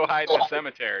 let's go hide in the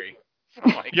cemetery.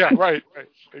 Right.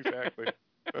 Exactly.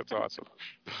 That's awesome.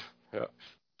 Yeah.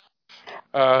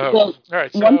 All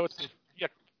right. So,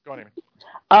 go on, Amy.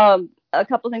 A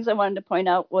couple things I wanted to point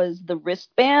out was the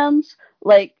wristbands.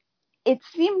 It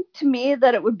seemed to me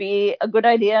that it would be a good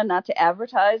idea not to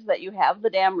advertise that you have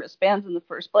the damn wristbands in the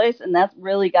first place, and that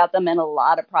really got them in a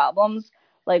lot of problems.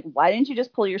 Why didn't you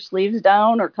just pull your sleeves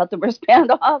down or cut the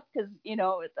wristband off? Because,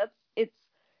 it's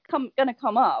going to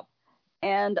come up.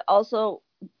 And also,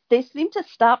 they seem to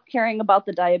stop caring about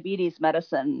the diabetes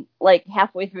medicine,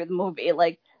 halfway through the movie.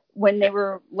 When they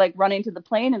were, running to the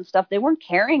plane and stuff, they weren't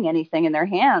carrying anything in their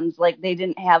hands. They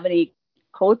didn't have any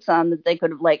coats on that they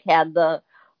could have, had the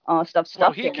stuff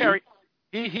stuffed in.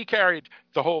 He carried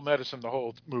the whole medicine the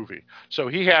whole movie. So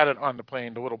he had it on the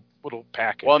plane, the little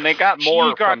package. Well, and they got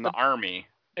more from the Army.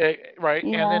 Right.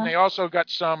 Yeah. And then they also got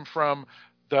some from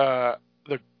the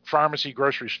pharmacy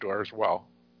grocery store as well.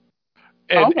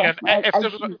 And, okay. and if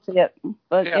this was see it,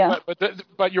 but yeah.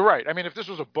 But you're right. I mean, if this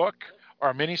was a book or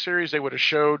a miniseries, they would have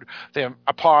showed them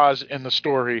a pause in the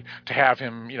story to have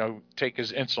him, take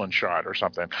his insulin shot or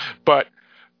something. But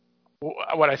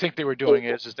what I think they were doing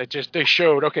is they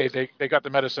showed, okay, they got the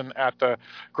medicine at the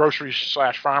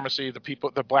grocery/pharmacy.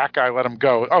 The black guy let him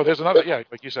go. Oh, there's another,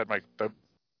 like you said, Mike, the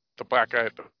black guy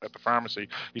at the pharmacy.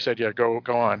 He said, yeah, go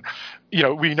on.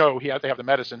 We know they have the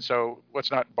medicine, so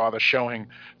let's not bother showing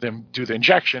them do the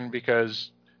injection,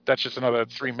 because that's just another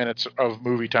 3 minutes of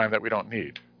movie time that we don't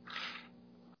need.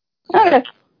 Okay.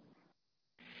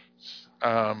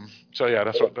 So yeah,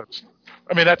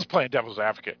 that's playing devil's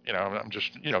advocate. I'm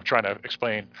just trying to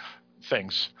explain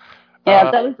things. Yeah,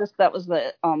 that was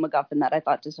the MacGuffin that I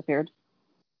thought disappeared.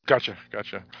 Gotcha.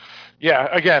 Yeah,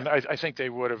 again, I think they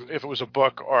would have, if it was a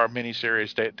book or a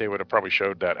miniseries, they would have probably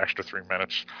showed that extra 3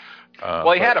 minutes.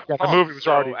 Well, he had a pump. The movie was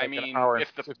already an hour and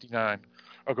 59.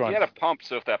 Oh, go on. He had a pump,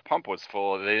 so if that pump was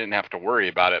full, they didn't have to worry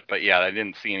about it. But yeah, I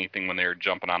didn't see anything when they were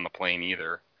jumping on the plane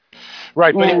either.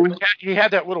 Right, but he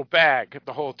had that little bag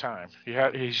the whole time. He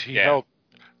held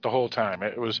the whole time.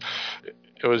 It was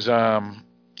I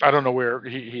don't know where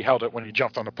he held it when he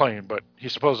jumped on the plane, but he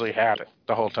supposedly had it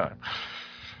the whole time.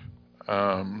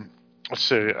 Let's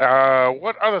see.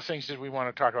 What other things did we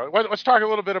want to talk about? Let's talk a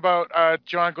little bit about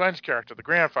John Glenn's character, the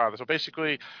grandfather. So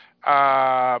basically,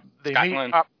 they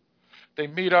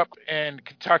meet up in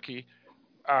Kentucky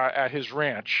at his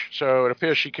ranch. So it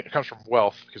appears she comes from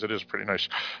Wealth, because it is a pretty nice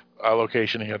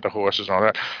location. He had the horses and all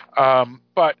that.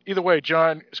 But either way,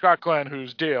 Scott Glenn,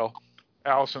 who's Dale,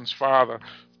 Allison's father,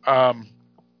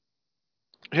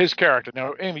 his character.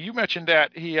 Now, Amy, you mentioned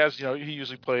that he has, he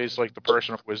usually plays like the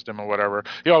person of wisdom or whatever.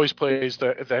 He always plays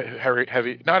the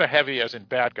heavy, not a heavy as in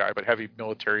bad guy, but heavy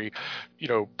military,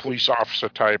 police officer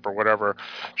type or whatever,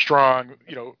 strong,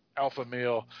 alpha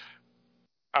male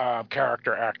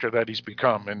character actor that he's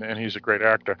become, and he's a great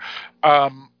actor.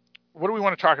 What do we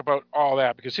want to talk about all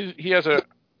that? Because he has a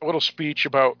little speech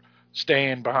about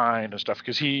staying behind and stuff,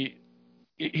 because he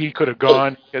could have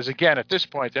gone, because again, at this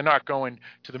point, they're not going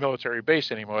to the military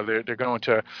base anymore. They're going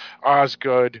to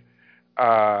Osgood,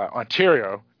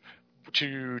 Ontario,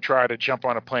 to try to jump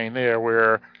on a plane there,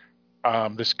 where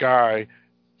this guy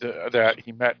that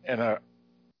he met in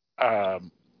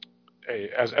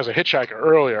as a hitchhiker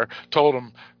earlier told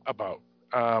him about.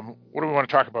 What do we want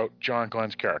to talk about John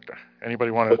Glenn's character?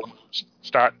 Anybody want to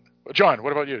start? John,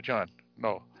 what about you, John?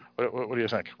 No. What do you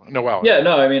think? Noel. Yeah,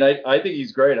 no, I think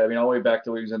he's great. All the way back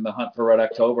to when he was in The Hunt for Red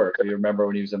October, if you remember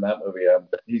when he was in that movie.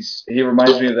 He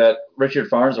reminds me of that Richard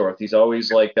Farnsworth. He's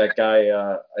always like that guy,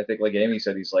 I think like Amy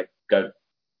said, he's like got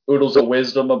oodles of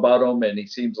wisdom about him, and he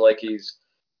seems like he's,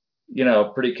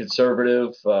 pretty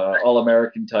conservative,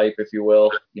 all-American type, if you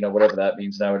will, whatever that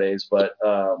means nowadays. But,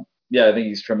 yeah, I think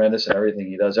he's tremendous in everything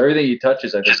he does. Everything he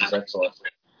touches, I think, is excellent.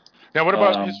 Now, what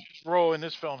about his role in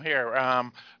this film here?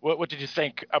 What did you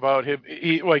think about him?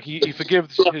 He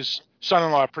forgives his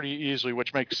son-in-law pretty easily,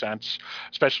 which makes sense,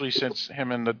 especially since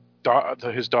him and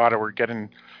his daughter were getting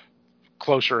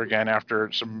closer again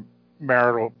after some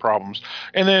marital problems.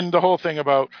 And then the whole thing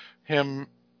about him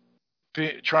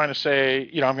trying to say,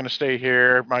 I'm going to stay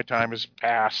here. My time is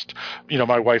past.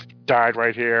 My wife died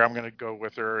right here. I'm going to go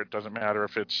with her. It doesn't matter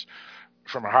if it's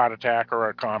from a heart attack or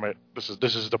a comet. This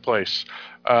is the place.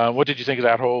 What did you think of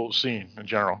that whole scene in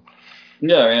general?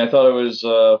 Yeah, I thought it was.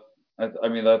 I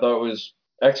thought it was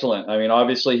excellent.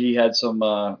 Obviously he had some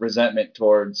resentment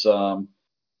towards Gerald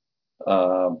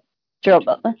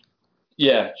Butler.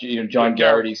 Yeah, John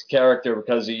Garrity's character,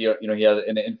 because he had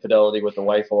an infidelity with the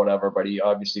wife or whatever, but he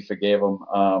obviously forgave him,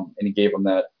 and he gave him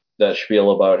that spiel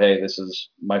about, hey, this is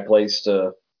my place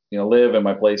to live and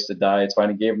my place to die. It's fine.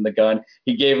 He gave him the gun.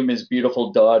 He gave him his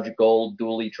beautiful Dodge Gold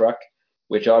dually truck,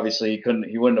 which obviously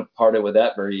he wouldn't have parted with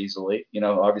that very easily.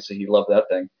 Obviously he loved that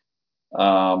thing.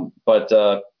 But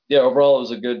overall it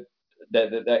was a good,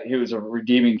 that he was a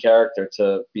redeeming character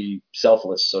to be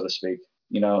selfless, so to speak.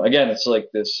 Again, it's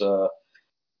like this,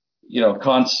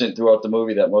 constant throughout the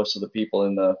movie that most of the people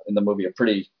in the movie are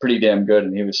pretty damn good,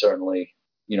 and he was certainly,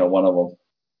 one of them.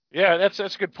 Yeah, that's a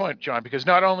good point, John, because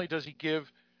not only does he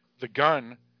give the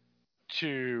gun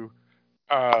to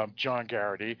John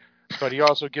Garrity, but he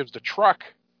also gives the truck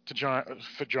to John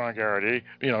Garrity,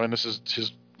 and this is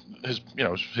his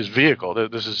vehicle.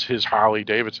 This is his Harley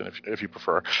Davidson, if you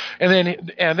prefer. And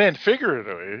then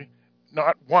figuratively,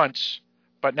 not once,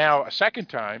 but now a second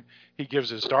time, he gives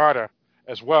his daughter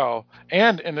as well,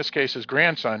 and in this case his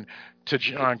grandson, to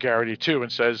John Garrity too,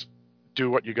 and says, do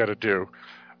what you got to do.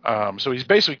 So he's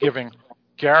basically giving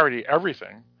Garrity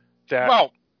everything that...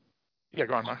 Well, yeah,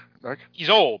 go on, Mike. He's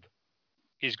old.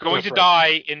 He's going to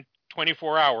die in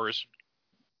 24 hours.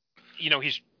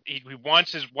 He's he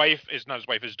wants his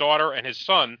daughter and his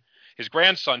son, his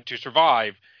grandson, to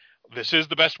survive. This is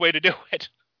the best way to do it.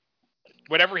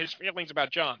 Whatever his feelings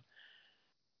about John.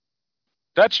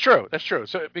 That's true.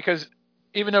 So because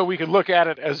even though we could look at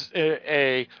it as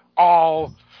a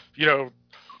all,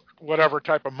 whatever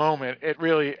type of moment, it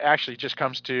really actually just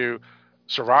comes to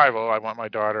survival. I want my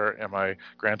daughter and my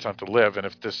grandson to live, and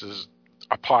if this is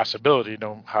a possibility,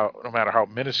 no matter how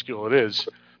minuscule it is,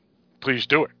 please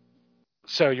do it.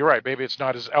 So you're right. Maybe it's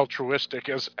not as altruistic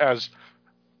as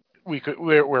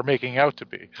we're making out to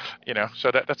be,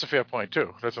 So that's a fair point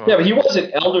too. But he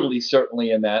wasn't elderly,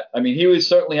 certainly in that. I mean, he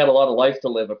certainly had a lot of life to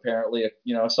live. Apparently,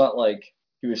 it's not like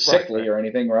he was sickly or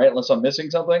anything, right? Unless I'm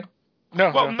missing something.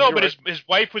 No, but right. his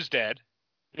wife was dead.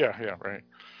 Yeah, right.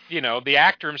 The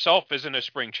actor himself isn't a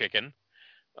spring chicken.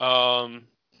 Yeah,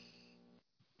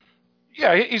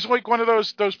 he's like one of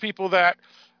those people that,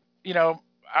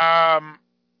 I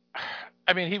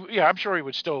mean, I'm sure he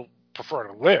would still prefer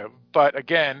to live, but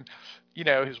again,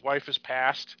 his wife has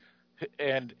passed,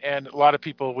 and a lot of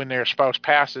people, when their spouse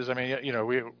passes, I mean,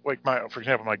 we like for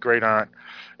example, my great aunt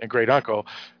and great uncle.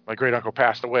 My great uncle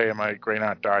passed away, and my great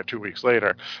aunt died 2 weeks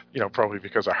later. Probably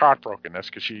because of heartbrokenness,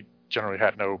 because she generally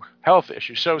had no health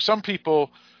issues. So some people's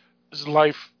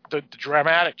life, the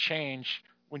dramatic change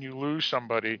when you lose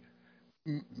somebody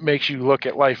makes you look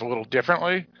at life a little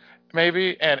differently,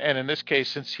 maybe. And in this case,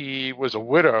 since he was a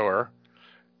widower,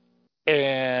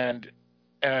 and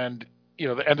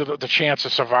the end of the chance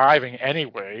of surviving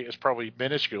anyway is probably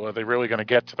minuscule. Are they really going to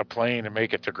get to the plane and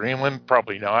make it to Greenland?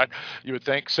 Probably not, you would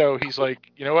think. So he's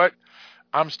like, you know what?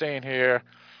 I'm staying here.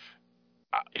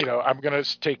 I'm going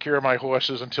to take care of my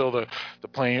horses until the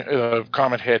plane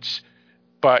comet hits.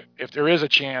 But if there is a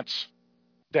chance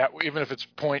that even if it's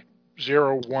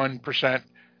 0.01%,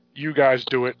 you guys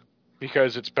do it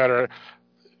because it's better,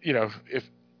 if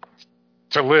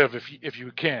to live if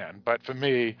you can. But for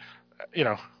me,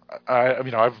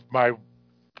 my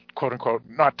quote unquote,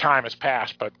 not time has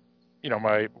passed, but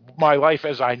my life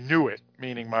as I knew it,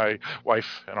 meaning my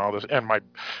wife and all this, and my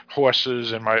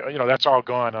horses and my, that's all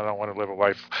gone. I don't want to live a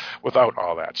life without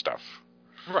all that stuff.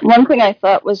 Right. One thing I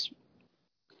thought was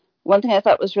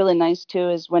really nice too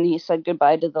is when he said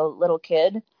goodbye to the little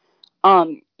kid.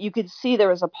 You could see there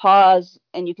was a pause,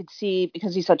 and you could see,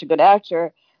 because he's such a good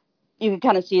actor, you could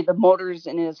kind of see the motors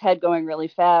in his head going really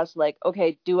fast. Like,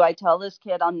 okay, do I tell this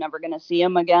kid I'm never going to see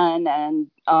him again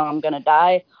and I'm going to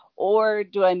die? Or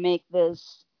do I make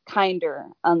this kinder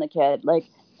on the kid? Like,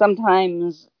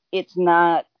 sometimes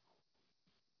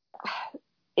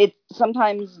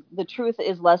sometimes the truth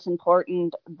is less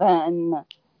important than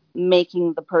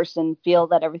making the person feel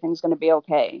that everything's going to be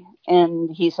okay. And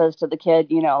he says to the kid,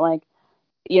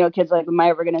 kid's like, am I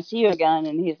ever going to see you again?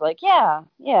 And he's like, yeah,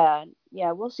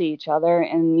 we'll see each other.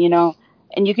 And,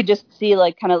 and you could just see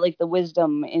kind of the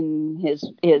wisdom in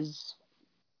his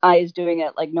eyes doing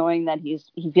it, knowing that he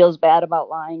feels bad about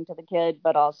lying to the kid,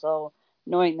 but also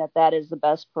knowing that is the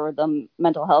best for the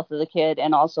mental health of the kid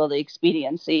and also the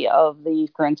expediency of the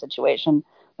current situation.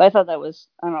 But I thought that was,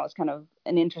 it's kind of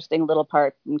an interesting little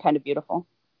part and kind of beautiful.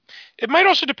 It might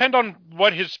also depend on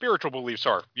what his spiritual beliefs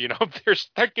are.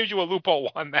 That gives you a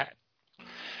loophole on that.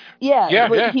 Yeah.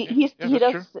 He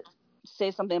does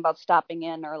say something about stopping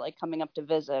in or coming up to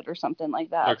visit or something like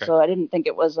that. Okay. So I didn't think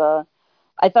it was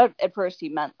I thought at first he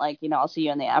meant I'll see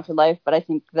you in the afterlife, but I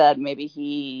think that maybe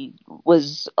he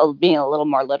was being a little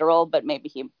more literal, but maybe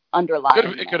he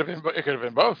underlined. It could have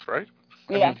been both, right?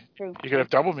 True. You could have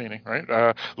double meaning,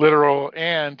 right? Literal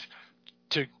and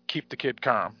to keep the kid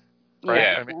calm,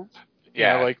 right?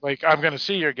 Yeah. Like I'm going to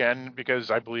see you again because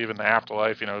I believe in the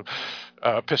afterlife,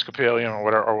 Episcopalian or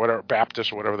whatever,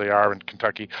 Baptist or whatever they are in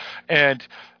Kentucky, and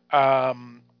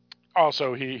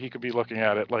also he could be looking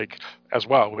at it as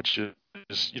well, which is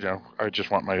I just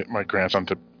want my grandson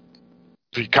to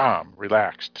be calm,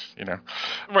 relaxed,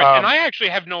 Right, and I actually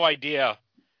have no idea,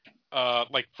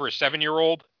 for a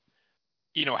 7-year-old,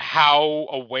 how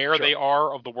aware they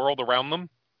are of the world around them.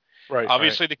 Right.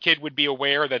 Obviously, the kid would be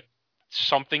aware that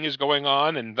something is going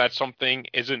on and that something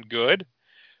isn't good,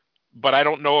 but I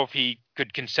don't know if he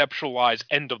could conceptualize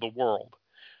end of the world.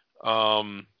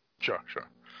 Sure.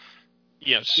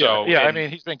 Yeah. So I mean,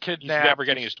 he's been kidnapped. He's never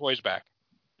getting his toys back.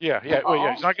 Yeah.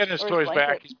 Well, he's not getting his toys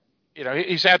back.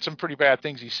 He's had some pretty bad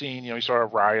things he's seen. He saw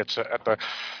riots at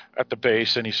the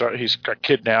base, and he's got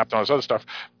kidnapped and all this other stuff.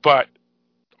 But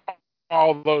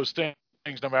all those things,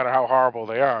 no matter how horrible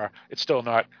they are, it's still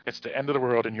not. It's the end of the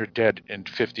world, and you're dead in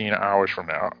 15 hours from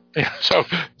now. So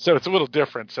it's a little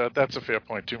different. So that's a fair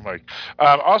point too, Mike.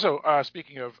 Also,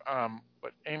 speaking of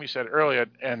what Amy said earlier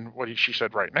and what she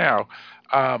said right now,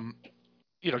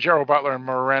 Gerald Butler and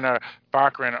Morena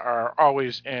Baccarin are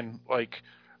always in like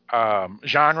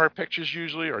genre pictures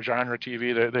usually, or genre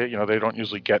TV. They don't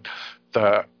usually get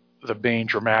the main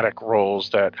dramatic roles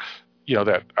that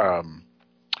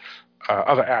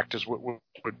other actors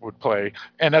would play,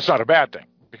 and that's not a bad thing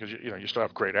because you still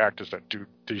have great actors that do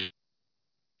these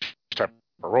type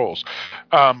of roles.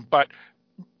 But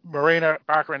Morena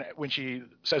Baccarin, when she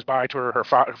says bye to her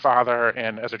father,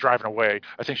 and as they're driving away,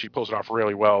 I think she pulls it off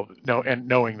really well.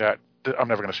 Knowing that I'm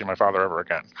never going to see my father ever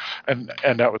again,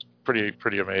 and that was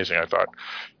pretty amazing. I thought,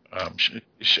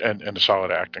 and the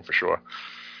solid acting for sure.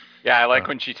 Yeah, I like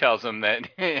when she tells him that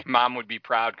Mom would be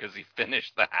proud because he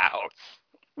finished the house.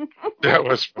 That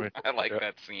was funny. I like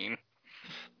that scene.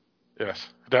 Yes,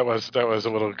 that was a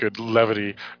little good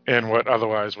levity in what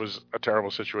otherwise was a terrible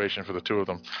situation for the two of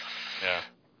them. Yeah.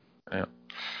 Yeah.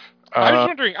 I was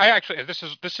wondering. This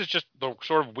is just the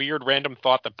sort of weird random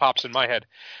thought that pops in my head.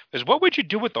 Is what would you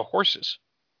do with the horses?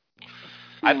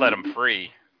 I'd let them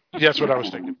free. That's what I was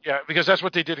thinking. Yeah, because that's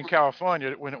what they did in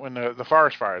California when the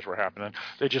forest fires were happening.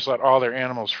 They just let all their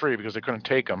animals free because they couldn't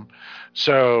take them.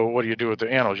 So what do you do with the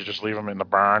animals? You just leave them in the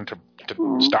barn to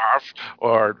starve,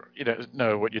 or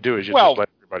no? What you do is you just let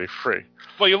everybody free.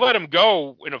 Well, you let them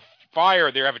go in a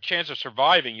fire. They have a chance of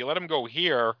surviving. You let them go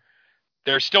here.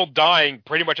 They're still dying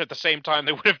pretty much at the same time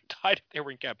they would have died if they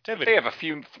were in captivity. They have a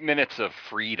few minutes of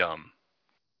freedom.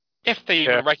 If they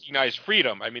even recognize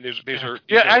freedom. I mean, these are...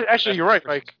 Actually, you're right.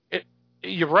 Like,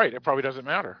 you're right. It probably doesn't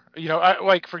matter.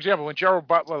 Like, for example, when Gerald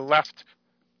Butler left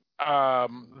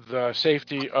the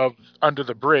safety of under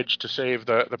the bridge to save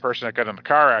the person that got in the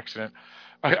car accident,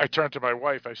 I turned to my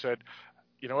wife. I said,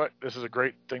 you know what? This is a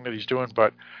great thing that he's doing,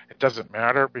 but it doesn't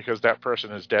matter because that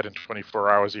person is dead in 24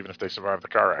 hours, even if they survive the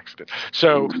car accident.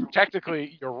 So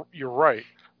technically, you're right.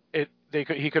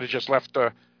 He could have just left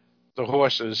the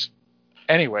horses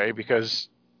anyway because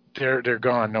they're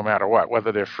gone no matter what,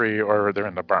 whether they're free or they're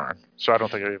in the barn. So I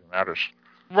don't think it even matters.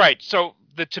 Right. So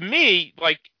to me,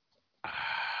 like,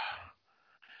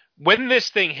 when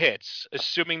this thing hits,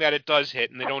 assuming that it does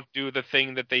hit, and they don't do the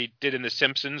thing that they did in The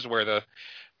Simpsons, where the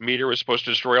meteor was supposed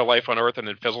to destroy all life on Earth and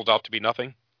it fizzled out to be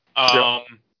nothing. You're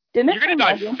going to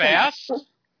die fast,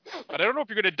 but I don't know if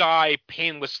you're going to die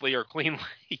painlessly or cleanly.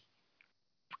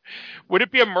 Would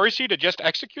it be a mercy to just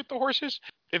execute the horses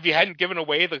if you hadn't given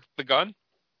away the gun?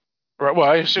 Right. Well,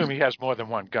 I assume he has more than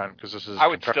one gun because this is. I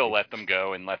would still let them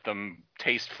go and let them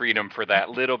taste freedom for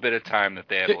that little bit of time that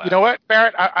they had left. You know what,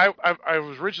 Barrett? I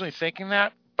was originally thinking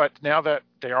that, but now that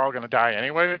they're all going to die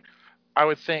anyway, I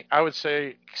would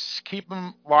say keep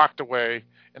them locked away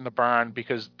in the barn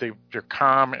because they're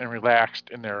calm and relaxed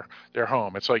in their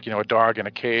home. It's like a dog in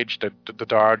a cage. The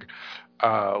dog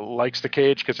likes the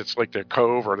cage because it's like their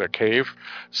cove or their cave.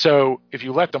 So if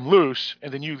you let them loose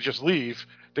and then you just leave,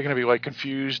 they're going to be like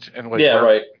confused and like,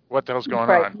 what the hell's going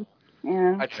on?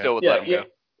 Yeah. I'd still would let them go.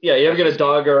 Yeah, you ever get a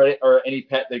dog or any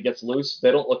pet that gets loose?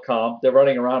 They don't look calm. They're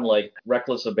running around like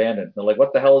reckless abandon. They're like,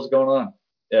 what the hell is going on?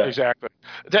 Yeah. Exactly.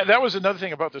 That was another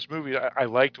thing about this movie I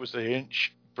liked was they didn't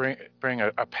bring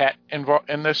a pet involved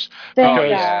in this.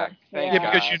 Because they're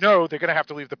going to have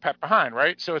to leave the pet behind,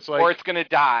 right? So it's like, or it's going to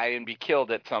die and be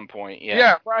killed at some point.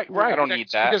 Yeah, right. I don't need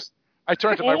that. Because I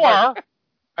turned to my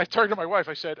wife.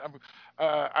 I said,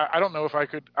 I don't know if I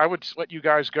could. I would let you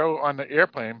guys go on the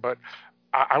airplane, but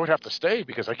I would have to stay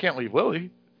because I can't leave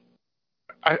Lily.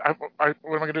 What am I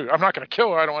going to do? I'm not going to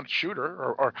kill her. I don't want to shoot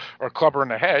her or club her in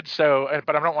the head. So,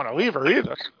 but I don't want to leave her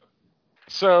either.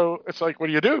 So it's like, what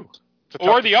do you do?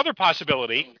 Or the other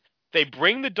possibility, they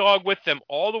bring the dog with them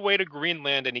all the way to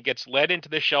Greenland, and he gets led into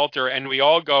the shelter, and we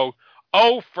all go,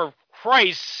 "Oh, for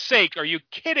Christ's sake, are you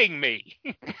kidding me?"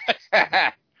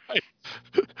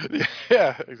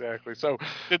 Yeah, exactly. So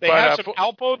did they have some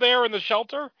Alpo there in the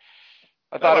shelter?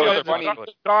 I thought it was funny.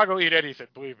 The dog will eat anything,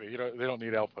 believe me. They don't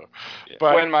need Alpo. Yeah.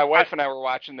 But when my wife and I were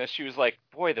watching this, she was like,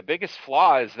 "Boy, the biggest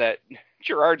flaw is that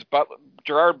Gerard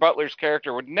Butler's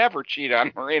character would never cheat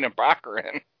on Morena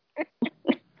Baccarin."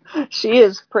 She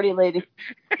is pretty lady.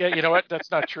 Yeah, you know what?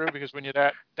 That's not true because when you're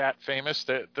that famous,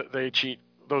 they cheat.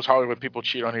 Those Hollywood people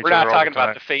cheat on each other. We're not talking all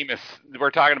the about the famous.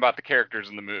 We're talking about the characters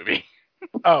in the movie.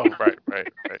 Oh, right.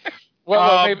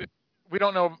 Well, maybe we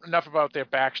don't know enough about their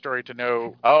backstory to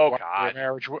know. Oh God, their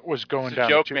marriage was going down.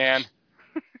 It's a joke, man.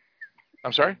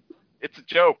 I'm sorry. It's a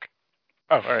joke.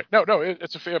 Oh, all right. No,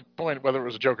 it's a fair point whether it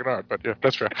was a joke or not, but yeah,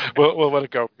 that's fair. We'll let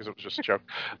it go because it was just a joke.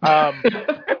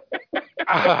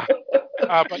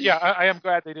 But yeah, I am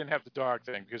glad they didn't have the dog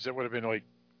thing because it would have been like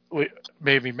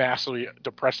maybe massively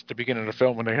depressed at the beginning of the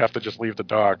film when they have to just leave the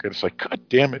dog. And it's like, God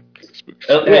damn it.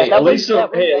 At least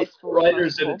the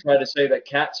writers didn't try to say that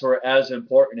cats were as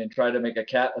important and try to make a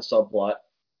cat a subplot.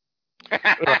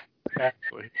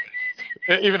 Exactly.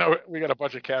 Even though we got a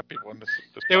bunch of cat people in this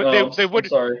They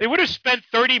would have spent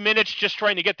 30 minutes just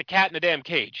trying to get the cat in the damn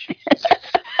cage.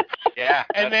 Yeah,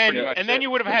 and then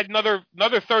you would have had another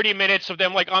 30 minutes of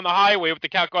them like on the highway with the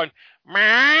cat going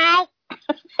meow,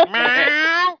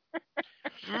 meow,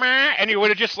 meow, and you would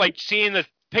have just like seen the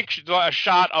picture, a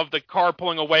shot of the car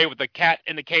pulling away with the cat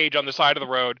in the cage on the side of the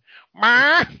road.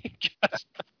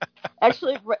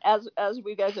 Actually, as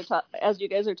you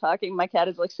guys are talking, my cat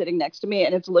is like sitting next to me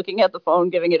and it's looking at the phone,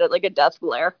 giving it like a death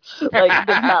glare. Like it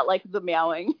does not like the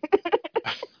meowing.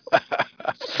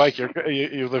 Mike,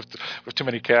 you lived with too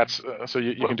many cats, so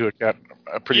you can do a cat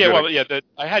pretty good. Well, yeah,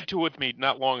 I had two with me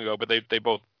not long ago, but they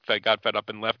both got fed up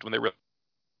and left when they were.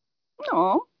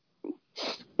 Oh.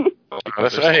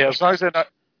 Hey, as long as they're not,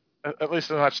 at least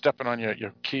they're not stepping on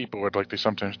your keyboard like they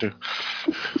sometimes do.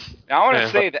 Now, I want to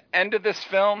say the end of this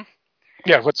film.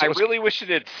 Yeah, I really wish it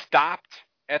had stopped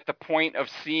at the point of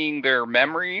seeing their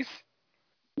memories.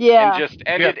 Yeah. And just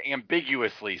ended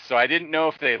ambiguously, so I didn't know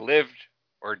if they lived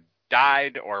or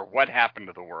died or what happened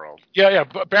to the world. Yeah.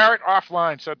 But Barrett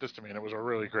offline said this to me, and it was a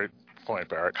really great point,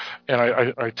 Barrett. And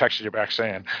I texted you back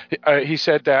saying he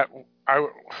said that I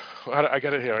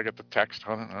got it here. I got the text.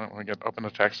 Hold on. I open the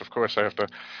text. Of course, I have to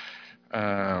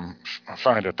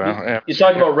find it though. You're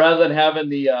talking about rather than having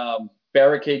the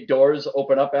barricade doors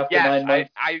open up after 9 months?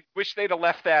 I wish they'd have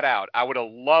left that out. I would have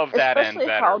loved that end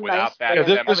better without that.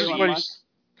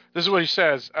 This is what he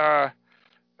says.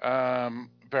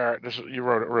 Barrett, you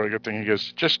wrote a really good thing. He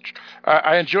goes,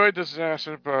 I enjoyed this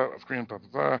disaster of Green, blah,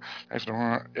 blah,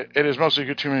 blah. It is mostly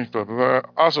good to me, blah, blah, blah.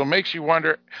 Also makes you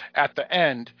wonder at the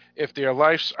end if their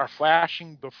lives are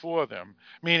flashing before them.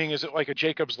 Meaning, is it like a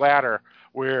Jacob's Ladder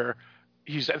where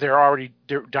they're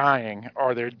dying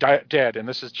or they're dead, and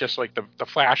this is just like the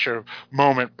flash of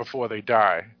moment before they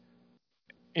die.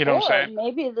 You know what I'm saying?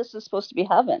 Maybe this is supposed to be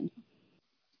heaven.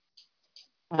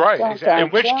 Right. Exactly. In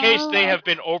which case, they have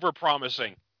been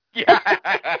over-promising. Yeah.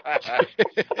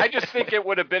 I just think it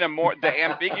would have been the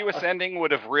ambiguous ending I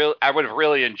would have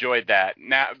really enjoyed that.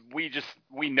 Now we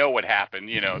know what happened.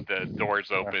 You know, the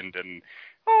doors opened and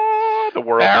the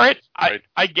world. Barrett,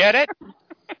 I get it,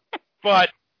 but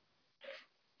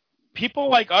people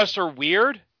like us are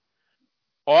weird.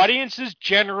 Audiences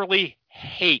generally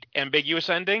hate ambiguous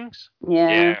endings.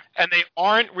 Yeah. And they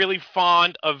aren't really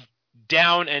fond of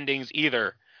down endings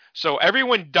either. So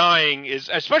everyone dying is,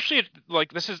 especially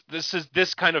like this is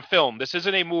this kind of film. This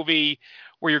isn't a movie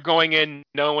where you're going in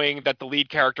knowing that the lead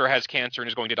character has cancer and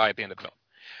is going to die at the end of the film.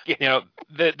 Yeah. You know,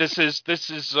 this is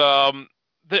it's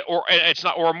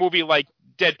not, or a movie like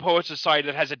Dead Poets Society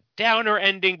that has a downer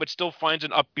ending but still finds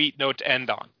an upbeat note to end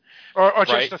on. Or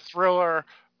right? Just a thriller,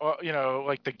 you know,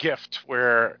 like The Gift,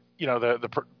 where you know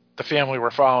the family we're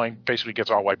following basically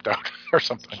gets all wiped out or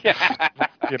something.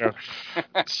 You know,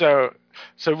 so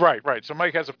right. So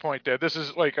Mike has a point there. This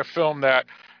is like a film that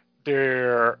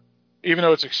even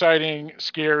though it's exciting,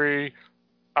 scary,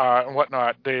 and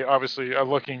whatnot, they obviously are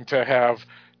looking to have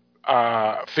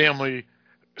family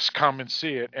come and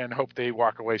see it and hope they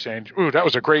walk away saying, "Ooh, that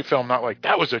was a great film," not like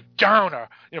that was a downer.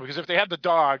 You know, because if they had the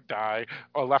dog die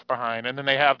or left behind, and then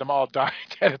they have them all die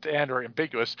dead at the end or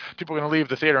ambiguous, people are going to leave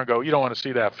the theater and go, "You don't want to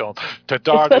see that film." The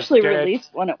dog, especially is dead. Released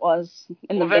when it was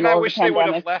in the then I wish the they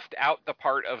would have left out the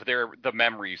part of the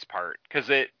memories part because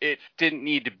it didn't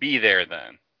need to be there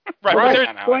then.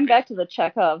 Right. Going back to the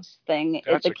Chekhov's thing,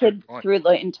 the kid through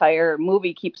the entire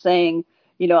movie keeps saying,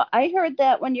 you know, I heard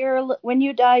that when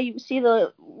you die, you see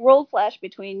the roll flash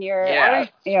between your eyes.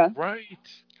 Yeah. Right.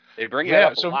 They bring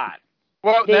that up a lot.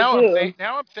 Well,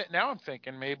 now I'm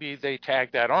thinking maybe they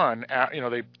tagged that on. You know,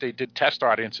 they did test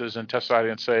audiences, and test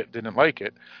audience didn't like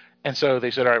it, and so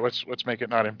they said, all right, let's make it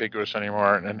not ambiguous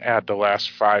anymore, and add the last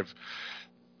 5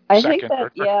 I seconds.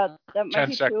 think that that might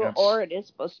be seconds. true, or it is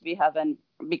supposed to be heaven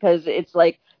because it's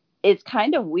like. It's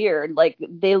kind of weird. Like,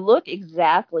 they look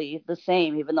exactly the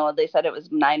same, even though they said it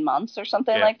was 9 months or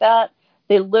something like that.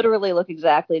 They literally look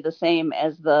exactly the same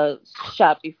as the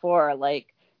shot before.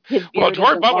 Like, his beard Well,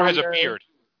 Gerard Butler has a beard.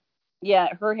 Yeah,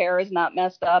 her hair is not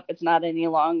messed up. It's not any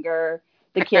longer.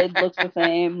 The kid looks the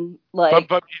same. Like,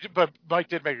 but Mike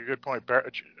did make a good point.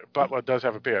 Butler does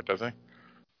have a beard, doesn't he?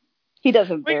 He does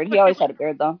have a beard. He always had a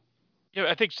beard, though. Yeah,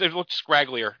 I think it looks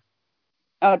scragglier.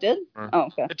 Oh, it did? Oh,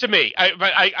 okay. To me,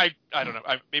 I don't know.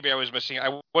 Maybe I was missing.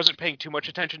 I wasn't paying too much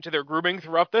attention to their grooming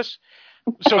throughout this.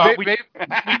 So we do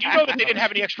know that they didn't have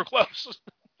any extra clothes.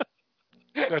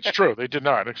 That's true. They did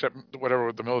not, except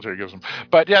whatever the military gives them.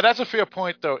 But yeah, that's a fair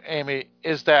point, though, Amy.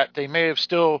 Is that they may have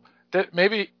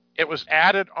maybe it was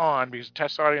added on because the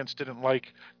test audience didn't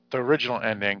like the original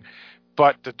ending,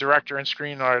 but the director and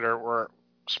screenwriter were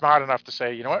smart enough to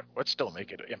say, you know what, let's still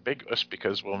make it ambiguous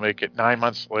because we'll make it 9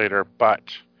 months later, but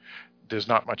there's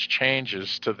not much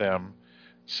changes to them.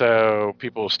 So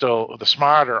people still, the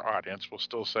smarter audience will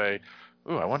still say,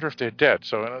 ooh, I wonder if they're dead.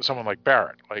 So someone like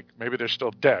Barrett, like maybe they're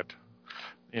still dead.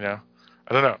 I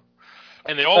don't know.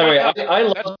 And they all. Anyway, I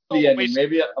love the ending.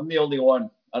 Maybe I'm the only one.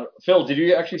 Phil, did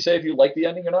you actually say if you like the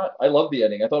ending or not? I love the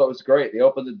ending. I thought it was great. They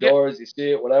open the doors, you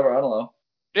see it, whatever. I don't know.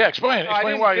 Yeah, explain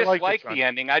why you liked the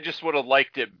ending. I just would have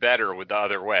liked it better with the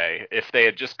other way. If they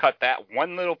had just cut that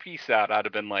one little piece out, I'd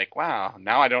have been like, wow,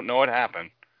 now I don't know what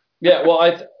happened. Yeah, well,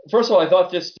 first of all, I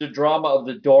thought just the drama of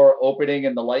the door opening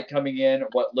and the light coming in,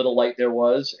 what little light there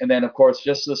was, and then, of course,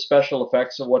 just the special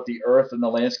effects of what the earth and the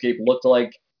landscape looked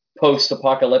like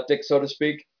post-apocalyptic, so to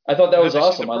speak. I thought that was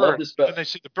awesome. I love this. Then they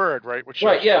see the bird, right?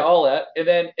 Right, yeah, all that, and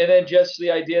then just the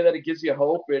idea that it gives you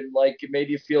hope and like it made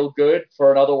you feel good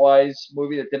for an otherwise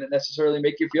movie that didn't necessarily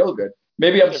make you feel good.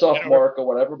 Maybe I'm sophomoric or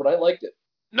whatever, but I liked it.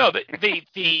 No,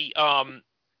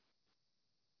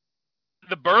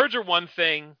 the birds are one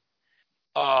thing.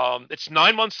 It's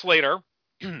 9 months later.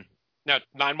 Now,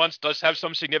 9 months does have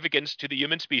some significance to the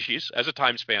human species as a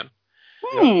time span.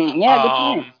 Yeah, good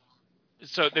point.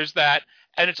 So there's that.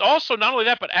 And it's also not only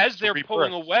that, but as they're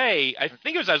pulling away, I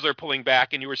think it was as they're pulling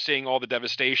back and you were seeing all the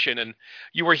devastation and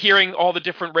you were hearing all the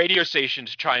different radio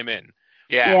stations chime in.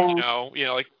 Yeah.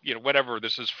 Whatever.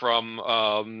 This is from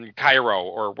Cairo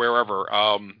or wherever.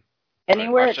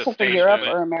 Anywhere except for Europe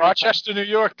or America. Rochester, New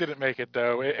York didn't make it,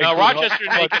 though. No, Rochester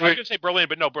didn't make it. I was going to say Berlin,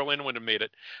 but no, Berlin wouldn't have made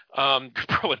it.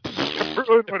 Berlin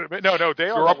would have made No, they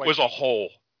all Europe was a hole.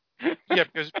 Yeah,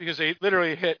 because they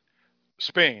literally hit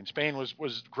Spain. Spain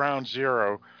was ground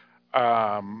zero,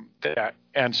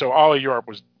 and so all of Europe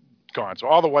was gone. So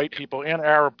all the white people and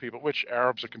Arab people, which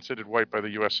Arabs are considered white by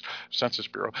the U.S. Census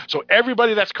Bureau. So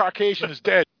everybody that's Caucasian is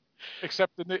dead,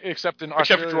 except in Australia. Except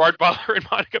for Gerard Butler and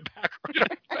Monica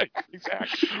Baccarat. Right,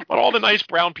 exactly. But all the nice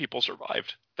brown people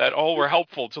survived. That all were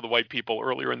helpful to the white people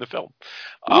earlier in the film.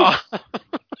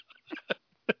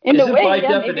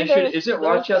 Isn't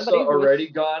Rochester already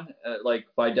gone?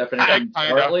 By definition,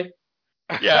 currently.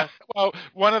 Yeah. Well,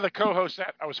 one of the co-hosts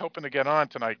that I was hoping to get on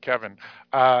tonight, Kevin,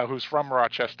 who's from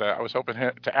Rochester, I was hoping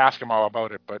to ask him all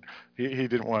about it, but he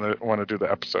didn't want to do the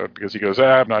episode because he goes,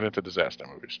 I'm not into disaster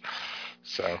movies.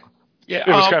 So yeah.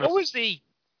 It was what was the?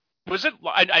 Was it?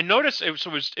 I noticed it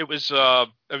was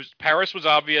Paris was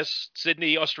obvious,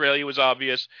 Sydney, Australia was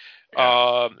obvious,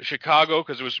 Chicago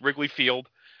because it was Wrigley Field.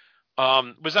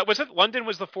 Was it London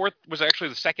was the fourth? Was actually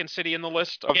the second city in the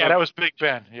list? That was Big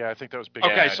Ben. Yeah, I think that was Big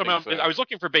Ben. Okay, so I was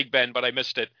looking for Big Ben, but I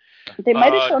missed it. They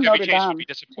might have shown Notre Dame. Would be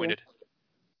disappointed.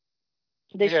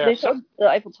 They showed the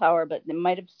Eiffel Tower, but they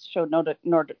might have showed Notre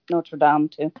Dame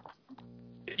too.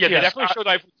 Yeah, they definitely showed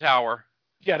Eiffel Tower.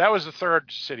 Yeah, that was the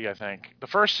third city, I think. The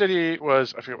first city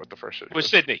was, I forget what the first city was.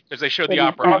 Sydney, because they showed the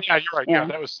opera. Oh, yeah, you're right. Yeah,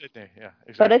 that was Sydney. Yeah,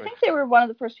 exactly. But I think they were one of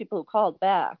the first people who called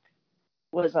back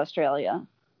was Australia.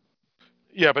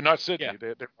 Yeah, but not Sydney. Yeah.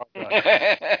 They're all gone.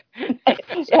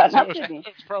 Not Sydney. It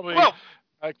was probably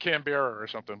Canberra or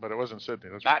something, but it wasn't Sydney.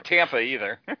 Not Tampa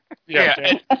either.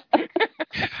 And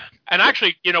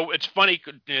actually, it's funny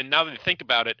now that I think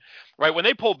about it. Right when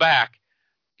they pull back,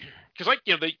 because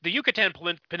the Yucatan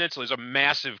Peninsula is a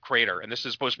massive crater, and this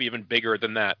is supposed to be even bigger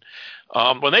than that.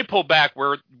 When they pulled back,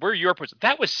 where Europe was,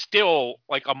 that was still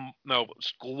like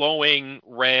glowing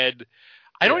red.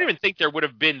 I don't even think there would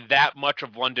have been that much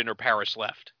of London or Paris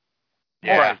left.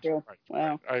 Yeah, right.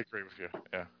 Wow. I agree with you.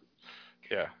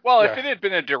 Yeah. Well, if it had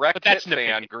been a direct hit,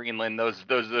 say, on Greenland, those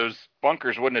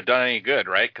bunkers wouldn't have done any good,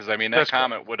 right? Because that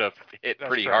comet would have hit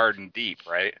pretty hard and deep,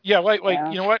 right? Yeah,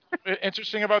 you know what?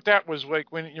 Interesting about that was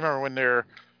when you remember when they're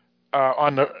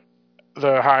on the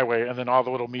highway and then all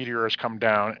the little meteors come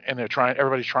down and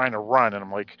everybody's trying to run, and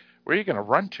I'm like, where are you going to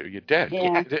run to? You're dead.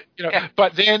 Yeah.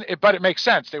 But it makes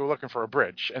sense. They were looking for a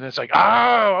bridge, and it's like,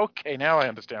 oh, okay, now I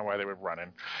understand why they were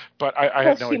running. But I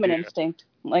had no human idea. Instinct,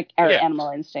 like our animal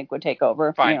instinct, would take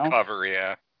over. Find cover,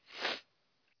 yeah.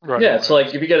 Right, yeah, it's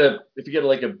like if you get a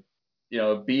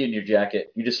bee in your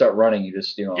jacket, you just start running. You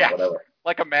just whatever.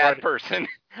 Like a mad person.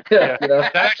 Yeah,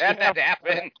 that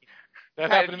happened.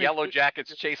 That happened to me. Yellow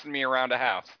jackets chasing me around a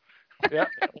house. Yeah.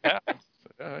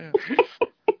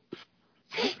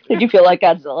 Did you feel like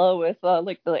Godzilla with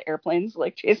the airplanes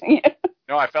chasing you?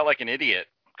 No, I felt like an idiot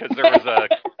because there was a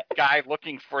guy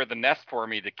looking for the nest for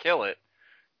me to kill it.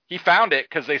 He found it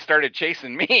because they started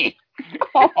chasing me.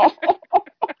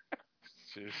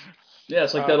 Yeah,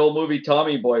 it's like that old movie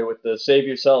Tommy Boy with the Save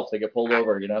Yourself. They get pulled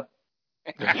over,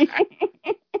 That's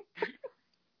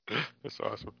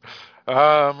awesome.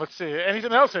 Let's see.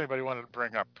 Anything else anybody wanted to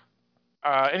bring up?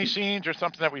 any scenes or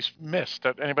something that we missed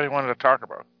that anybody wanted to talk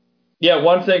about? Yeah,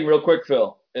 one thing real quick,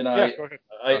 Phil. And Go ahead.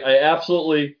 I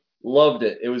absolutely loved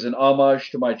it. It was an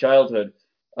homage to my childhood.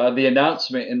 The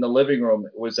announcement in the living room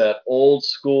was that old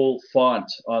school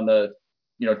font on the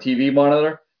TV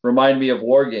monitor. Reminded me of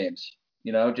War Games.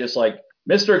 Just like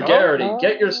Mr. Garrity,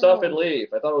 get your stuff and leave.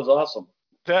 I thought it was awesome.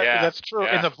 That's true.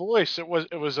 Yeah. In the voice, it was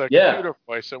a computer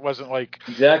voice. It wasn't like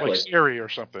Siri or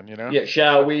something, Yeah,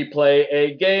 shall we play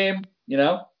a game?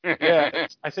 Yeah,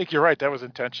 I think you're right. That was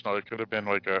intentional. It could have been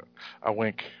like a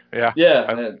wink. Yeah.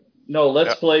 Yeah. No,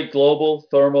 let's play global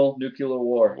thermal nuclear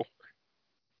war.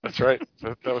 That's right.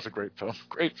 That was a great film.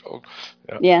 Great film.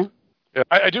 Yeah. Yeah,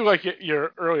 I do like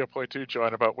your earlier point too,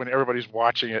 John, about when everybody's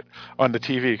watching it on the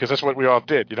TV, because that's what we all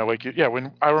did.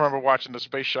 When I remember watching the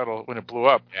space shuttle when it blew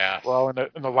up. Yeah. Well,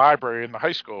 in the library in the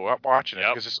high school, watching it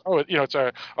because it's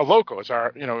a local. It's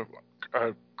our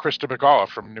Krista McAuliffe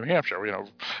from New Hampshire.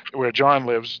 Where John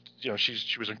lives. She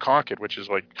was in Concord, which is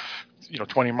like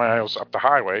 20 miles up the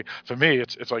highway. For me,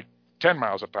 it's like 10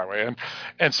 miles up the highway,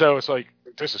 and so it's like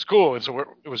this is cool, and so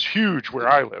it was huge where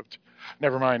I lived.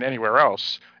 Never mind anywhere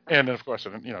else. And then, of course,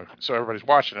 so everybody's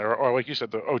watching it. Or like you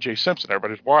said, the O.J. Simpson,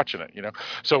 everybody's watching it,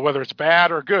 So whether it's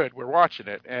bad or good, we're watching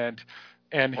it. And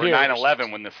or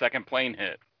 9/11 when the second plane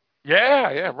hit.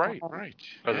 Yeah, right.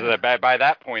 Because by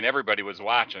that point, everybody was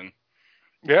watching.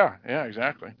 Yeah,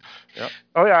 exactly. Yeah.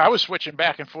 Oh, yeah, I was switching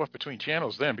back and forth between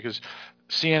channels then because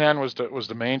CNN was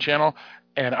the main channel,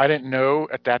 and I didn't know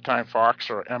at that time Fox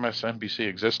or MSNBC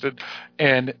existed.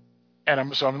 And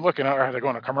I'm looking at they're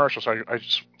going to commercial, so I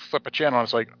just flip a channel and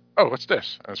it's like, oh, what's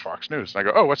this? And it's Fox News. And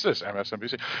I go, oh, what's this?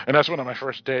 MSNBC. And that's one of my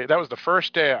first day. That was the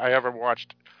first day I ever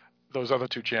watched those other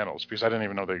two channels because I didn't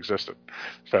even know they existed.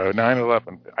 So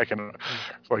 9/11, I can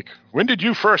when did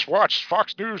you first watch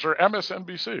Fox News or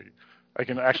MSNBC? I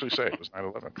can actually say it was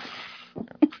 9/11.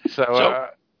 So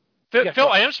Phil,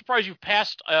 I am surprised you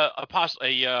passed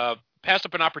passed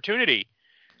up an opportunity,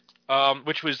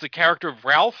 which was the character of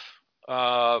Ralph.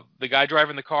 The guy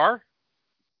driving the car.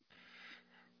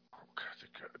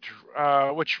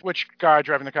 Which guy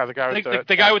driving the car? The guy with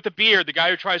the guy with the beard. The guy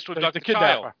who tries to abduct the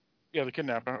kidnapper. child. Yeah, the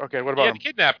kidnapper. Okay, what about him? The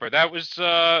kidnapper. That was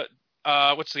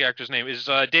what's the actor's name? Is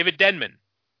David Denman.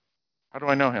 How do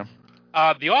I know him?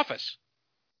 The Office.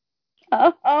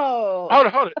 Oh.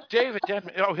 Hold it. David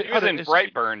Denman. Oh, he was in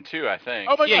Brightburn too, I think.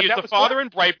 Oh my God, he was the father in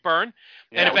Brightburn.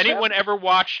 Yeah, and if anyone ever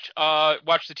watched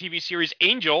the TV series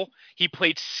Angel, he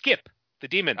played Skip, the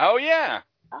demon. Oh yeah.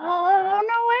 Oh,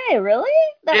 no way, really?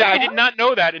 I did not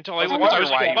know that until I was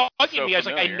bugging me. I was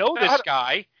like, I know this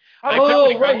guy.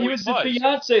 Oh, right, he was the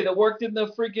fiance that worked in the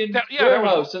freaking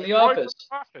warehouse in the office.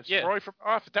 Yeah. Roy from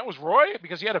Office. That was Roy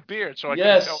because he had a beard, so I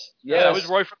couldn't tell. Yeah, that was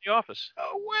Roy from the Office.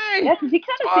 Oh way! Yeah, because he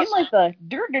kind of seemed like the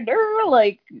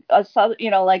like a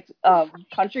southern,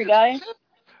 country guy.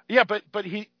 Yeah, but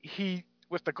he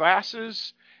with the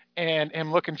glasses and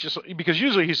him looking just because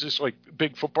usually he's this like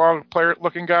big football player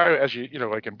looking guy, as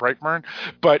like in Brightburn,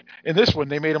 but in this one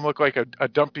they made him look like a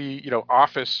dumpy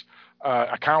office.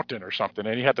 Accountant or something,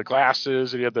 and he had the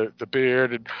glasses, and he had the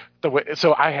beard, and the way.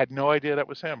 So I had no idea that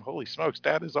was him. Holy smokes,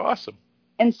 that is awesome!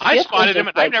 And I spotted him,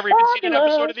 and I've never even seen an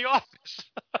episode of The Office.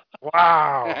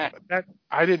 Wow,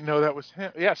 I didn't know that was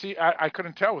him. Yeah, see, I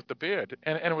couldn't tell with the beard,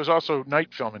 and it was also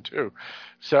night filming too,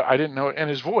 so I didn't know. And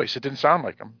his voice, it didn't sound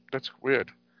like him. That's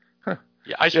weird. Huh.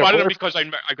 Yeah, I spotted him because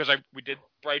we did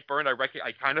Brightburn.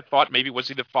 I kind of thought maybe was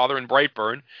he the father in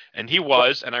Brightburn, and he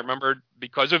was, and I remembered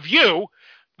because of you.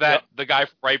 That the guy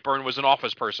from Brightburn was an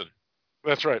Office person.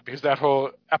 That's right, because that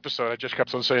whole episode I just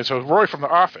kept on saying. So Roy from The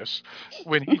Office,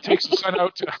 when he takes the son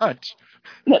out to hunt,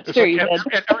 and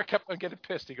Eric kept on getting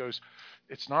pissed. He goes,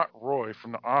 "It's not Roy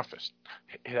from The Office.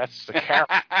 That's the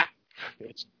character.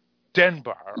 It's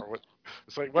Denbar."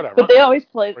 It's like whatever. But they always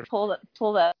pull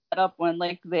that up when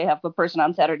they have the person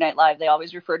on Saturday Night Live. They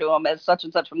always refer to him as such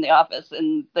and such from The Office,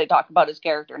 and they talk about his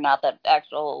character, not that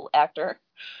actual actor.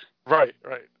 Right.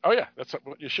 Oh, yeah, that's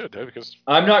what you should do because...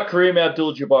 I'm not Kareem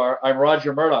Abdul-Jabbar. I'm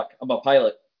Roger Murdoch. I'm a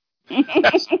pilot.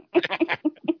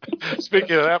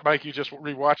 Speaking of that, Mike, you just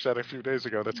rewatched that a few days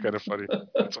ago. That's kind of funny.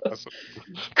 That's awesome.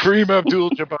 Kareem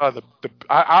Abdul-Jabbar.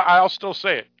 I'll still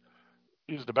say it.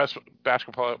 He's the best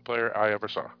basketball player I ever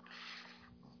saw.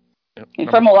 He's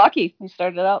from Milwaukee. He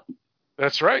started out.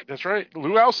 That's right.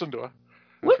 Lou Alcindor.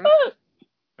 Woo-hoo!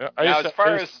 Now, as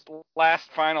far as last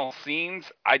final scenes,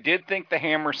 I did think the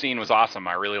hammer scene was awesome.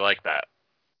 I really like that.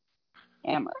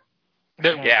 Hammer?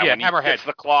 When he hits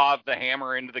the claw of the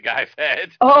hammer into the guy's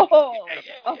head. Oh,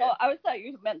 I thought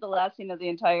you meant the last scene of the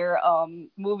entire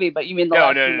movie, but you mean the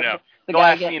last scene. No. The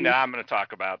last scene that I'm going to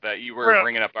talk about, that you were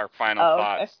bringing up our final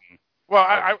thoughts. Well,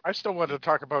 I still wanted to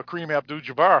talk about Kareem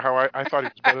Abdul-Jabbar, how I thought he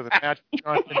was better than Magic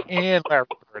Johnson and Larry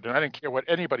Bird, and I didn't care what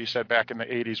anybody said back in the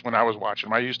 80s when I was watching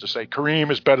him. I used to say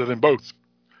Kareem is better than both.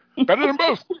 Better than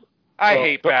both. I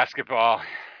hate basketball.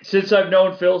 Since I've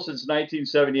known Phil since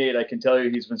 1978, I can tell you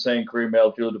he's been saying Kareem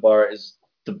Abdul-Jabbar is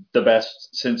the best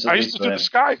since at I least used to do the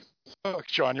sky hook,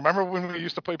 Sean. You remember when we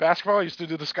used to play basketball? I used to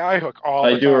do the sky hook all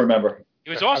the time. I do remember.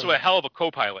 He was also a hell of a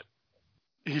co-pilot.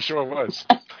 He sure was.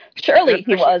 Surely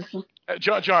he was.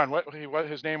 John, what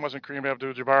his name wasn't Kareem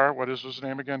Abdul-Jabbar. What is his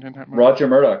name again in that movie? Roger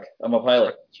Murdoch. I'm a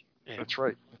pilot. That's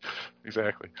right.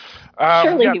 Exactly.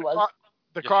 Surely he was.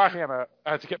 The claw hammer,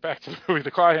 to get back to the movie,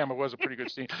 the claw hammer was a pretty good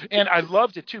scene. And I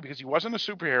loved it, too, because he wasn't a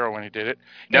superhero when he did it.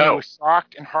 No. And he was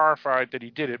shocked and horrified that he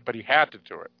did it, but he had to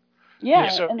do it. Yeah.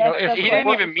 So, and he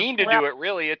didn't even mean to do it,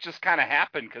 really. It just kind of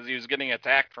happened because he was getting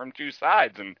attacked from two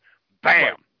sides, and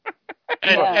bam.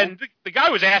 And the guy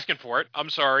was asking for it. I'm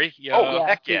sorry. Yeah. Oh,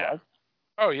 heck yeah.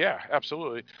 Oh, yeah,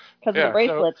 absolutely. Because of the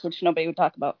bracelets, which nobody would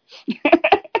talk about.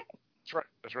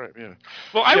 That's right. Yeah.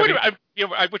 Well, I would.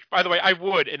 Which, by the way, I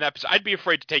would in that episode. I'd be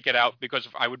afraid to take it out because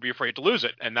I would be afraid to lose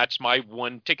it, and that's my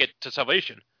one ticket to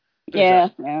salvation. Yeah.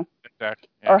 Exactly.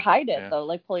 Or hide it though,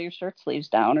 like pull your shirt sleeves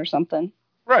down or something.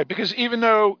 Right, because even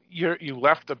though you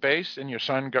left the base and your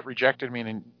son got rejected,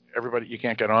 meaning everybody you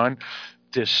can't get on,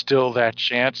 there's still that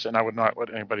chance, and I would not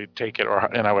let anybody take it,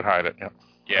 and I would hide it.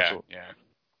 Yeah.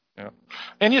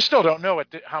 And you still don't know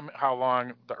how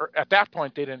long. At that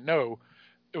point, they didn't know.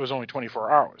 It was only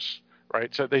 24 hours,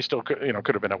 right? So they still could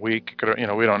have been a week.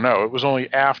 We don't know. It was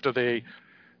only after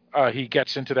he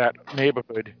gets into that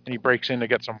neighborhood and he breaks in to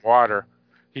get some water.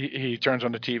 He turns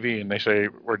on the TV and they say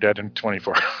we're dead in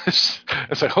 24 hours.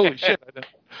 It's like holy shit! I didn't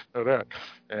know that.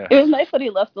 Yeah. It was nice that he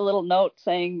left a little note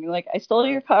saying like I stole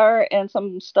your car and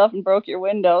some stuff and broke your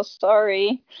window.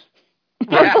 Sorry.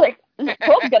 Yeah. Like the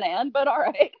probe's gonna end, but all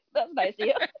right, that's nice of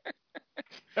you.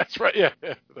 That's right. Yeah.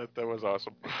 That was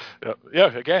awesome.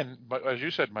 Yeah. Again, as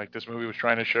you said, Mike, this movie was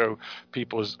trying to show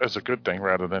people as a good thing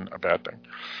rather than a bad thing.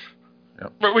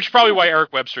 Yeah. Which is probably why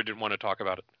Eric Webster didn't want to talk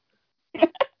about it.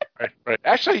 Right.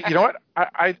 Actually, you know what?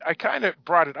 I kind of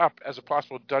brought it up as a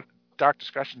possible Dark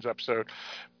Discussions episode,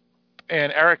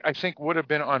 and Eric, I think, would have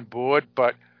been on board,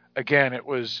 but again, it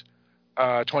was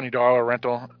 $20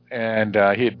 rental, and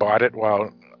he had bought it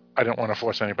while I didn't want to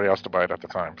force anybody else to buy it at the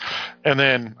time. And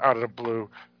then out of the blue,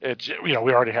 we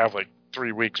already have like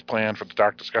 3 weeks planned for the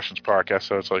Dark Discussions podcast,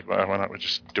 so it's like, well, why not we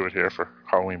just do it here for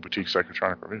Halloween Boutique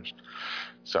Psychotronic Reviews?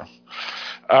 So,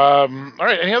 all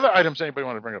right. Any other items anybody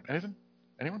want to bring up? Anything?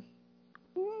 Anyone?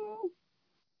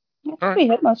 I think we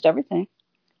hit most everything.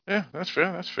 Yeah, that's fair.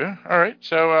 All right.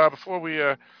 So before we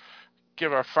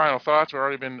give our final thoughts, we've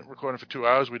already been recording for 2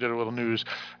 hours. We did a little news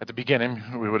at the beginning.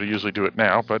 We would have usually do it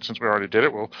now, but since we already did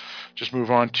it, we'll just move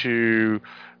on to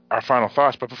our final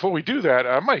thoughts. But before we do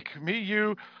that, Mike, me,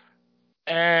 you,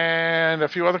 and a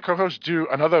few other co-hosts do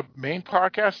another main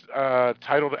podcast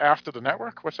titled After the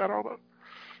Network. What's that all about?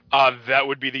 That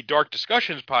would be the Dark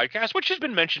Discussions podcast, which has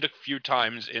been mentioned a few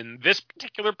times in this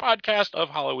particular podcast of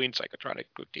Halloween Psychotronic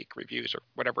Boutique Reviews, or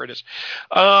whatever it is.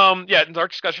 The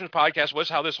Dark Discussions podcast was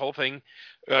how this whole thing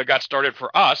got started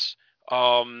for us.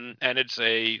 And it's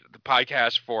the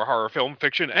podcast for horror film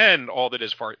fiction and all that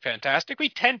is fantastic. We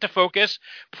tend to focus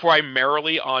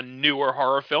primarily on newer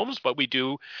horror films, but we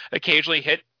do occasionally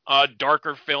hit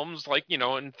darker films like,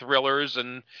 and thrillers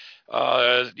and,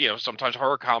 sometimes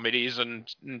horror comedies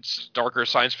and darker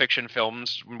science fiction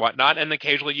films and whatnot. And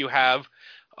occasionally you have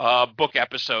book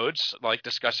episodes, like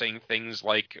discussing things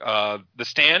like The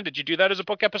Stand. Did you do that as a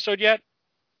book episode yet?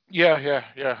 Yeah.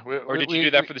 Or did you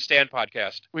do that for the Stand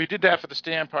podcast? We did that for the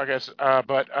Stand podcast,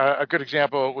 but a good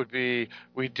example would be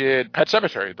we did Pet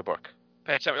Sematary, the book.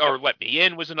 Pet Sematary, or Let Me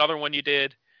In was another one you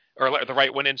did. Or The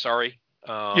Right One In, sorry.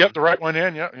 Yep, The Right One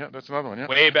In. Yeah, that's another one. Yeah.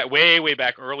 Way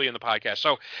back early in the podcast.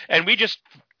 So, and we just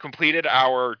completed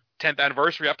our 10th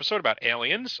anniversary episode about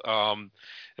aliens.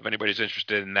 If anybody's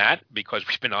interested in that, because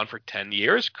we've been on for 10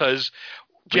 years. Because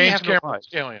James Cameron's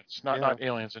Aliens, not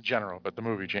aliens in general, but the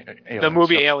movie Aliens. The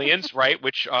movie Aliens, right?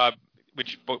 Which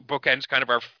bookends kind of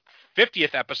our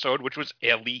 50th episode, which was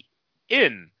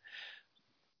Alien.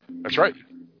 That's right.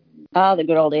 Ah, the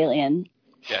good old Alien.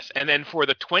 Yes, and then for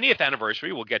the 20th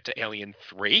anniversary, we'll get to Alien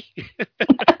 3.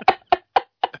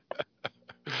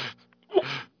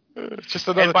 Just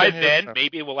another. And by then,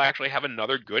 maybe we'll actually have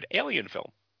another good Alien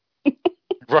film.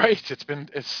 Right.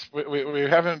 We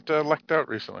haven't lucked out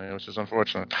recently, which is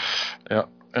unfortunate. Yeah.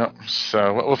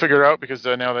 So we'll figure it out, because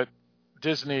now that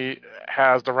Disney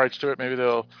has the rights to it, maybe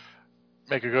they'll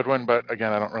make a good one. But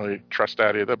again, I don't really trust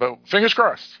that either. But fingers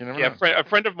crossed. You never know. A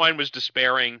friend of mine was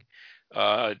despairing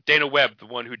Dana Webb, the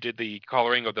one who did the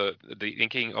coloring of the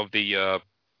inking of the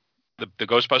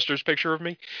Ghostbusters picture of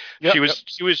me. Yep,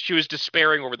 She was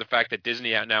despairing over the fact that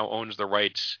Disney now owns the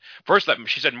rights. First,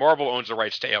 she said Marvel owns the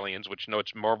rights to Aliens, which no,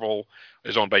 it's Marvel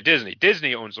is owned by Disney.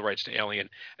 Disney owns the rights to Alien,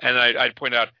 and I'd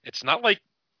point out it's not like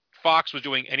Fox was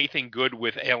doing anything good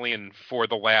with Alien for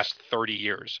the last 30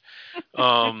 years.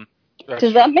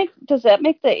 Does that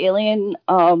make the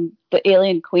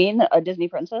Alien Queen a Disney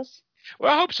princess?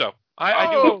 Well, I hope so.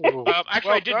 I do.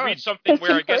 Actually, I did read something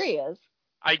where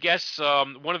I guess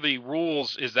one of the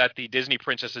rules is that the Disney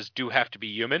princesses do have to be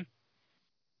human.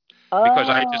 Because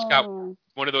I just got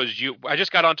one of those. I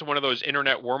just got onto one of those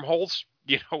internet wormholes,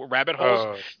 rabbit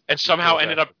holes, and somehow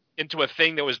ended up into a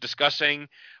thing that was discussing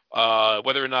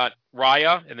whether or not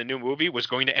Raya in the new movie was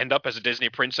going to end up as a Disney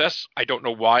princess. I don't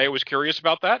know why I was curious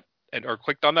about that or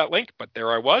clicked on that link, but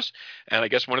there I was. And I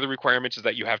guess one of the requirements is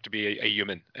that you have to be a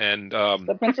human. And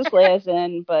so Princess Leia's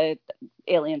in, but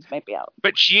aliens might be out.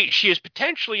 But she is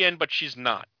potentially in, but she's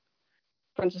not.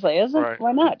 Princess Leia isn't? Right.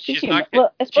 Why not? She's human.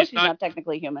 Well, I suppose she's not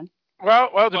technically human.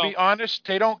 Well, to be honest,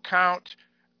 they don't count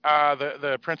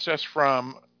the princess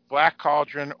from Black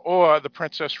Cauldron or the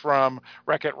princess from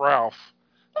Wreck-It Ralph.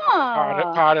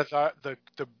 Part of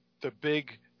the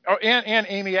big and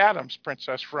Amy Adams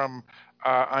princess from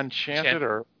Enchanted,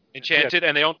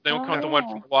 and they don't count the one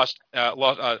from Lost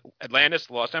Atlantis,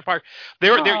 the Lost Empire.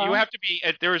 There you have to be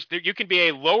you can be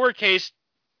a lowercase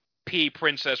p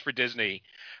princess for Disney,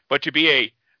 but to be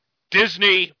a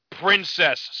Disney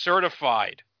princess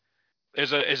certified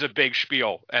is a big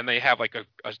spiel, and they have like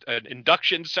an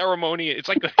induction ceremony. It's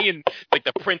like being like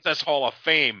the Princess Hall of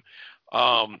Fame.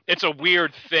 It's a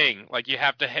weird thing. Like you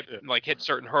have to hit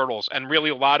certain hurdles, and really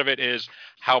a lot of it is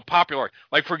how popular.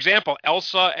 Like for example,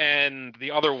 Elsa and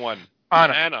the other one,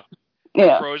 Anna,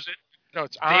 Frozen. No,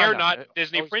 it's They're Anna. not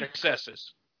Disney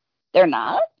princesses. They're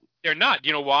not? They're not.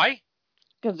 You know why?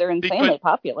 Because they're insanely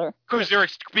popular. Because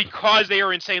they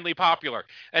are insanely popular,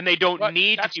 and they don't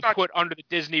need to be put under the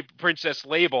Disney princess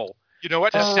label. You know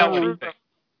what? To sell anything.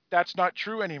 That's not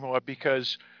true anymore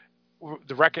because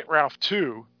the Wreck-It Ralph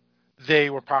 2.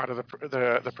 They were part of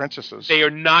the princesses. They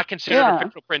are not considered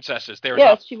official princesses. They are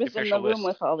not she was in the room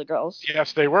with all the girls.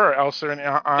 Yes, they were. Elsa and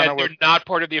Anna. They're not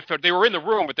part of the official. They were in the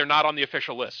room, but they're not on the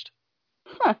official list.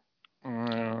 Huh.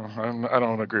 I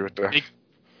don't agree with that.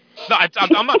 No,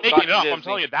 I'm not making it up. I'm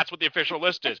telling you, that's what the official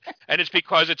list is, and it's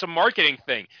because it's a marketing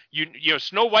thing. You know,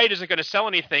 Snow White isn't going to sell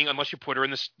anything unless you put her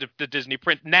in the Disney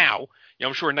print now.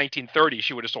 I'm sure in 1930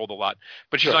 she would have sold a lot,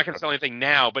 but she's not going to sell anything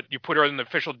now. But you put her in the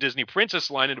official Disney princess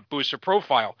line and it boosts her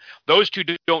profile. Those two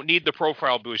don't need the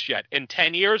profile boost yet. In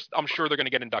 10 years, I'm sure they're going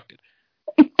to get inducted.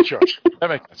 Sure, that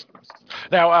makes sense.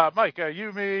 Now, Mike,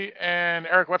 you, me, and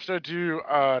Eric Webster do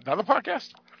another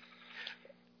podcast.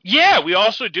 Yeah, we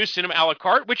also do Cinema a la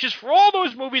carte, which is for all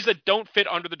those movies that don't fit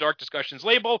under the Dark Discussions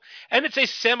label, and it's a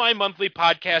semi-monthly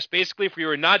podcast. Basically, if we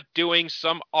were not doing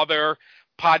some other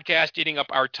podcast eating up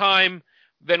our time,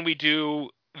 then we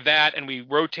do that, and we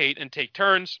rotate and take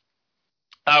turns.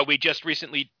 We just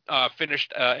recently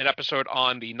finished an episode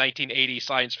on the 1980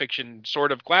 science fiction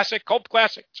sort of classic, cult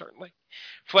classic, certainly,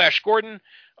 Flash Gordon.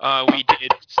 We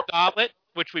did Starlet,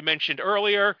 which we mentioned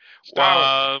earlier.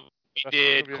 We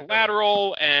did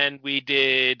Collateral, and we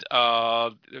did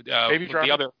the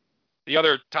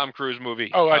other Tom Cruise movie,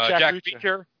 Jack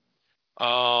Reacher,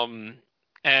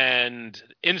 and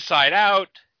Inside Out.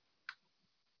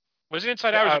 Was it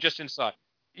Inside Out or was it just Inside?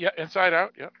 Yeah, Inside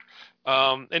Out. Yep.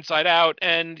 Inside Out,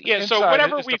 and Inside, so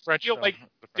whatever we feel film. like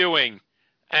doing,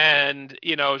 and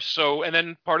and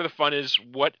then part of the fun is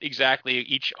what exactly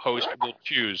each host will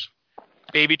choose.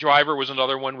 Baby Driver was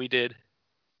another one we did.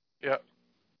 Yeah.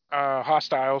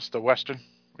 Hostiles, the Western.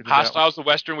 Hostiles, the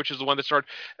Western, which is the one that started.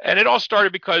 And it all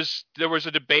started because there was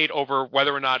a debate over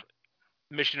whether or not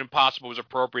Mission Impossible was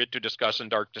appropriate to discuss in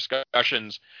Dark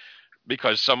Discussions,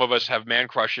 because some of us have man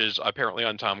crushes, apparently,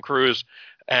 on Tom Cruise.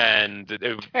 And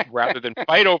rather than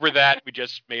fight over that, we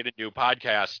just made a new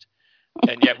podcast.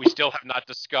 And yet we still have not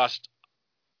discussed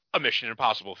a Mission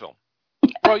Impossible film.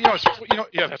 Well, yeah,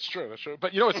 that's true. That's true.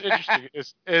 But what's interesting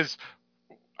is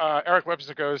Eric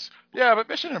Webster goes, yeah, but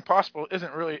Mission Impossible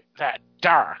isn't really that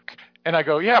dark. And I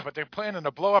go, yeah, but they're planning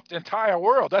to blow up the entire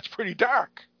world. That's pretty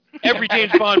dark. Every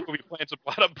James Bond movie plans to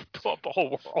blow up the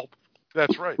whole world.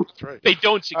 That's right. That's right. They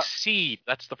don't succeed.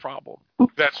 That's the problem.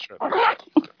 That's true.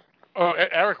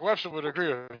 Eric Webster would agree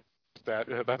with that.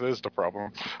 That is the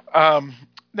problem.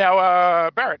 Now,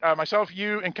 Barrett, myself,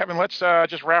 you, and Kevin Litz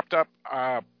just wrapped up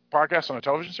a podcast on a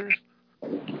television series.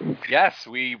 Yes,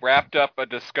 we wrapped up a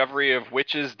discovery of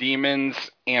witches, demons,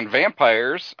 and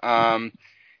vampires.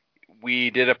 we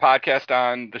did a podcast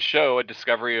on the show, A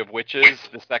Discovery of Witches,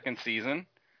 the second season.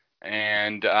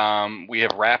 And we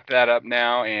have wrapped that up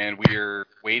now, and we're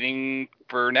waiting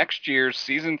for next year's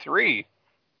season 3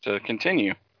 to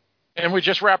continue. And we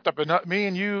just wrapped up me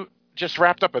and you just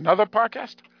wrapped up another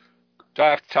podcast? Do I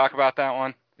have to talk about that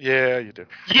one? Yeah, you do.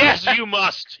 Yes, you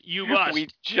must. You must. We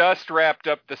just wrapped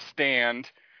up The Stand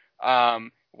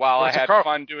while I had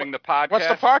fun doing the podcast. What's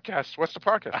the podcast? What's the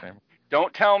podcast name?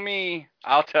 Don't tell me.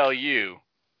 I'll tell you.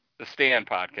 The Stand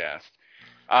podcast.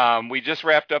 We just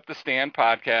wrapped up the Stand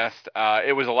podcast.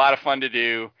 It was a lot of fun to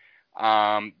do.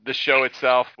 The show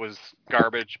itself was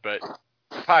garbage, but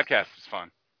the podcast was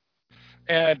fun.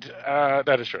 And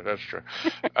that is true. That's true.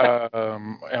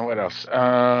 And what else?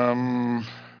 I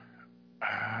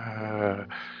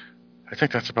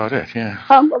think that's about it. Yeah.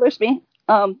 Well, there's me.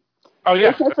 Oh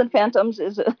yeah. Business and Phantoms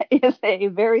is a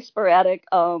very sporadic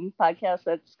podcast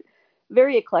that's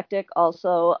very eclectic.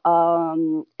 Also,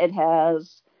 it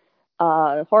has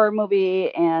horror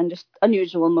movie and just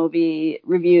unusual movie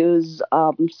reviews,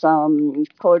 some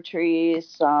poetry,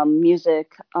 some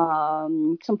music,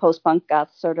 some post-punk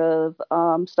goth sort of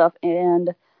stuff,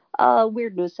 and a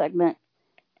weird news segment.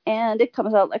 And it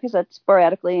comes out, like I said,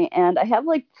 sporadically. And I have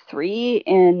like 3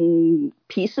 in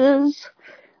pieces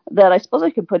that I suppose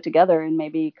I could put together and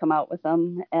maybe come out with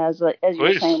them. As you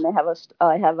were saying,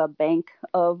 I have a bank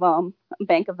of them.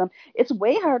 It's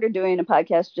way harder doing a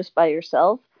podcast just by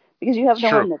yourself, because you have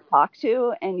no one to talk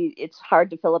to, and it's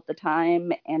hard to fill up the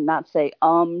time and not say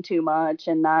too much,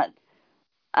 and not,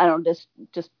 I don't just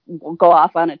go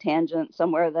off on a tangent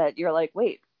somewhere that you're like,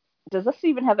 wait, does this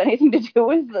even have anything to do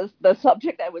with the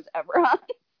subject I was ever on?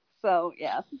 So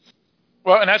yeah.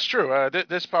 Well, and that's true.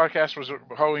 This podcast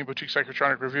Halloween Boutique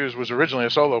Psychotronic Reviews was originally a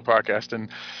solo podcast, and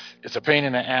it's a pain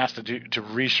in the ass to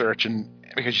research, and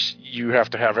because you have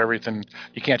to have everything,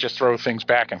 you can't just throw things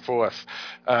back and forth.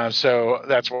 So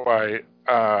that's why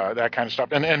that kind of stuff.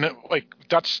 And like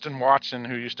Dustin Watson,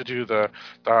 who used to do the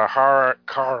Horror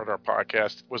Corridor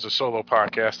podcast, was a solo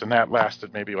podcast, and that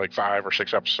lasted maybe like 5 or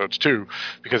 6 episodes too,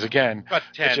 because again,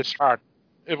 it's just hard.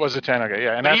 It was a 10, okay,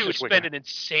 yeah. And but he would spend an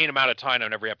insane amount of time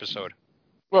on every episode.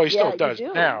 Well, he still does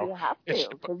now. You have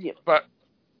to. But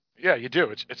yeah, you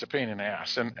do. It's a pain in the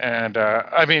ass. And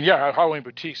I mean, yeah, Halloween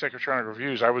Boutique Psychotronic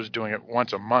Reviews, I was doing it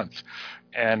once a month,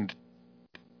 and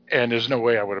there's no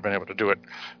way I would have been able to do it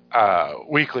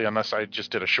weekly unless I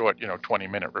just did a short,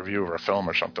 20-minute review of a film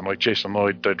or something like Jason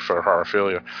Lloyd did for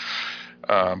Horrorphilia.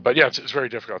 But yeah, it's very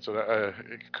difficult. So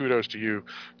kudos to you,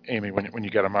 Amy, when you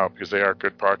get them out, because they are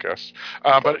good podcasts.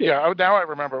 But yeah, now I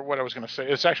remember what I was going to say.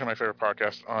 It's actually my favorite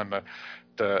podcast on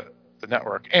the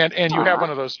network, and you have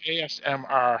one of those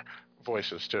ASMR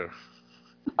voices too.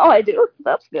 Oh, I do.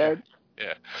 That's good.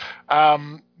 Yeah.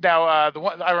 Now the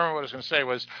one I remember what I was going to say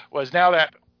was now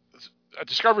that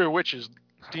Discovery of Witches,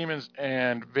 Demons,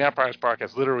 and Vampires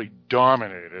podcast literally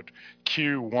dominated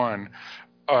Q1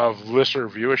 of listener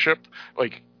viewership.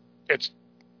 Like, it's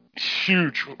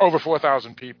huge, over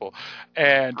 4,000 people.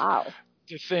 And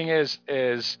the thing is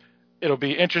it'll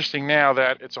be interesting now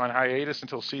that it's on hiatus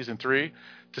until season 3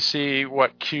 to see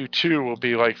what Q2 will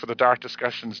be like for the Dark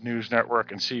Discussions News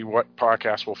Network, and see what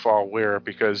podcasts will fall where,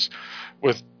 because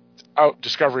without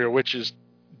Discovery of Witches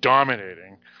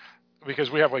dominating,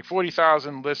 because we have like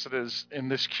 40,000 listeners in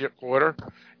this quarter,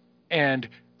 and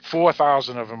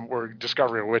 4,000 of them were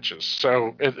Discovery of Witches.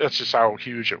 So that's just how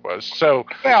huge it was. So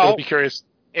I'll be curious.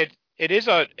 It is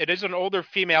an older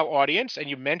female audience, and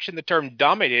you mentioned the term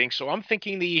dominating, so I'm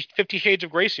thinking the 50 Shades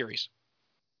of Grey series.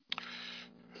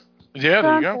 Yeah,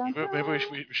 there you go. Maybe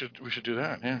we should do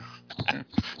that. Yeah.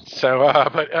 So,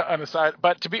 but on the side,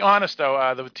 but to be honest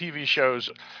though, the TV shows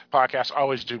podcasts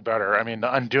always do better. I mean,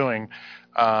 The Undoing,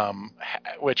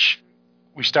 which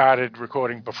we started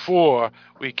recording before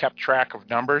we kept track of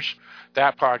numbers.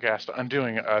 That podcast, The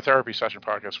Undoing, a therapy session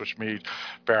podcast, which me,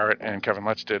 Barrett, and Kevin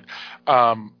Letts did,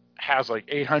 has like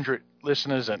 800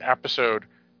 listeners an episode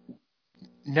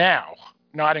now,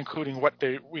 not including what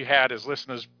we had as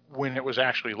listeners when it was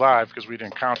actually live, because we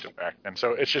didn't count it back then.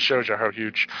 So it just shows you how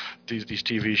huge these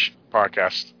TV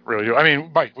podcasts really do. I mean,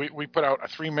 Mike, we put out a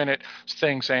 3-minute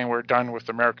thing saying we're done with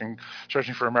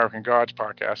Searching for American Gods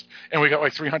podcast, and we got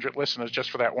like 300 listeners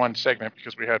just for that one segment,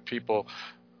 because we had people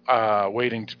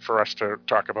waiting for us to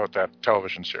talk about that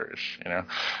television series,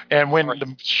 And when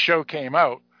the show came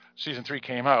out, season 3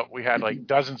 came out, we had like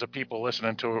dozens of people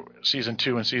listening to season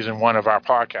 2 and season 1 of our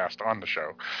podcast on the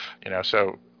show,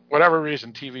 So whatever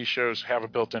reason, TV shows have a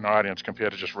built-in audience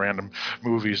compared to just random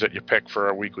movies that you pick for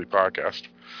a weekly podcast.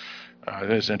 It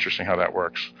is interesting how that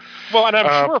works. Well, and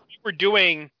I'm sure if we were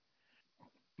doing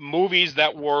movies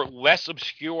that were less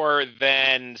obscure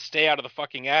than Stay Out of the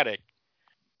Fucking Attic.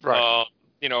 Right.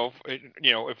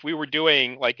 If we were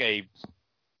doing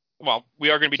we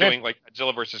are going to be doing like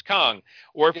Godzilla versus Kong,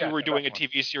 or if we were doing a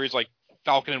TV series like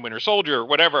Falcon and Winter Soldier, or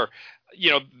whatever,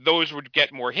 those would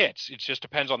get more hits. It just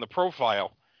depends on the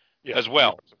profile as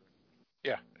well.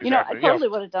 Yeah, exactly. I totally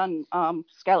would have done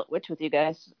Scarlet Witch with you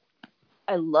guys.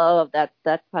 I love that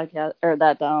podcast or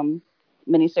that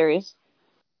miniseries.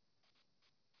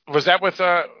 Was that with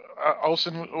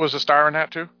Olsen was a star in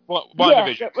that too? Well,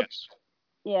 WandaVision.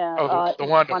 Yeah. Oh, the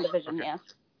WandaVision. Okay. Yeah.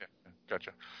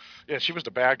 Gotcha. Yeah, she was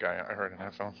the bad guy, I heard, in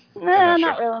that film. Nah,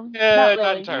 not really. Yeah, not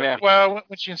really. entirely. Well,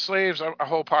 when she enslaves a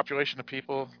whole population of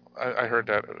people, I heard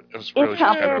that it was really It's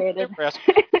complicated.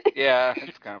 Yeah,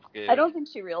 it's complicated. I don't think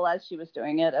she realized she was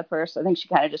doing it at first. I think she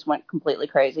kind of just went completely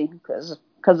crazy because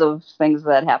of things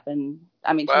that happened.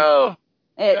 I mean, it's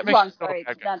a long story.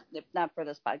 It's not for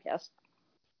this podcast.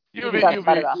 You would talk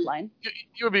about it offline.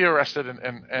 You would be arrested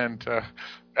and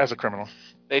as a criminal.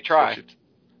 They try.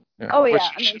 Yeah. Oh yeah,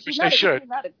 Which they should. She's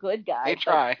not a good guy. They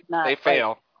try. They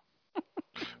fail.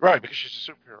 Right, because she's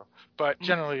a superhero. But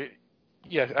generally,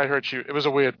 yeah, I heard it was a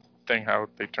weird thing how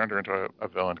they turned her into a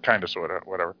villain, kind of, sort of,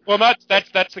 whatever. Well, that's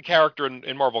the character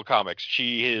in Marvel Comics.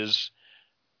 She is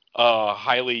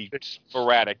highly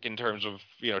sporadic in terms of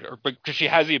because she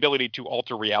has the ability to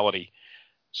alter reality.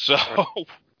 So. Right.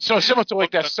 So similar to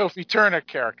like that Sophie Turner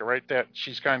character, right? That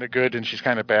she's kind of good and she's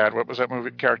kind of bad. What was that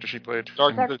movie character she played?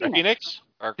 Dark Phoenix.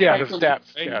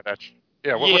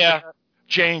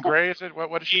 Jane Grey, is it?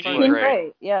 What is she? Jane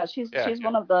Grey. Yeah, she's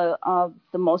one of the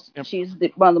most. She's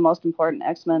one of the most important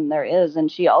X-Men there is,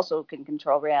 and she also can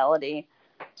control reality.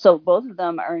 So both of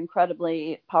them are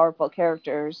incredibly powerful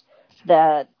characters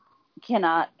that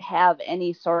cannot have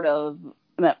any sort of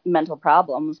mental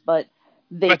problems, but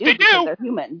they do because they're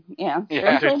human. Yeah,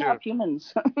 they're not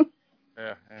humans.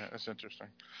 Yeah, that's interesting.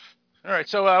 All right,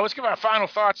 so let's give our final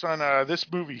thoughts on this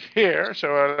movie here.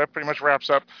 So that pretty much wraps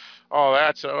up all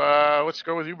that. So let's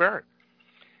go with you, Barrett.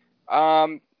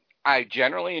 I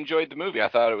generally enjoyed the movie. I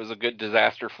thought it was a good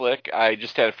disaster flick. I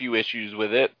just had a few issues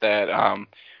with it that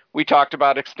we talked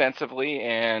about extensively,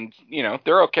 and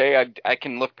they're okay. I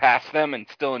can look past them and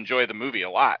still enjoy the movie a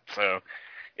lot. So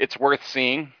it's worth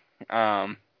seeing.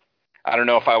 I don't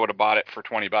know if I would have bought it for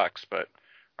 $20,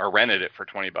 or rented it for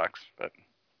 $20, but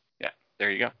yeah, there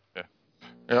you go.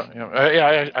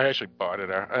 I actually bought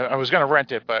it. I was going to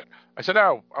rent it, but I said,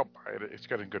 I'll buy it. It's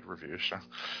getting good reviews. So.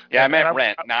 Yeah, I meant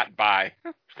rent, not buy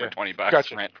for $20.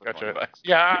 Gotcha. Rent for $20.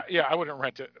 Yeah, I wouldn't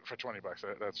rent it for $20.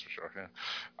 That's for sure. Yeah.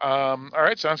 All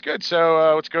right, sounds good.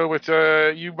 So let's go with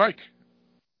you, Mike.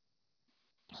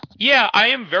 Yeah,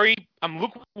 I'm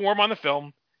lukewarm on the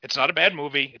film. It's not a bad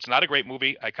movie. It's not a great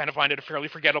movie. I kind of find it a fairly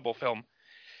forgettable film.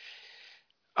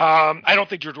 I don't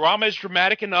think your drama is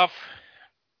dramatic enough,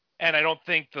 and I don't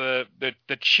think the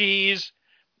cheese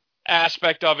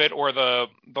aspect of it or the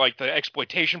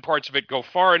exploitation parts of it go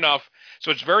far enough. So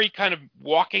it's very kind of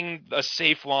walking a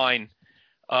safe line.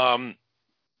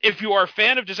 If you are a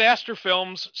fan of disaster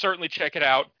films, certainly check it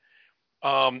out.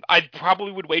 I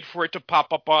probably would wait for it to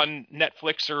pop up on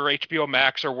Netflix or HBO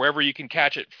Max or wherever you can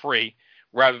catch it free,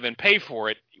 rather than pay for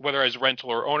it, whether as rental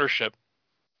or ownership.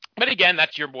 But again,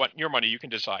 that's your money. You can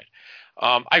decide.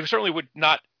 I certainly would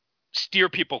not steer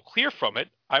people clear from it.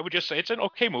 I would just say it's an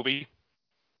okay movie.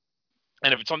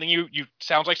 And if it's something you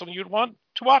sounds like something you'd want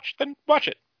to watch, then watch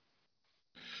it.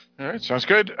 All right, sounds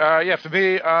good. For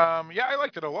me, I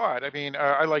liked it a lot. I mean,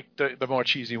 I like the more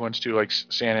cheesy ones too, like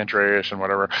San Andreas and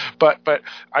whatever. But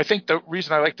I think the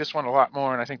reason I like this one a lot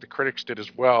more, and I think the critics did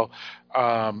as well,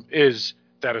 is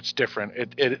that it's different.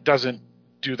 It doesn't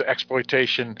do the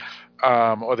exploitation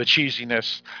or the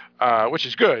cheesiness, which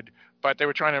is good, but they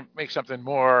were trying to make something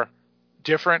more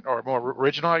different or more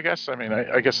original, I guess. I mean,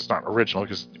 I guess it's not original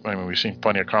because we've seen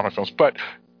plenty of comic films, but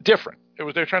different.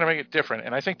 They're trying to make it different,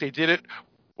 and I think they did it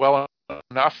well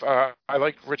enough. I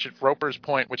like Richard Roper's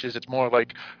point, which is it's more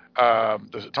like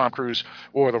the Tom Cruise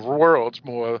War of the Worlds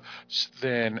more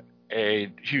than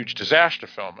a huge disaster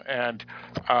film, and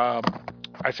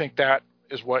I think that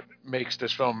is what makes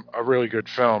this film a really good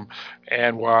film,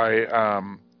 and why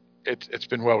it's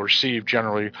been well received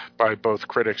generally by both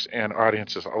critics and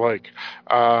audiences alike.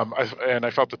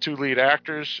 I felt the two lead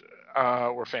actors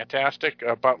were fantastic.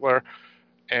 Butler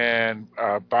and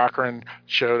Baccarin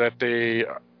show that they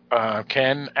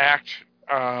can act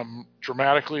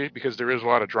dramatically, because there is a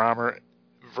lot of drama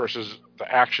versus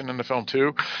the action in the film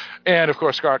too. And of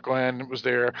course Scott Glenn was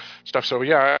there, stuff. So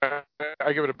yeah,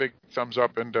 I give it a big thumbs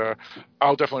up, and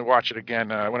I'll definitely watch it again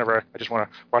whenever I just want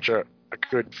to watch a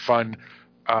good fun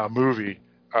movie,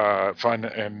 fun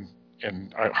and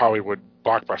in Hollywood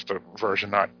blockbuster version,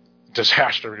 not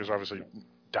disaster, because obviously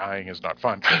dying is not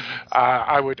fun.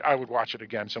 I would watch it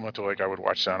again, similar to like I would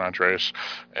watch San Andreas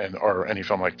or any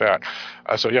film like that.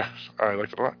 So yeah, I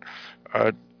liked it a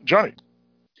lot. Johnny.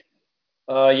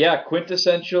 Yeah,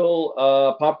 quintessential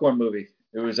popcorn movie.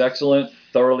 It was excellent,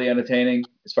 thoroughly entertaining.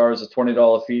 As far as the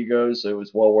 $20 fee goes, it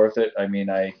was well worth it. I mean,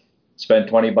 I spent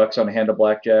 $20 on a hand of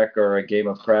blackjack or a game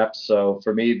of craps. So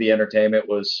for me, the entertainment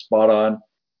was spot on.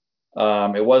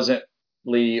 It wasn't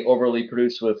overly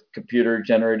produced with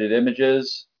computer-generated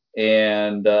images.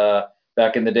 And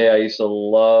back in the day, I used to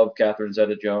love Catherine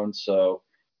Zeta-Jones. So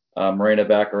Morena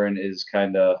Baccarin is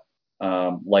kind of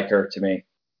like her to me.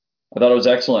 I thought it was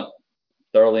excellent.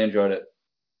 Thoroughly enjoyed it.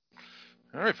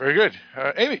 All right, very good.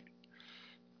 Amy?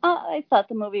 I thought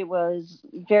the movie was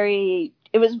it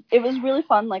was really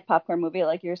fun, like popcorn movie,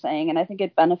 like you're saying, and I think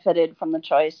it benefited from the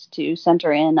choice to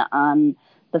center in on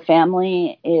the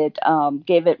family. It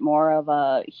gave it more of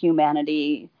a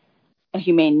humaneness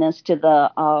to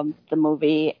the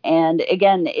movie, and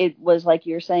again, it was like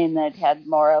you're saying, that it had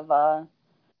more of a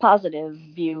positive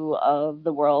view of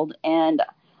the world. And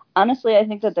honestly, I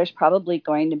think that there's probably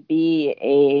going to be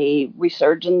a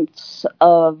resurgence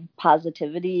of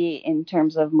positivity in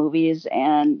terms of movies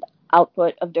and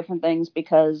output of different things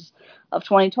because of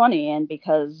 2020, and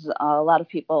because a lot of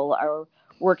people are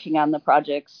working on the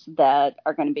projects that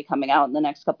are going to be coming out in the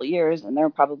next couple of years, and they're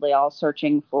probably all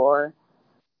searching for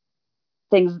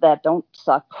things that don't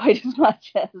suck quite as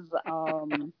much as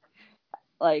the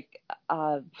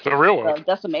real world, the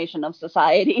decimation of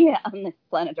society on the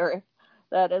planet Earth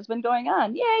that has been going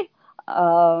on. Yay!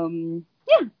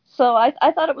 Yeah, so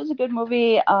I thought it was a good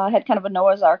movie. Had kind of a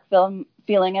Noah's Ark film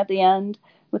feeling at the end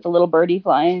with a little birdie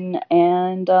flying,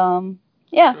 and it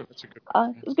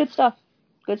was good stuff.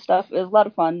 Good stuff. It was a lot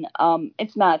of fun.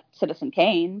 It's not Citizen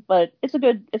Kane, but it's a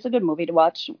good movie to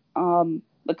watch.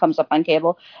 That comes up on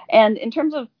cable. And in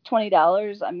terms of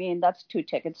 $20, I mean, that's 2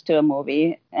 tickets to a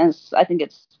movie, and I think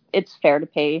it's fair to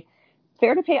pay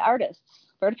artists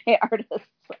for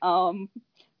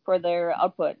their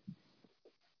output.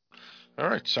 All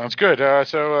right, sounds good.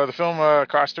 So the film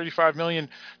cost $35 million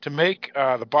to make.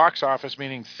 The box office,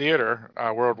 meaning theater,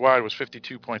 worldwide was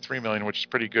 $52.3 million, which is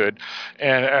pretty good.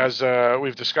 And as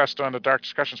we've discussed on the Dark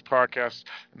Discussions podcast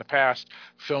in the past,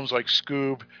 films like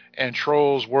Scoob and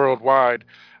Trolls worldwide,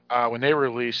 when they were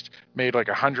released, made like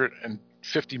 $150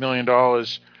 million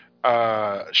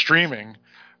streaming.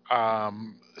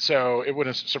 So it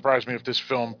wouldn't surprise me if this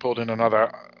film pulled in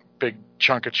another big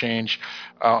chunk of change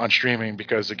on streaming,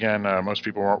 because again, most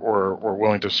people were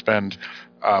willing to spend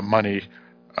money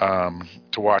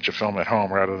to watch a film at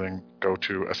home rather than go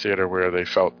to a theater where they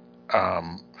felt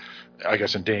I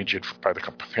guess endangered by the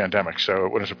pandemic. So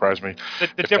it wouldn't surprise me.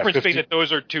 The difference being that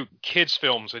those are 2 kids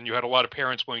films, and you had a lot of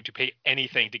parents willing to pay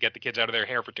anything to get the kids out of their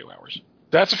hair for 2 hours.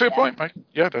 That's a fair point, Mike.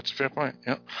 Yeah, that's a fair point.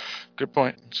 Yeah, good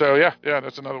point. So yeah,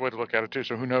 that's another way to look at it too.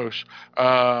 So who knows?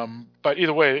 But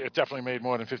either way, it definitely made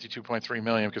more than $52.3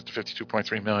 million, because the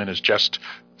 $52.3 million is just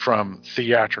from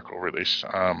theatrical release.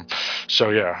 So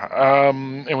yeah,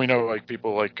 and we know like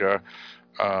people like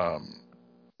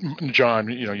John,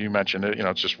 you mentioned it.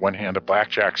 It's just one hand of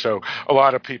blackjack. So a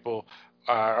lot of people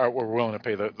were willing to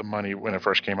pay the money when it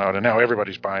first came out, and now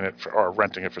everybody's buying it or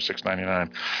renting it for $6.99.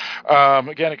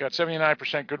 Again, it got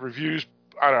 79% good reviews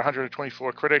out of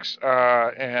 124 critics,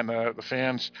 and the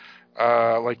fans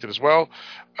liked it as well.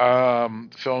 The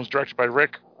film's directed by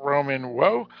Rick Roman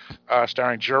Woe,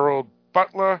 starring Gerald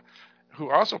Butler, who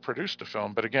also produced the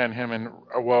film, but again, him and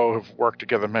Woe have worked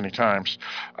together many times.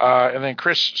 And then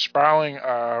Chris Sparling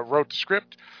wrote the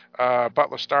script.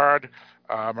 Butler starred,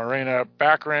 Morena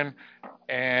Baccarin,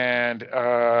 and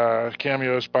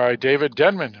cameos by David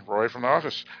Denman, Roy from The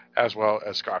Office, as well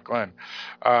as Scott Glenn.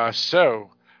 So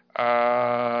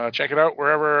check it out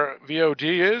wherever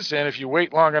VOD is, and if you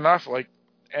wait long enough, like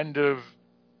end of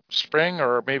spring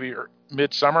or maybe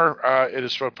midsummer, it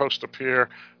is supposed to appear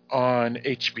on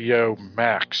HBO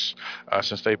Max,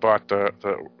 since they bought the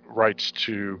rights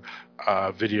to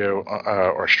video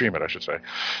or stream it, I should say.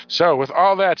 So with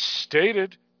all that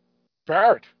stated,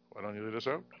 Barrett, why don't you lead us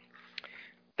out?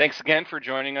 Thanks again for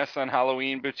joining us on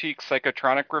Halloween Boutique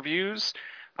Psychotronic Reviews.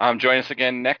 Join us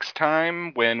again next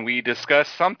time when we discuss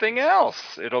something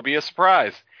else. It'll be a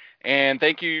surprise. And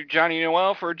thank you, Johnny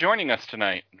Noel, for joining us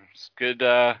tonight. It's good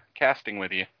casting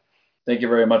with you. Thank you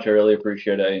very much. I really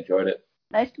appreciate it. I enjoyed it.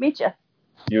 Nice to meet you.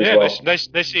 You as well. Nice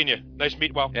seeing you. Nice to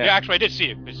meet. Well, yeah, actually, I did see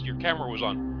you because your camera was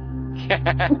on.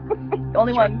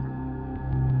 Only one.